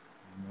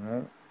 All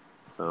right.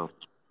 So,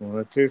 well,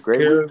 that takes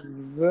care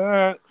of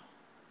that.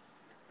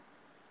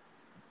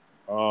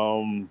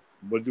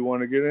 What do you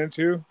want to get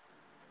into?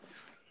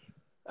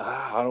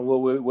 I don't know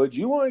what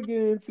you want to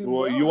get into.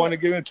 Well, bro? you want to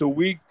get into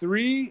week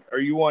 3 or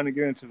you want to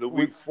get into the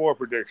week 4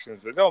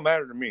 predictions? It don't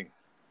matter to me.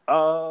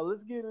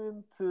 Let's get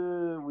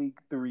into week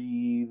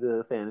 3,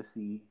 the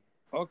fantasy.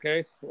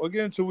 Okay, we'll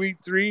get into week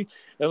 3,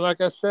 and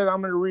like I said, I'm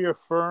going to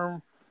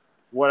reaffirm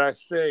what I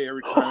say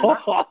every time.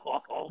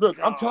 Look,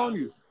 I'm telling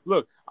you.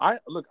 Look, I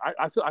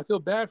feel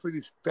bad for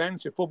these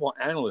fantasy football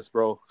analysts,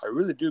 bro. I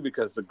really do,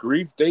 because the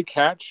grief they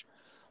catch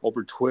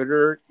over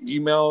Twitter,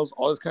 emails,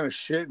 all this kind of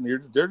shit,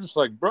 and they're just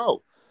like,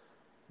 bro,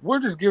 we're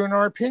just giving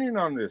our opinion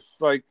on this.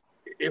 Like,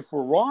 if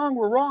we're wrong,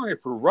 we're wrong.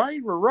 If we're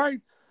right, we're right.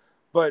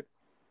 But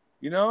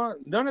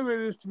none of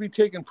it is to be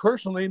taken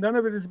personally. None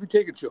of it is to be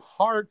taken to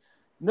heart.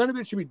 None of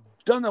it should be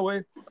done that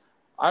way.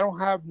 I don't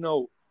have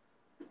no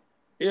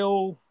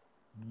ill,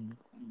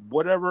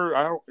 whatever.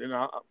 I don't,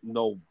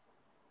 no.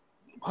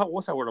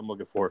 What's that word I'm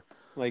looking for?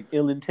 Like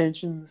ill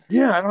intentions?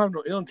 Yeah, I don't have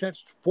no ill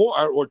intentions for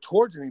or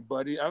towards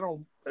anybody. I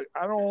don't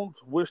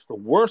wish the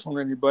worst on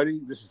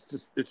anybody. This is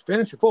just, it's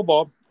fantasy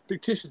football,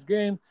 fictitious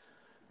game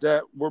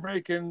that we're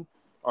making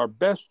our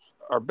best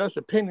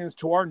opinions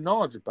to our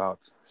knowledge about.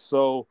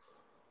 So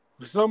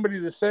for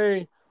somebody to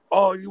say,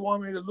 oh, you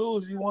want me to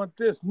lose, you want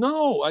this?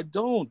 No, I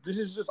don't. This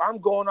is just, I'm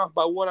going off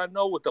by what I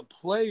know with the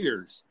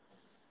players,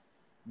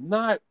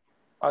 not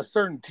a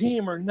certain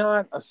team or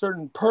not a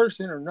certain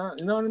person or not,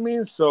 you know what I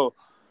mean? So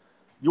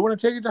you want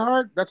to take it to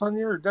heart? That's on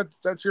your,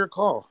 that's your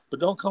call.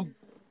 But don't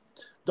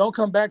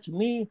come back to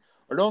me,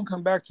 or don't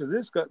come back to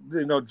this guy,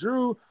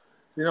 Drew,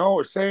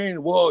 or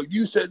saying, well,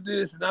 you said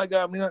this and I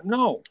got me.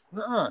 No,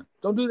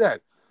 don't do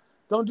that.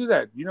 Don't do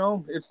that.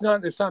 It's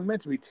not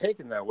meant to be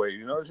taken that way.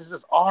 This is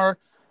just our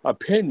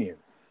opinion.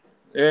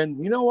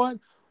 And you know what?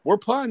 We're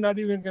probably not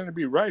even going to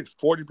be right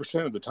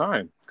 40% of the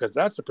time, because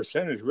that's the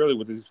percentage really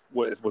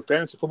with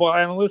fantasy football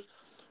analysts.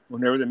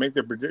 Whenever they make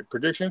their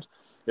predictions,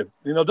 if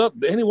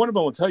any one of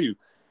them will tell you,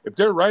 if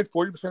they're right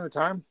 40% of the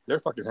time, they're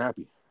fucking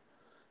happy.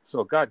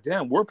 So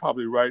goddamn, we're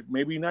probably right,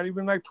 maybe not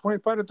even like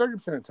 25 to 30%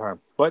 of the time,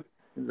 but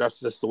that's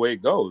just the way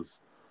it goes.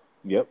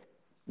 Yep.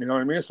 You know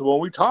what I mean? So when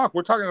we talk,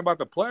 we're talking about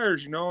the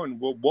players, and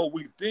what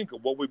we think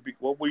of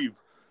what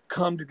we've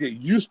come to get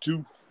used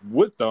to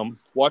with them,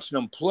 watching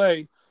them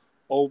play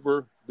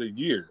over the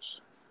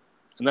years,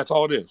 and that's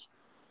all it is.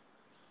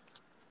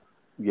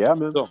 Yeah,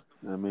 man. So,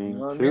 I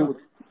mean,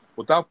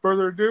 without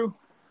further ado,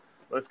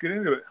 let's get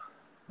into it.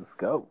 Let's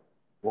go.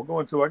 I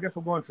guess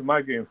we'll go into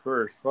my game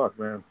first. Fuck,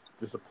 man,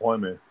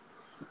 disappointment.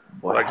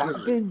 What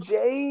happened,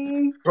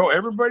 Jay? Bro,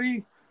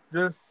 everybody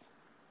just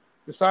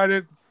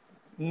decided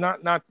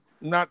not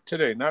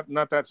today,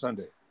 not that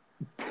Sunday.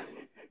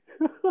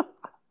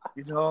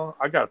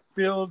 I got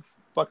Fields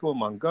fucking with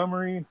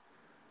Montgomery.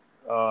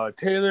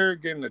 Taylor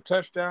getting a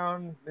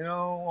touchdown,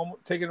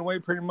 taken away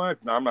pretty much.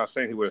 Now, I'm not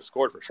saying he would have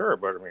scored for sure,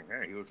 but I mean,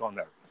 he was on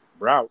that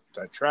route,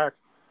 that track.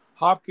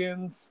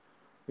 Hopkins,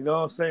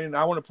 saying,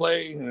 I want to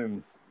play. And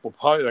then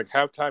probably like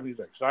halftime, he's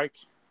like, psych,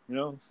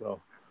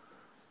 So,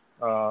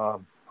 I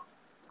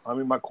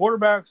mean, my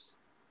quarterbacks,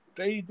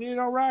 they did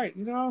all right,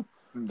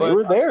 They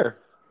were there.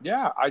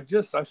 Yeah, I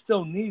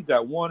still need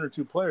that one or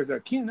two players.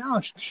 That Keenan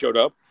Allen showed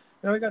up.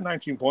 He got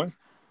 19 points.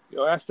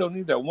 I still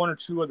need that one or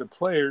two other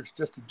players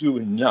just to do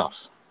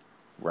enough.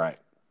 Right.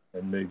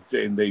 And they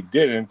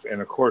didn't.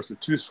 And, of course, the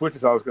 2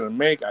 switches I was going to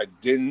make, I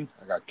didn't.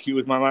 I got Q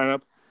with my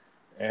lineup.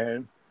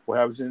 And what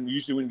happens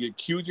usually when you get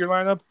Q with your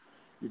lineup,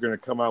 you're going to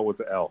come out with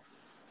the L.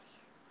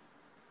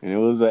 And it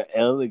was an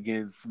L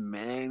against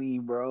Manny,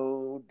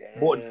 bro.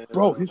 Damn.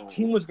 Bro, his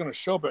team was going to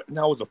show up. And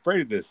I was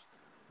afraid of this.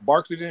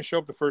 Barkley didn't show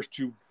up the first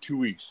two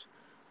weeks.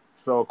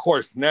 So, of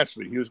course,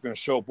 naturally, he was going to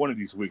show up one of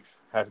these weeks.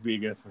 Had to be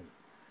against me.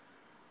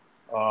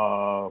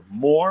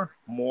 Moore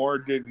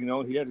did,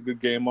 he had a good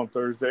game on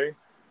Thursday.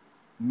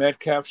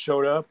 Metcalf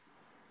showed up.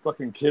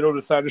 fucking Kittle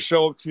decided to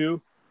show up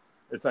too.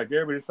 It's like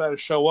everybody decided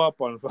to show up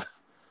on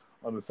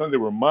the Sunday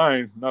where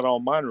not all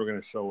mine were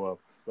going to show up.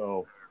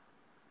 So,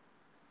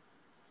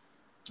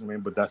 I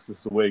mean, but that's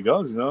just the way it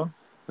goes, you know?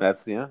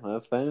 That's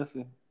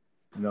fantasy.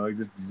 You know, you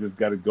just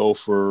got to go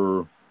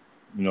for,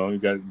 you know, you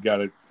got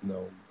to, you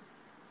know,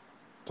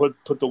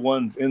 put the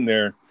ones in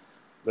there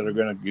that are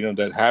going to, you know,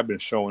 that have been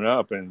showing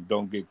up and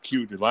don't get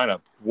cute with your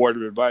lineup. Word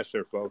of advice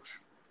there,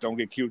 folks. Don't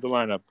get cute with the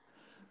lineup.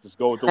 Just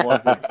go with the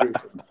ones that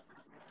produce it.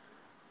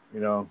 You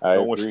know,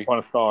 don't wish upon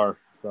a star.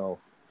 So,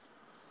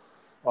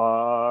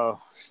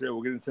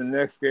 we'll get into the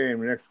next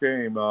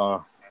game.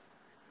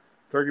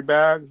 Turkey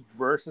Bags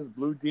versus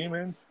Blue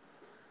Demons.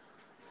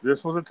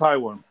 This was a tie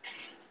one.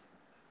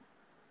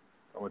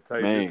 I'm going to tell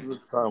you, This was a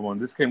tie one.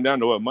 This came down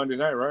to what, Monday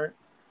night, right?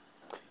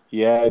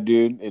 Yeah,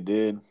 dude, it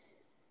did.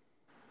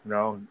 You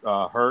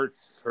know,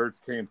 Hurts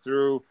came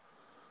through.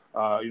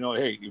 You know,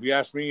 hey, if you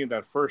ask me in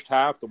that first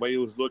half, the way he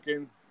was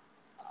looking,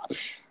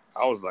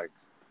 I was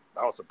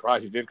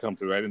surprised he did come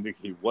through. I didn't think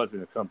he was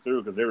going to come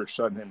through because they were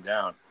shutting him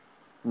down.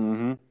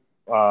 Mm-hmm.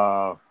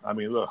 I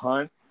mean, look,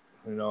 Hunt,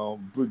 you know,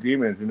 Blue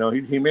Demons, you know,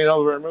 he made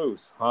all the right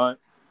moves. Hunt,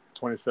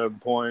 27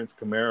 points.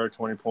 Kamara,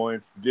 20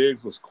 points.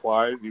 Diggs was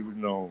quiet,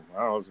 even though, I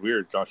don't know, it was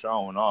weird. Josh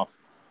Allen went off.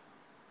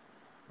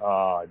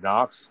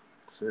 Knox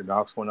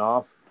went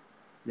off.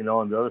 You know,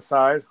 on the other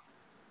side,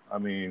 I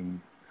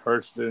mean,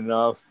 Hurts did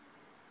enough.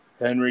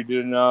 Henry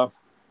did enough.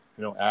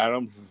 You know,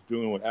 Adams is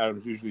doing what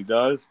Adams usually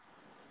does.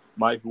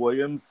 Mike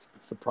Williams,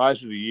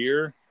 surprise of the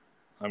year.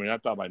 I mean, I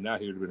thought by now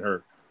he would have been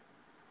hurt.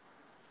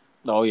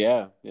 Oh,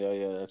 yeah,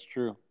 that's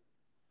true.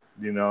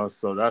 You know,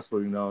 so that's what,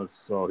 you know,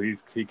 so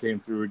he came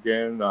through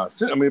again. I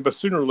mean, but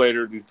sooner or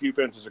later, these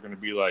defenses are going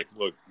to be like,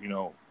 look, you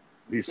know,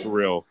 he's for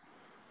real.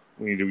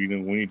 We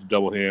need to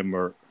double him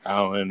or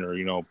Allen or,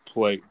 you know,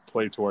 play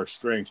to our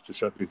strengths to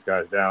shut these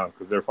guys down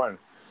because they're fine.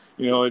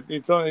 You know, it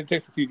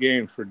takes a few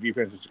games for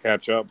defenses to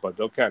catch up, but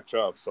they'll catch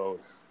up. So,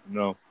 you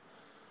know,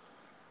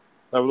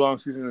 have a long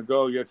season to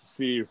go. You have to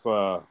see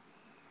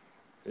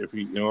if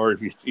he, you know, or if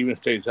he even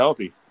stays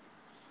healthy.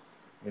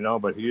 You know,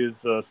 but he is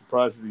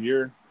surprise of the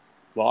year.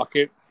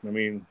 Lockett. I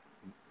mean,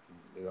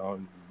 you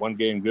know, one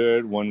game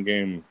good, one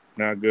game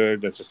not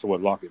good. That's just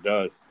what Lockett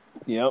does.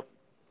 Yep,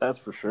 that's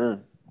for sure.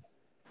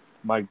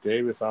 Mike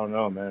Davis, I don't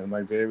know, man.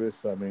 Mike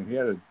Davis, I mean, he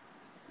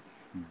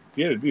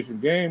had a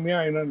decent game.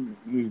 Yeah, you know,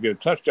 need to get a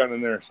touchdown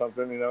in there or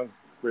something, you know,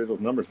 raise those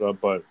numbers up.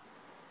 But,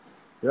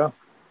 yeah,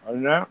 other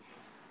than that,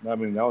 I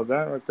mean, that was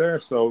that right there.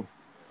 So,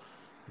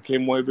 he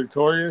came away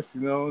victorious,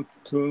 you know,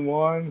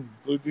 2-1.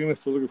 Blue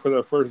Demons still looking for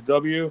their first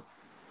W.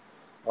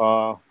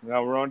 Now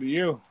we're on to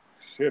you.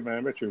 Shit, man,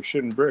 I bet you were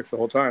shitting bricks the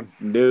whole time.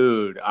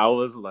 Dude, I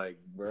was like,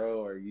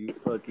 bro, are you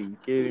fucking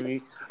kidding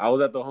me? I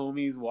was at the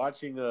homies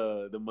watching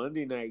the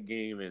Monday night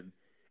game, and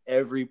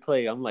every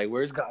play, I'm like,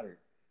 where's Goddard?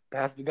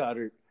 Pass to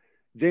Goddard.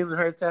 Jalen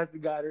Hurts passed to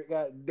Goddard.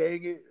 God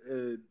dang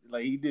it.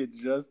 Like, he did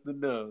just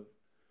enough.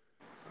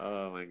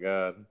 Oh, my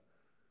God.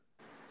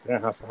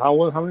 Yeah,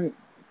 how many?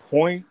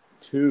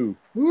 0.2.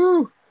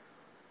 Woo!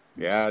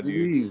 Yeah,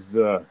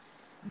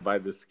 Jesus. Dude. By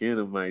the skin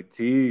of my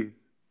teeth.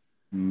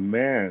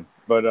 Man.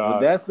 But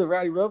that's the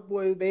Rowdy Rough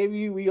Boys,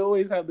 baby. We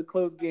always have the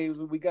close games.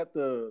 We got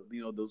the,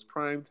 you know, those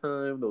prime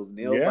time, those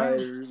nail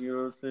biters, you know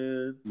what I'm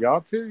saying?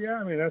 Y'all too, yeah.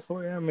 I mean, that's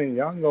what I mean.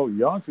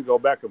 Y'all should go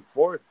back and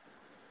forth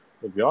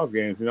with y'all's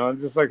games, you know.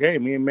 Just like, hey,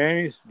 me and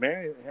Manny,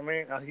 I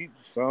mean, he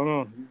just, I don't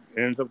know,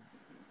 he ends up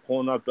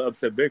pulling out the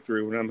upset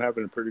victory when I'm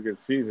having a pretty good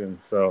season.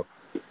 So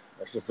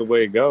that's just the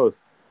way it goes.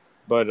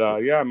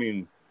 But yeah, I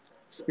mean,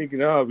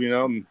 speaking of, you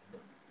know,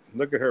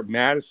 look at her,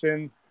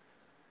 Madison,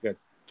 got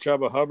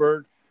Chuba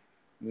Hubbard.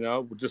 You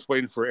know, we're just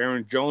waiting for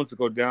Aaron Jones to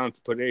go down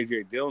to put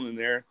A.J. Dillon in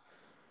there.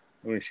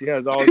 I mean, she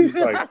has all these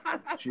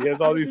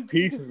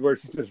pieces where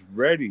she's just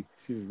ready.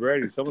 She's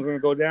ready. Someone's gonna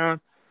go down.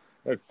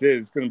 That's it.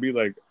 It's gonna be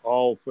like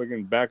all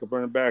fucking backup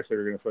running backs that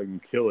are gonna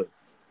fucking kill it.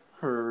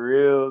 For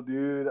real,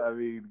 dude. I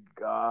mean,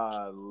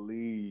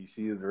 golly,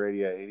 she is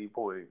ready at any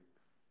point.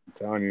 I'm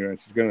telling you, man,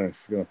 she's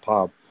gonna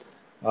pop.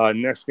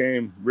 Next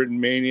game, Written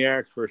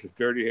Maniacs versus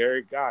Dirty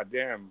Harry. God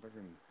damn,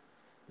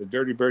 the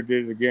Dirty Bird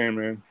did it again,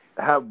 man.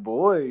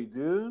 Boy,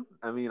 dude.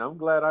 I mean, I'm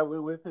glad I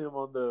went with him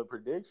on the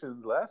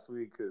predictions last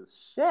week because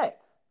shit.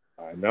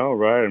 I know,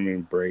 right? I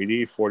mean,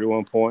 Brady,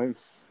 41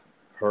 points.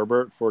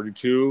 Herbert,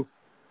 42.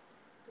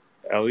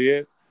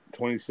 Elliott,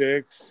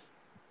 26.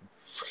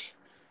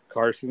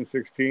 Carson,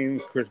 16.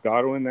 Chris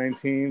Godwin,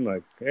 19.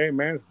 Like, hey,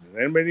 man, is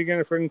anybody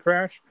going to freaking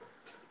crash?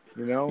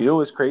 You know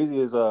what's crazy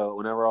is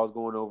whenever I was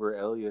going over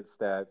Elliott's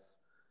stats,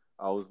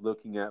 I was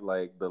looking at,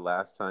 like, the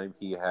last time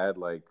he had,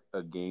 like,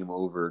 a game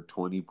over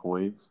 20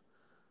 points.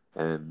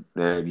 And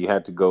man, you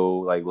had to go,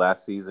 like,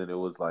 last season, it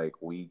was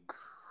like week,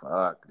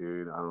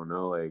 dude, I don't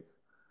know, like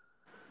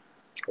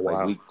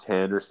week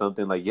 10 or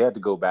something. Like, you had to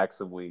go back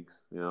some weeks,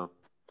 you know.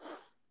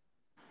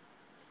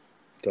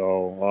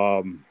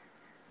 So,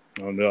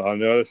 on the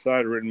other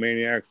side, Written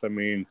Maniacs, I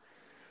mean,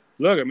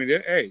 look, I mean,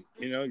 hey,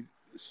 you know,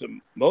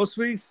 most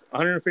weeks,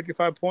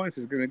 155 points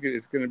is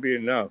gonna be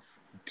enough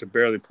to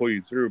barely pull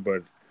you through.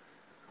 But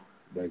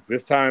like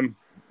this time,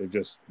 they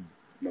just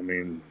I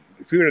mean,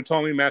 if you would have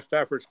told me Matt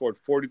Stafford scored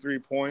 43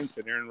 points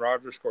and Aaron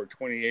Rodgers scored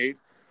 28,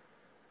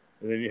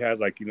 and then you had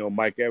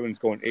Mike Evans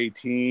going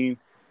 18,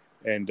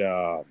 and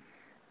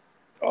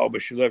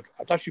but she left.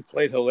 I thought she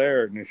played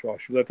Hilaire, and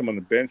she left him on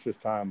the bench this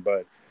time.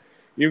 But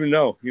even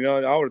though,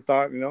 I would have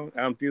thought,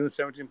 Adam Thielen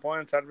 17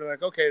 points, I'd be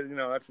like, okay,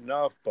 that's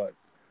enough. But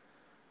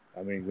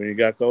I mean, when you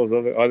got those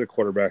other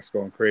quarterbacks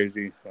going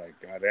crazy, like,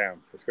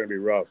 goddamn, it's going to be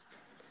rough.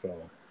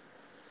 So,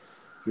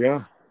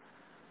 yeah.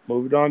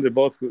 Moving on, they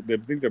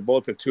think they're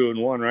both at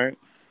 2-1, right?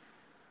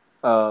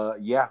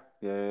 Yeah.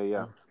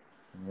 All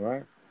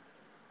right.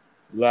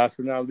 Last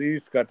but not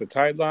least, got the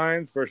Tight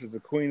Lines versus the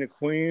Queen of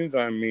Queens.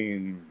 I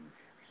mean,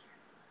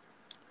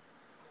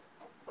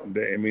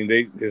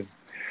 his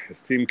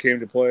team came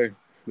to play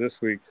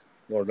this week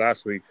or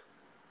last week.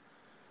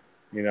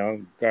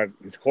 Got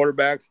his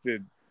quarterbacks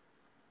did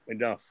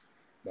enough.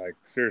 Like,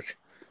 seriously,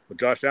 with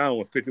Josh Allen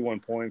with 51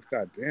 points,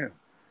 god damn.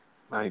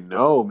 I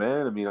know,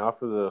 man. I mean,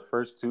 off of the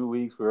first 2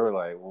 weeks, we were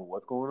like, well,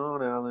 what's going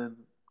on, Allen?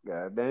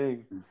 God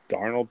dang.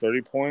 Darnold,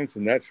 30 points,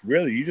 and that's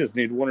really, you just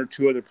need one or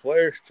two other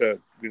players to,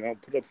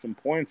 put up some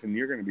points, and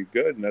you're going to be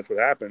good, and that's what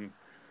happened.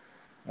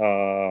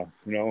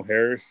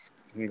 Harris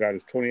got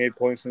his 28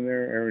 points in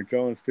there, Aaron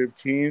Jones,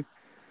 15,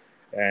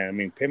 and, I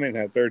mean, Pittman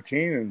had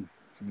 13,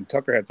 and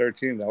Tucker had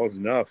 13. That was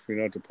enough,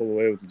 to pull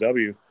away with the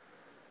W.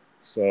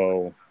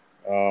 So,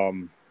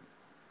 Queen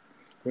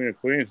of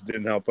Queens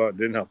didn't help out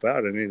any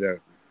of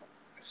that.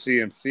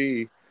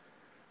 CMC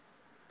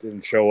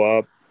didn't show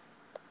up.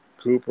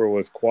 Cooper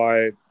was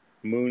quiet.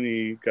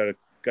 Mooney got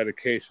a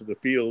case of the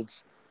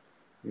fields,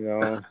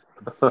 out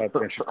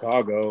there in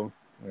Chicago.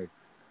 Like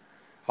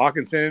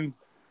Hawkinson,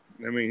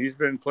 I mean, he's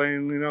been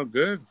playing,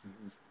 good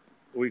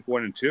week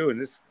 1 and 2,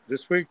 and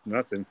this week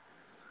nothing.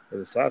 Or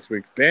this last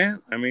week,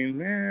 Dan, I mean,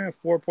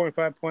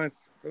 4.5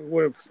 points.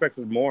 Would have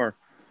expected more,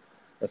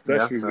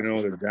 especially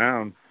they're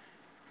down.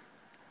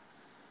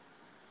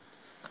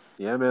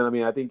 Yeah, man. I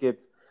mean, I think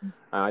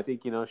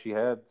she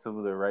had some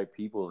of the right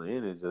people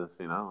in. It's just,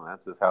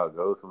 that's just how it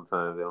goes.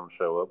 Sometimes they don't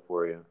show up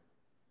for you.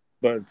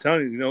 But I'm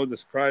telling you, the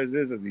surprise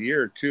is of the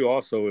year too.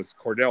 Also, is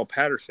Cordell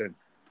Patterson.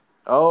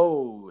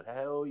 Oh,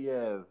 hell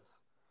yes.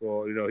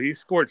 Well, he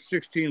scored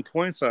 16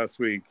 points last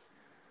week.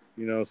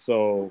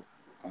 So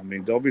I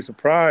mean, don't be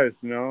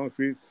surprised. If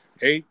he's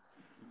 8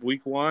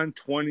 week 1,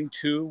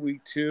 22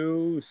 week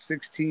 2,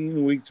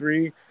 16 week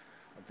 3. I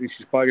think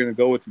she's probably going to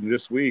go with him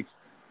this week.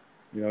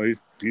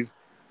 He's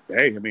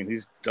hey, I mean,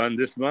 he's done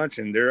this much,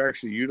 and they're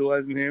actually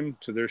utilizing him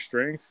to their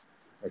strengths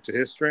or to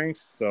his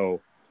strengths.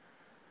 So,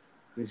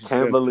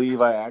 can't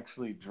believe I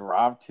actually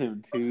dropped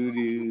him too,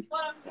 dude.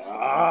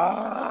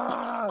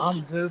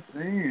 I'm just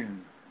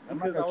saying.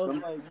 Because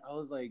I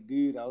was like,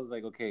 dude,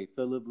 okay,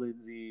 Philip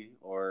Lindsay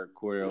or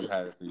Cordell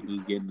Patterson,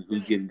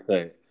 who's getting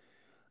cut?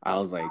 I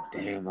was like,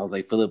 damn. I was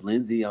like, Philip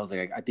Lindsay. I was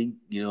like, I think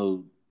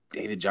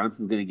David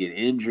Johnson's gonna get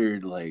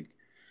injured, like.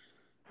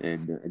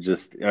 And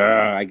just,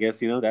 I guess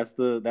that's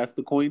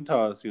the coin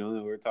toss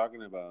that we're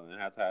talking about, and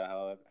that's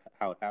how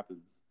it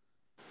happens.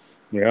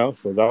 Yeah,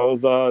 so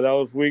that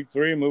was week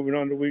 3. Moving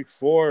on to week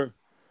 4.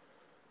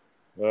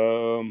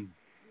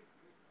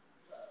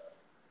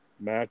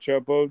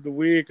 Matchup of the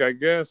week, I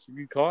guess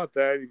you call it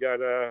that. You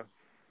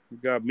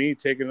got me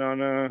taking on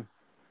the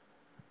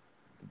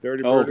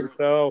Dirty Bird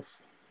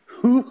himself.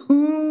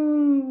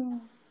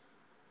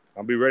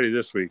 I'll be ready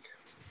this week.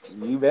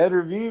 You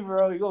better be,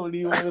 bro. You're going to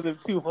need one of them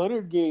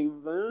 200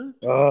 games, huh?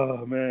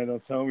 Oh, man,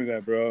 don't tell me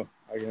that, bro.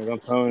 Don't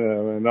tell me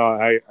that, man. No,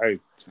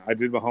 I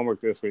did my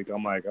homework this week.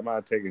 I'm like, I'm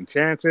not taking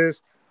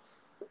chances.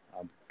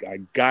 I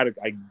gotta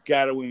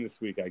win this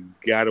week. I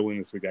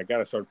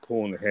gotta start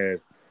pulling ahead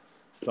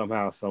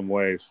somehow, some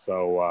way.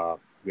 So,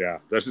 yeah,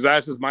 that's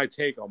just my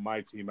take on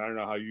my team. I don't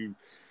know how you.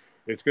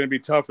 It's going to be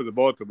tough for the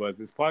both of us.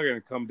 It's probably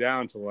going to come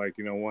down to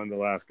one of the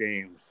last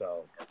games.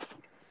 So,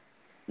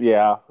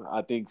 yeah,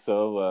 I think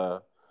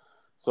so.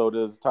 So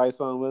does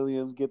Tyson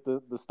Williams get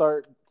the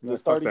start?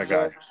 Fuck that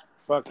guy.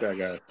 Fuck that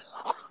guy.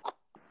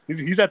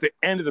 He's at the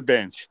end of the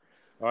bench.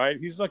 All right,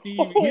 he's lucky.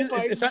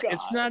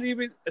 It's not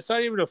even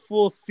a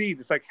full seat.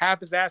 It's like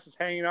half his ass is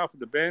hanging off of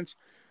the bench,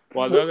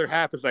 while the other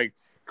half is like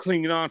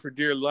clinging on for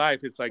dear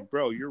life. It's like,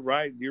 bro, you're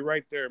right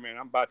there, man.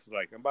 I'm about to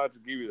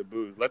give you the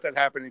booze. Let that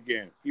happen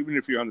again, even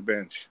if you're on the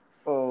bench.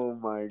 Oh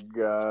my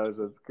gosh,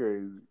 that's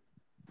crazy.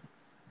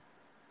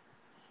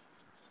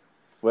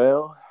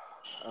 Well,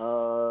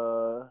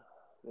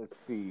 let's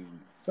see.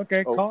 It's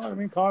okay. Call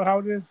it how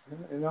it is.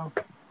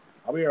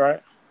 I'll be all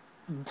right.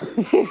 I'm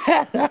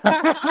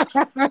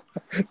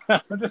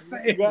just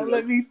saying. You gotta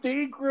let me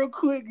think real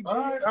quick. All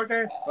right,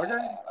 okay.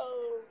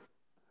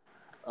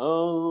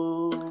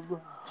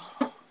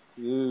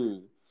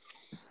 Dude.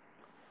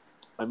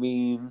 I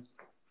mean,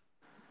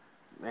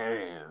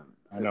 man,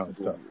 I know it's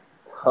tough.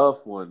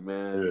 Tough one,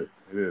 man. It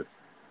is.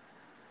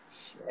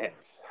 Shit.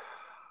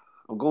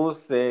 I'm gonna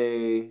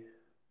say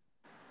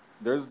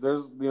there's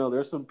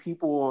some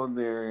people on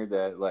there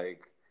that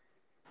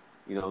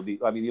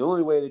the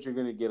only way that you're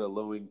gonna get a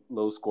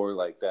low score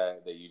like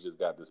that you just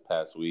got this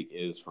past week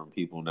is from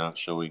people not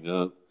showing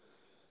up.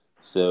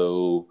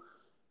 So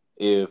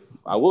if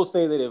I will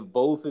say that if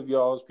both of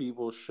y'all's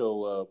people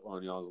show up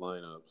on y'all's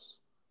lineups,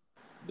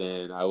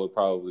 then I would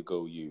probably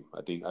go you.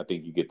 I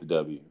think you get the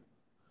W.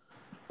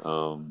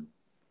 So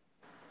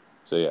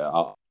yeah,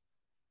 I'll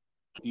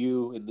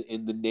you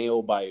in the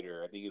nail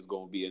biter. I think it's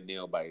going to be a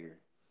nail biter.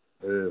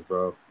 It is,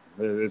 bro.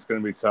 It's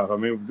going to be tough. I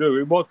mean, dude,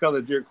 we both got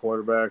legit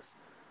quarterbacks.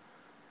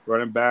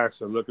 Running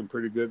backs are looking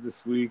pretty good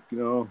this week,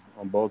 on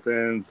both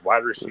ends.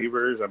 Wide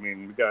receivers, I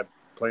mean, we got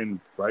playing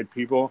right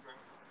people.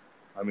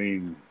 I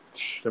mean,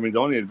 the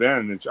only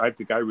advantage I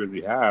think I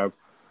really have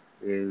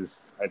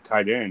is at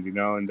tight end,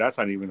 and that's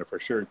not even a for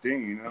sure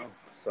thing,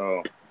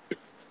 So,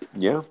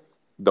 yeah,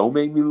 don't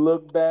make me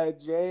look bad,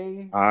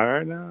 Jay. All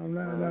right,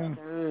 no.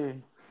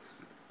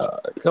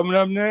 Coming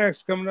up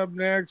next,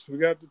 we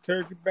got the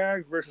Turkey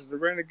Bags versus the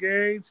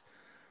Renegades.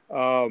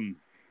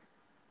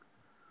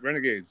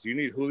 Renegades, you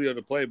need Julio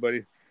to play,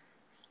 buddy.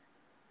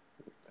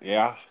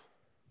 Yeah.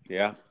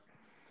 I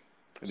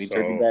mean,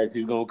 Turkey Bags,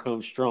 he's gonna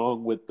come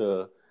strong with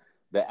the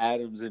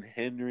Adams and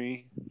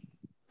Henry.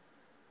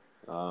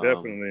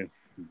 Definitely,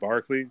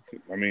 Barkley.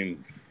 I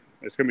mean,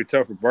 it's gonna be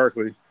tough for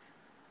Barkley.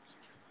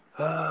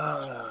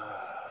 Dang,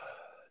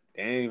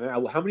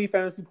 man. How many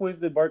fantasy points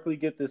did Barkley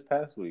get this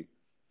past week?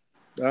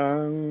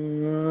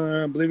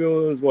 I believe it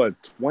was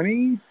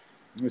 20?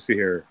 Let me see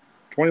here.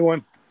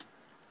 21.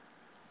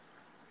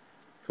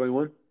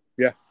 21?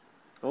 Yeah.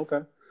 Okay.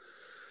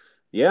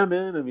 Yeah,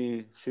 man. I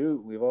mean,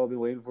 shoot, we've all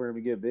been waiting for him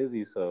to get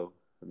busy, so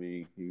I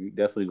mean, you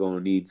definitely gonna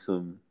need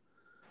him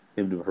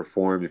to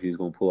perform if he's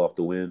gonna pull off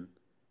the win.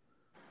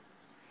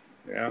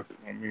 Yeah,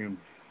 I mean,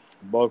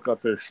 both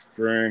got their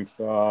strengths.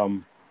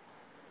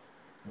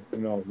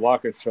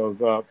 Lockett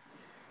shows up.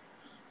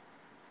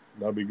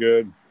 That'll be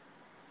good.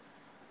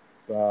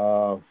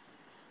 You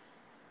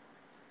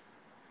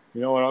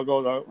know what?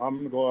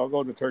 I'll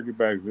go to Turkey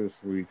Bags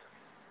this week.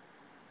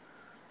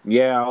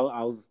 Yeah,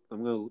 I'm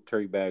gonna go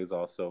Turkey Bags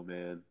also,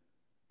 man.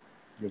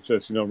 It's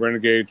just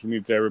Renegades. He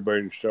needs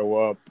everybody to show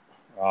up.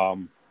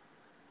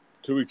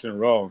 2 weeks in a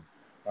row.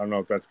 I don't know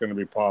if that's going to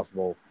be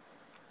possible.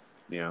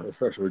 Yeah,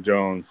 especially with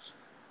Jones.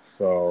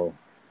 So,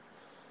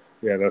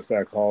 yeah, that's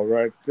that call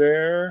right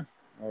there.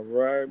 All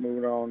right,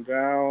 moving on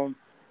down.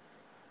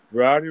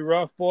 Rowdy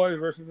Rough Boys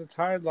versus the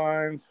Tide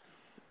Lions.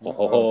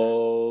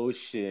 Oh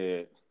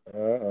shit.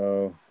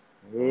 Oh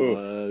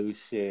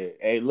shit.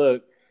 Hey,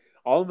 look.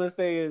 All I'm gonna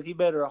say is he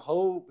better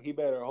hope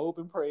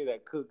and pray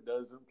that Cook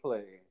doesn't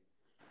play.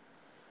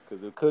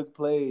 Because if Cook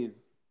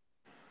plays,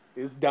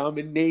 it's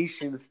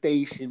domination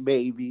station,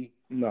 baby.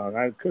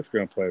 No, Cook's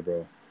gonna play,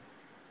 bro.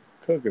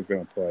 Cook is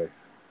gonna play.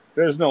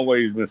 There's no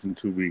way he's missing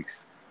 2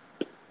 weeks.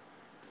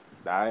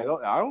 I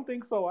don't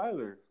think so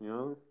either.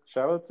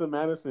 Shout out to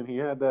Madison. He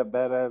had that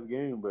badass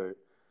game, but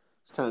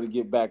it's time to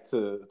get back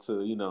to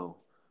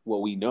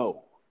what we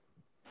know.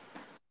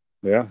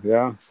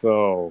 Yeah.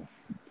 So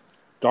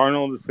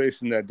Darnold is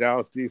facing that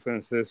Dallas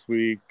defense this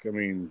week. I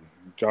mean,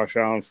 Josh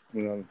Allen's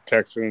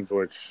Texans,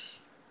 which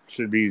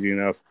should be easy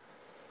enough.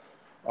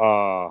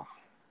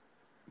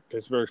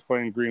 Pittsburgh's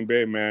playing Green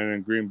Bay, man,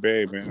 and Green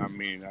Bay, man. I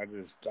mean,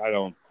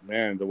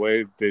 the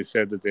way they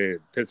said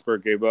that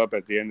Pittsburgh gave up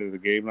at the end of the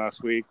game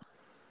last week.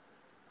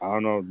 I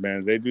don't know,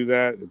 man. They do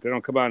that. If they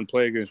don't come out and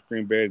play against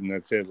Green Bay, then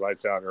that's it.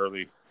 Lights out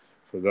early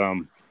for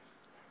them.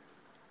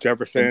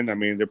 Jefferson, I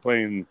mean, they're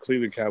playing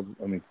Cleveland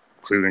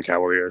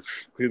Cavaliers,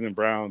 Cleveland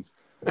Browns.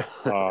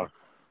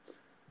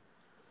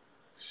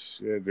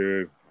 Shit,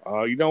 dude.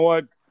 You know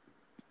what?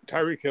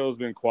 Tyreek Hill's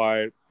been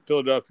quiet.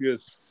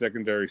 Philadelphia's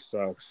secondary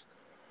sucks.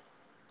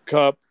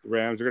 Cup,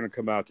 Rams are going to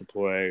come out to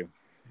play.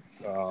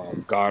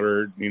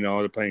 Goddard,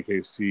 they're playing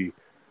KC.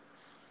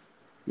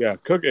 Yeah,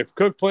 Cook. If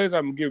Cook plays,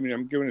 I'm giving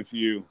it to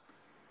you.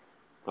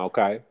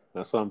 Okay,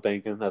 that's what I'm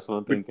thinking.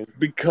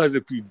 Because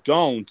if you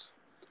don't,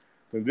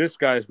 then this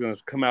guy's going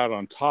to come out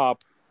on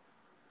top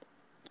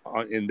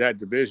in that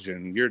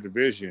division, your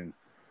division,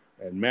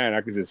 and man,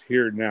 I can just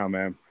hear it now,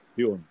 man.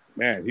 He will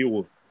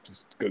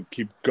just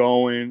keep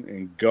going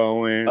and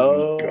going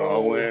and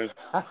going.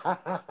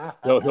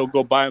 He'll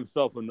go buy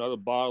himself another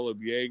bottle of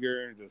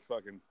Jaeger and just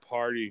fucking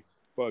party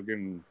like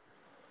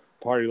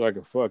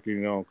a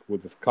fucking,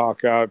 with his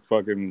cock out,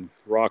 fucking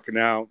rocking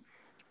out.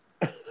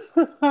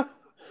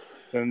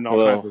 Sending all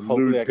kinds of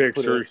lewd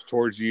pictures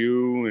towards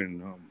you,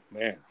 and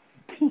man.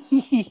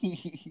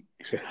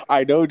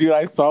 I know, dude.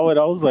 I saw it.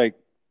 I was like,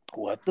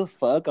 what the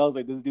fuck? I was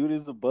like, this dude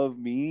is above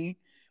me.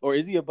 Or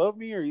is he above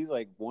me, or he's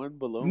like one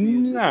below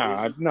me?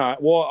 Nah.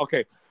 Well,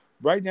 okay.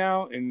 Right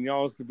now in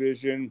y'all's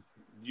division,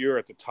 you're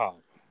at the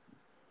top.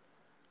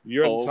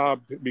 You're at the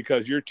top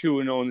because you're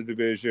 2-0 in the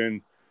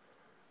division.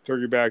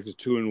 Turkey Bags is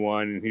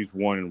 2-1, and he's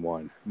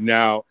 1-1.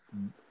 Now,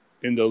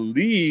 in the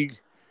league,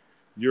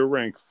 you're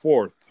ranked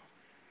 4th.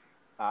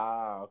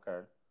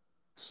 Okay.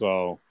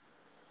 So,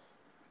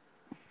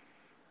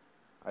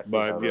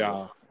 but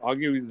yeah, I'll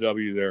give you the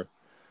W there.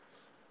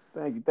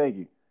 Thank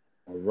you.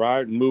 All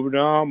right, moving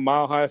on.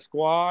 Mile High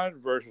Squad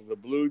versus the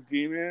Blue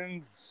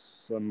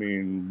Demons. I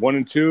mean,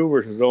 1-2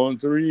 versus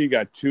 0-3. You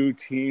got two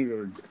teams that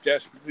are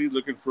desperately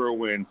looking for a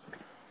win.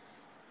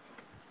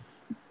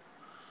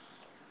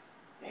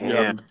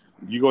 Yeah.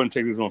 You go and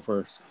take this one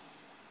first.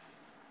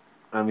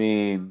 I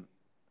mean,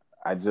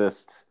 I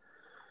don't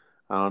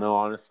know.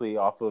 Honestly,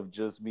 off of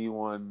just me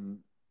one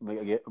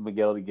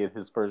Miguel to get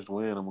his first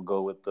win, I'm gonna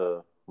go with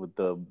the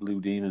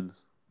Blue Demons.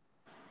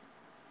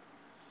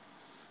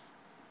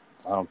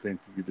 I don't think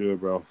you could do it,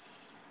 bro.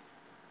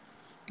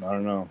 I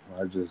don't know.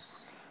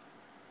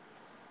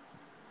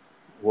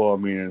 Well, I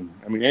mean,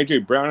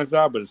 AJ Brown is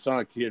out, but it's not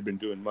like he had been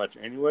doing much,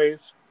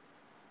 anyways.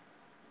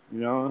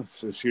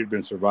 So she had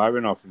been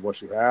surviving off of what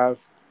she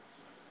has.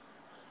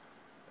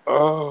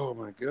 Oh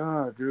my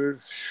god,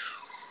 dude!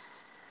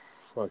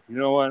 Fuck. You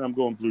know what? I'm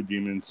going Blue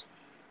Demons.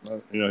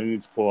 He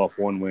needs to pull off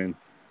one win.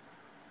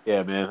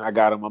 Yeah, man, I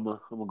got him. I'm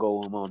gonna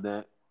go him on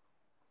that.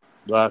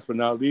 Last but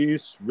not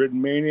least,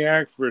 Ridden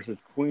Maniacs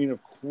versus Queen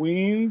of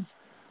Queens.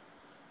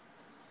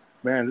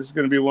 Man, this is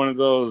going to be one of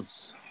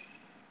those,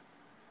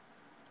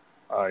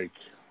 like,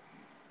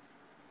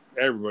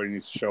 everybody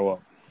needs to show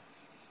up.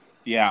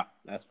 Yeah,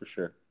 that's for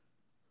sure.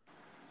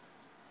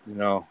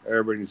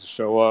 Everybody needs to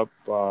show up.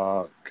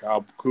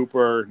 Kyle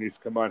Cooper needs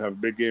to come out and have a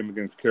big game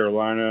against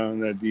Carolina in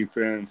that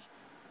defense.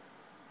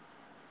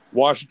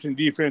 Washington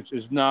defense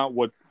is not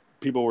what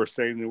people were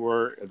saying they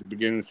were at the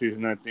beginning of the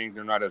season. I think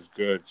they're not as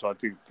good. So I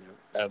think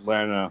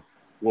Atlanta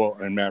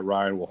and Matt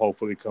Ryan will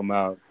hopefully come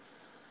out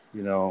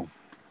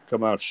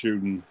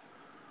shooting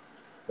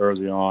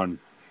early on.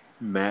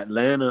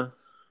 Atlanta.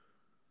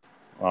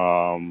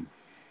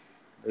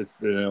 It's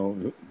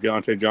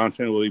Deontay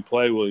Johnson. Will he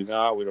play? Will he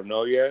not? We don't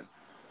know yet.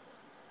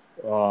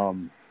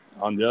 On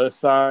the other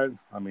side,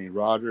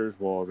 Rodgers.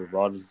 Well,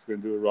 Rodgers is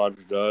going to do what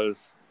Rodgers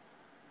does.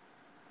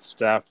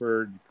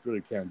 Stafford, you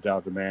really can't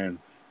doubt the man.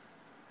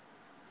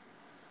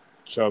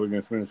 Chubb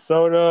against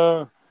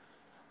Minnesota.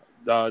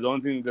 The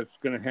only thing that's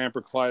going to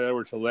hamper Clyde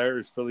Edwards-Helaire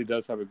is Philly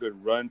does have a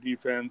good run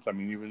defense.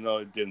 Even though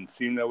it didn't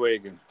seem that way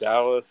against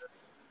Dallas,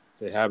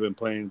 they have been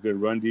playing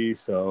good run D.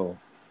 So,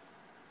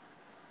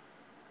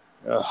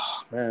 man,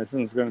 this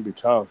one's going to be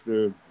tough,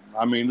 dude.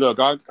 Look,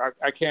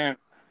 I can't.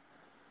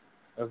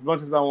 As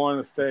much as I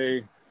want to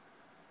stay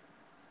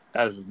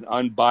as an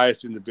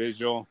unbiased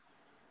individual,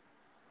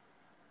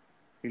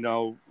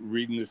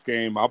 reading this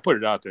game, I'll put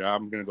it out there.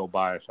 I'm going to go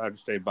biased. I have to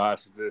stay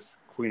biased with this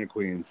Queen of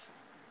Queens.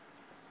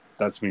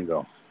 That's me,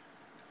 though.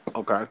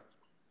 Okay.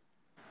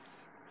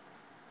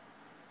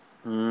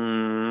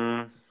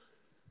 Let's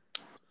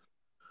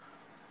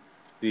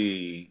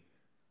see.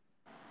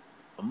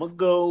 I'm gonna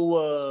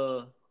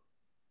go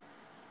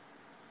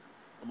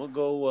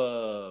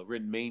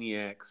Ridden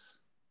Maniacs.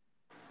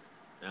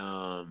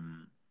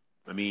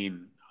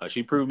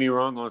 She proved me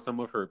wrong on some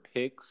of her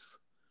picks,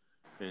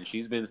 and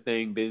she's been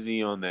staying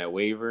busy on that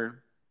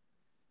waiver.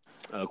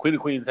 Queen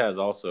of Queens has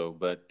also,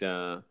 but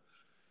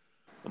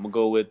I'm gonna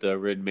go with the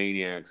Ridden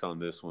Maniacs on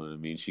this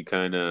one. She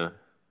kind of,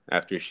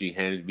 after she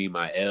handed me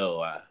my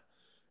L, I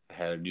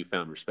had a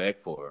newfound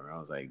respect for her. I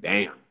was like,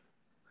 damn.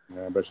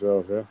 Yeah, I bet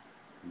so.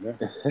 Yeah.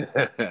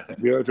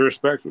 You have to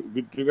respect.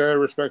 You gotta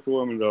respect the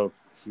woman, though.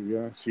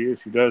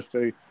 She does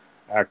stay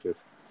active.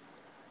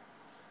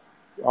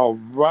 All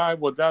right.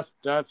 Well,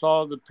 that's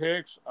all the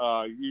picks.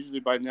 Usually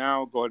by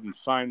now, go ahead and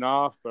sign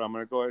off. But I'm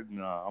gonna go ahead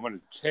and I'm gonna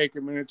take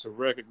a minute to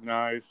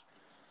recognize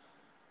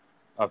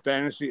a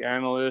fantasy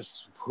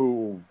analyst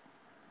who.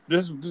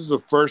 This is the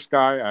first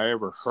guy I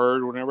ever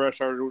heard whenever I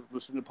started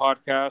listening to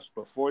podcasts.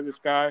 Before this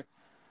guy,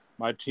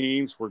 my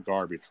teams were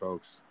garbage,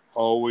 folks.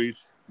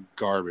 Always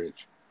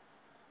garbage.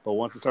 But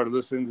once I started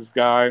listening to this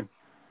guy,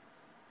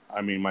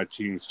 my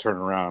teams turned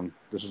around.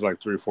 This was like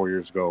 3 or 4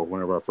 years ago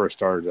whenever I first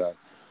started that.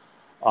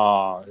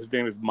 His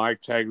name is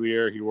Mike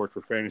Tagliere. He worked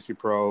for Fantasy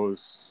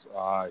Pros.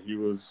 He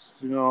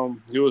was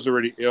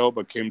already ill,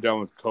 but came down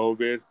with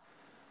COVID.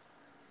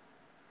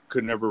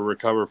 Could never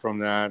recover from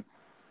that.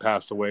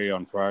 Passed away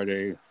on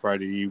Friday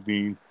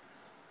evening.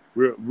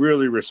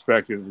 Really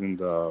respected in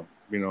the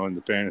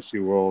fantasy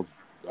world.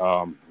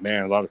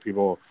 Man, a lot of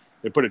people,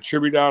 they put a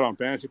tribute out on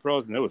Fantasy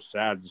Pros, and it was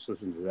sad just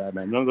listening to that,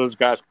 man. None of those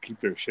guys could keep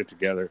their shit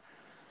together.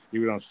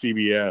 Even on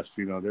CBS,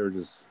 they were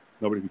just,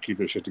 nobody could keep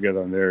their shit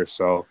together on there.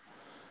 So,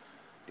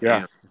 yeah.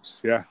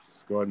 Let's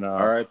go ahead and.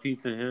 R.I.P.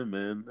 to him,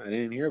 man. I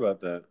didn't hear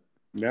about that.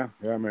 Yeah,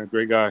 man.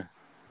 Great guy.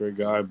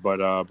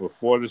 But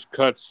before this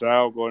cuts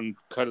out, go ahead and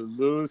cut it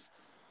loose.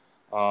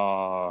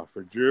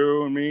 For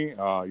Drew and me,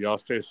 y'all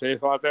stay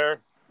safe out there,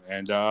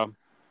 and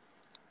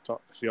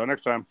see y'all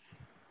next time.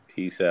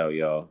 Peace out,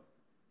 y'all.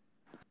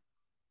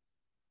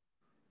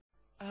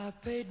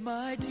 I've paid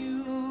my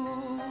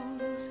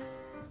dues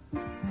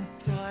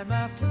time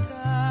after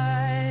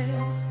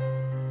time.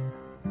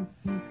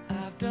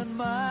 I've done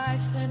my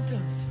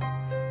sentence,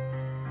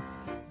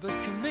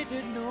 but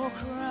committed no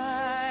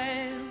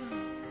crime.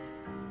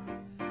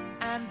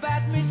 And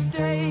bad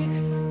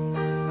mistakes,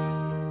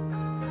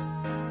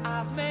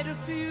 I've made a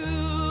few.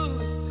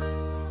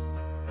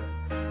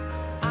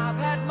 I've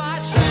had my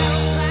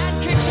shadows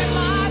and kicks in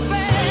my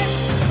bed,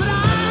 but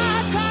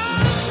I've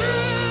come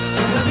through.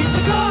 And I need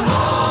to go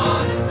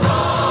on.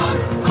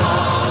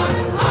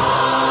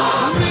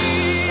 We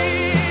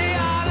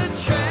are the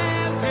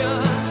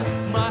champions,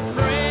 my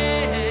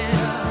friends.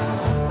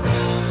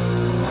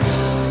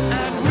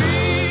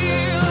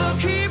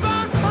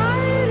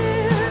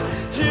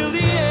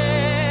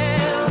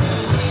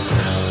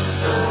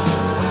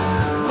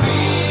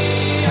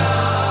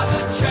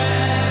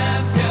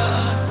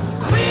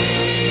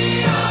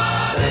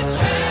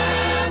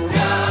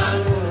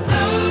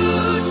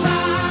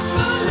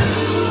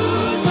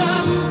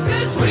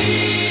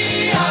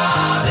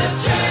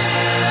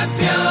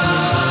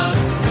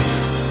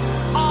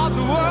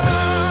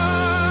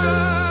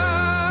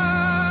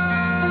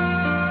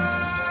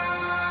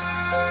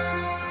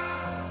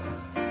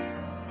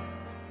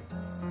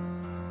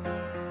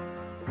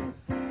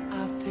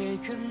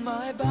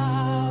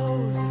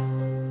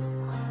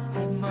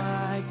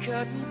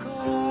 curtain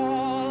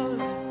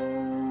calls.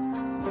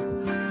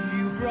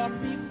 You brought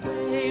me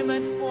fame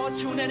and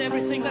fortune and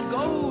everything that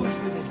goes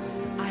with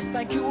it. I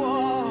thank you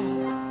all,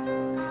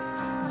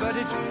 but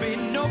it's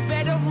been no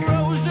bed of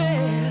roses.